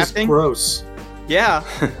magic is crafting. gross. Yeah.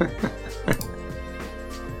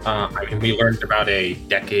 I mean, we learned about a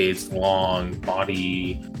decades-long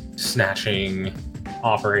body snatching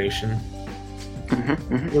operation.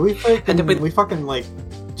 Yeah, we And did we fucking like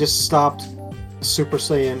just stopped Super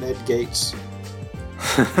Saiyan Ed Gates.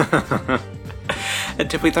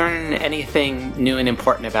 Did we learn anything new and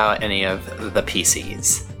important about any of the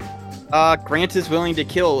PCs? Grant is willing to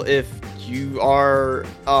kill if you are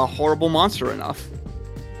a horrible monster enough.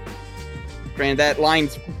 Granted, that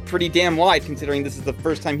line's pretty damn wide, considering this is the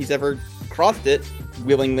first time he's ever crossed it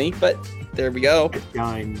willingly, but there we go.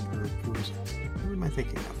 Gein, or what am I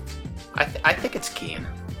thinking of? I think it's Keen.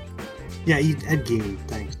 Yeah, Ed Gein,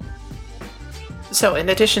 thanks. So, in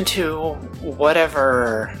addition to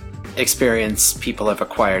whatever experience people have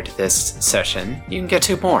acquired this session, you can get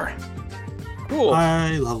 2 more. Cool.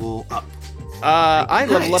 I level up. I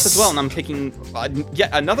level up Nice. as well, and I'm taking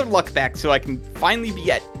yet another luck back, so I can finally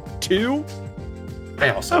be at 2. I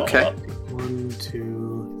also Okay. level up. 1,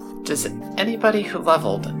 2. Does anybody who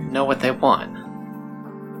leveled know what they want?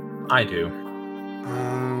 I do.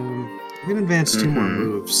 I'm gonna advance 2 more Mhm.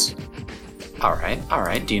 moves. All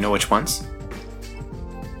right. Do you know which ones?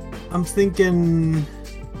 I'm thinking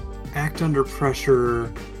act under pressure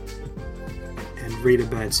and read a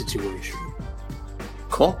bad situation.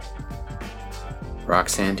 Cool.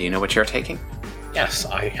 Roxanne, do you know what you're taking? Yes,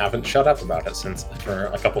 I haven't shut up about it for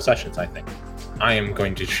a couple sessions, I think. I am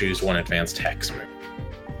going to choose 1 advanced hex move.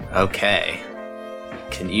 Okay.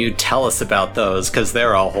 Can you tell us about those? Because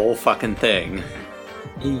they're a whole fucking thing.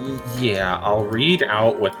 Yeah, I'll read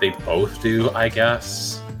out what they both do, I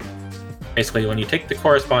guess. Basically, when you take the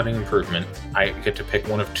corresponding improvement, I get to pick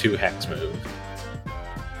one of 2 hex moves.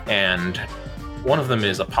 And one of them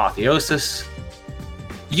is Apotheosis.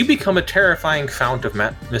 You become a terrifying fount of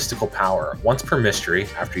mystical power. Once per mystery,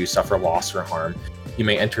 after you suffer loss or harm, you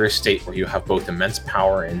may enter a state where you have both immense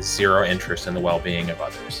power and 0 interest in the well-being of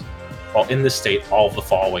others. While in this state, all of the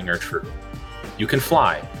following are true. You can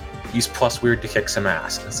fly. Use plus weird to kick some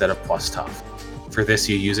ass instead of plus tough. For this,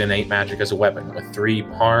 you use innate magic as a weapon with 3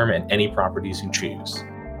 harm and any properties you choose.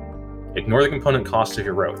 Ignore the component cost of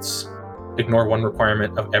your oaths. Ignore 1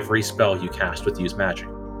 requirement of every spell you cast with use magic.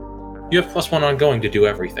 You have +1 ongoing to do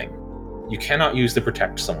everything. You cannot use to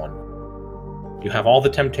protect someone. You have all the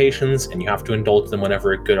temptations, and you have to indulge them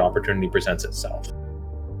whenever a good opportunity presents itself.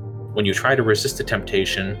 When you try to resist a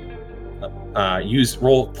temptation, use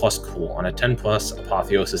roll plus cool. On a 10+,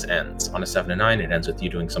 Apotheosis ends. On a 7 to 9, it ends with you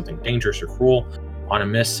doing something dangerous or cruel. On a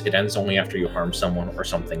miss, it ends only after you harm someone or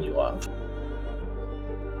something you love.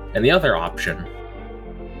 And the other option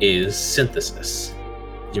is Synthesis.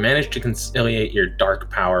 You manage to conciliate your dark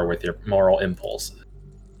power with your moral impulse.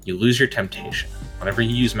 You lose your temptation. Whenever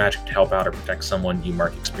you use magic to help out or protect someone, you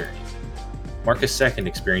mark experience. Mark a second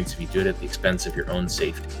experience if you do it at the expense of your own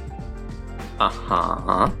safety.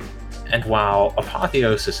 Uh-huh. And while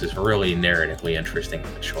Apotheosis is really narratively interesting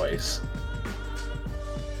of a choice,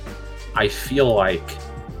 I feel like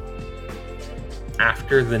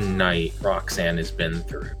after the night Roxanne has been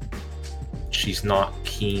through, she's not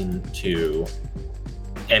keen to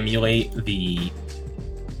emulate the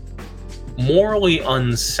morally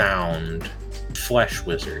unsound flesh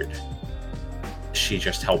wizard she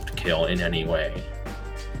just helped kill in any way.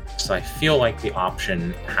 So I feel like the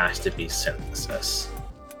option has to be Synthesis.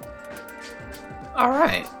 All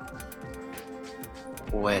right.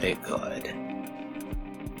 Very good.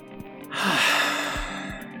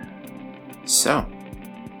 So,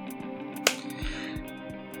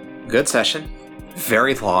 good session.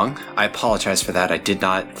 Very long. I apologize for that. I did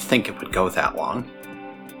not think it would go that long.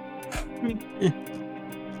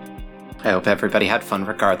 I hope everybody had fun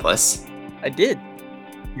regardless. I did.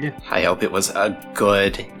 I hope it was a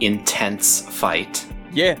good, intense fight.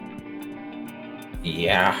 Yeah.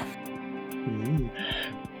 Yeah.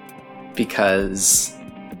 Because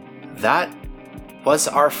that was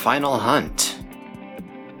our final hunt.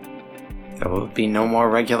 There will be no more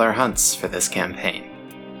regular hunts for this campaign.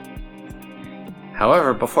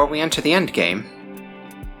 However, before we enter the end game,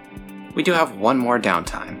 we do have 1 more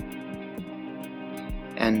downtime.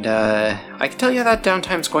 And I can tell you that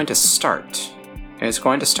downtime's going to start. It's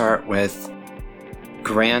going to start with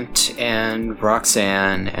Grant and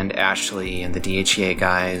Roxanne and Ashley and the DHEA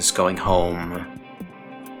guys going home.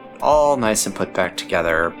 All nice and put back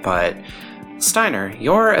together, but Steiner,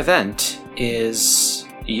 your event is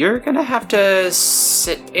you're gonna have to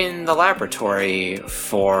sit in the laboratory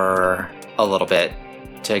for a little bit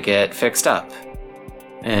to get fixed up.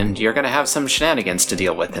 And you're gonna have some shenanigans to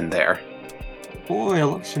deal with in there. Boy, I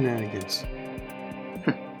love shenanigans.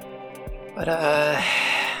 But,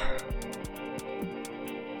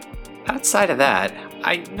 outside of that,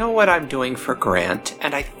 I know what I'm doing for Grant,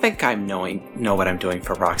 and I think I know what I'm doing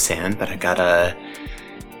for Roxanne, but I gotta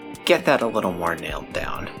get that a little more nailed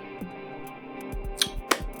down.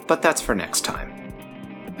 But that's for next time.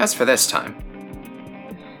 As for this time,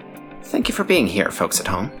 thank you for being here, folks at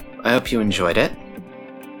home. I hope you enjoyed it.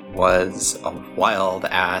 It was a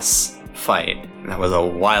wild-ass fight. That was a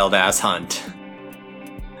wild-ass hunt.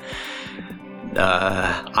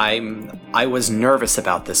 I was nervous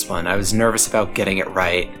about this one. I was nervous about getting it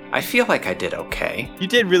right. I feel like I did okay. You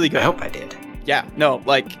did really good. I hope I did. Yeah, no,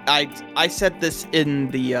 like I said this in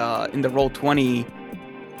the Roll20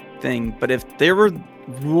 thing, but if there were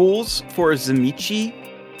rules for Zamichi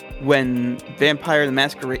when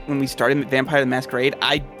we started Vampire the Masquerade,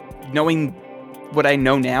 knowing what I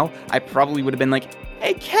know now, I probably would have been like,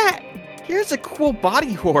 hey, Cat, here's a cool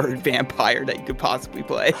body horror vampire that you could possibly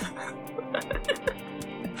play.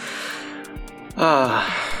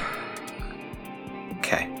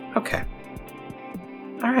 Okay.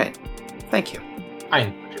 All right. Thank you. I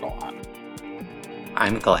enjoyed it a lot.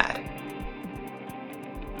 I'm glad.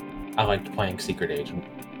 I liked playing Secret Agent.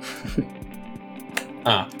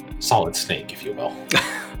 Solid Snake, if you will.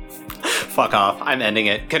 Fuck off. I'm ending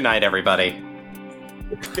it. Good night, everybody.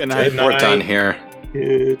 Good night. We're done here.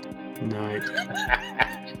 Good night.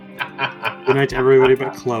 Good night to everybody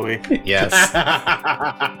but Chloe. Yes.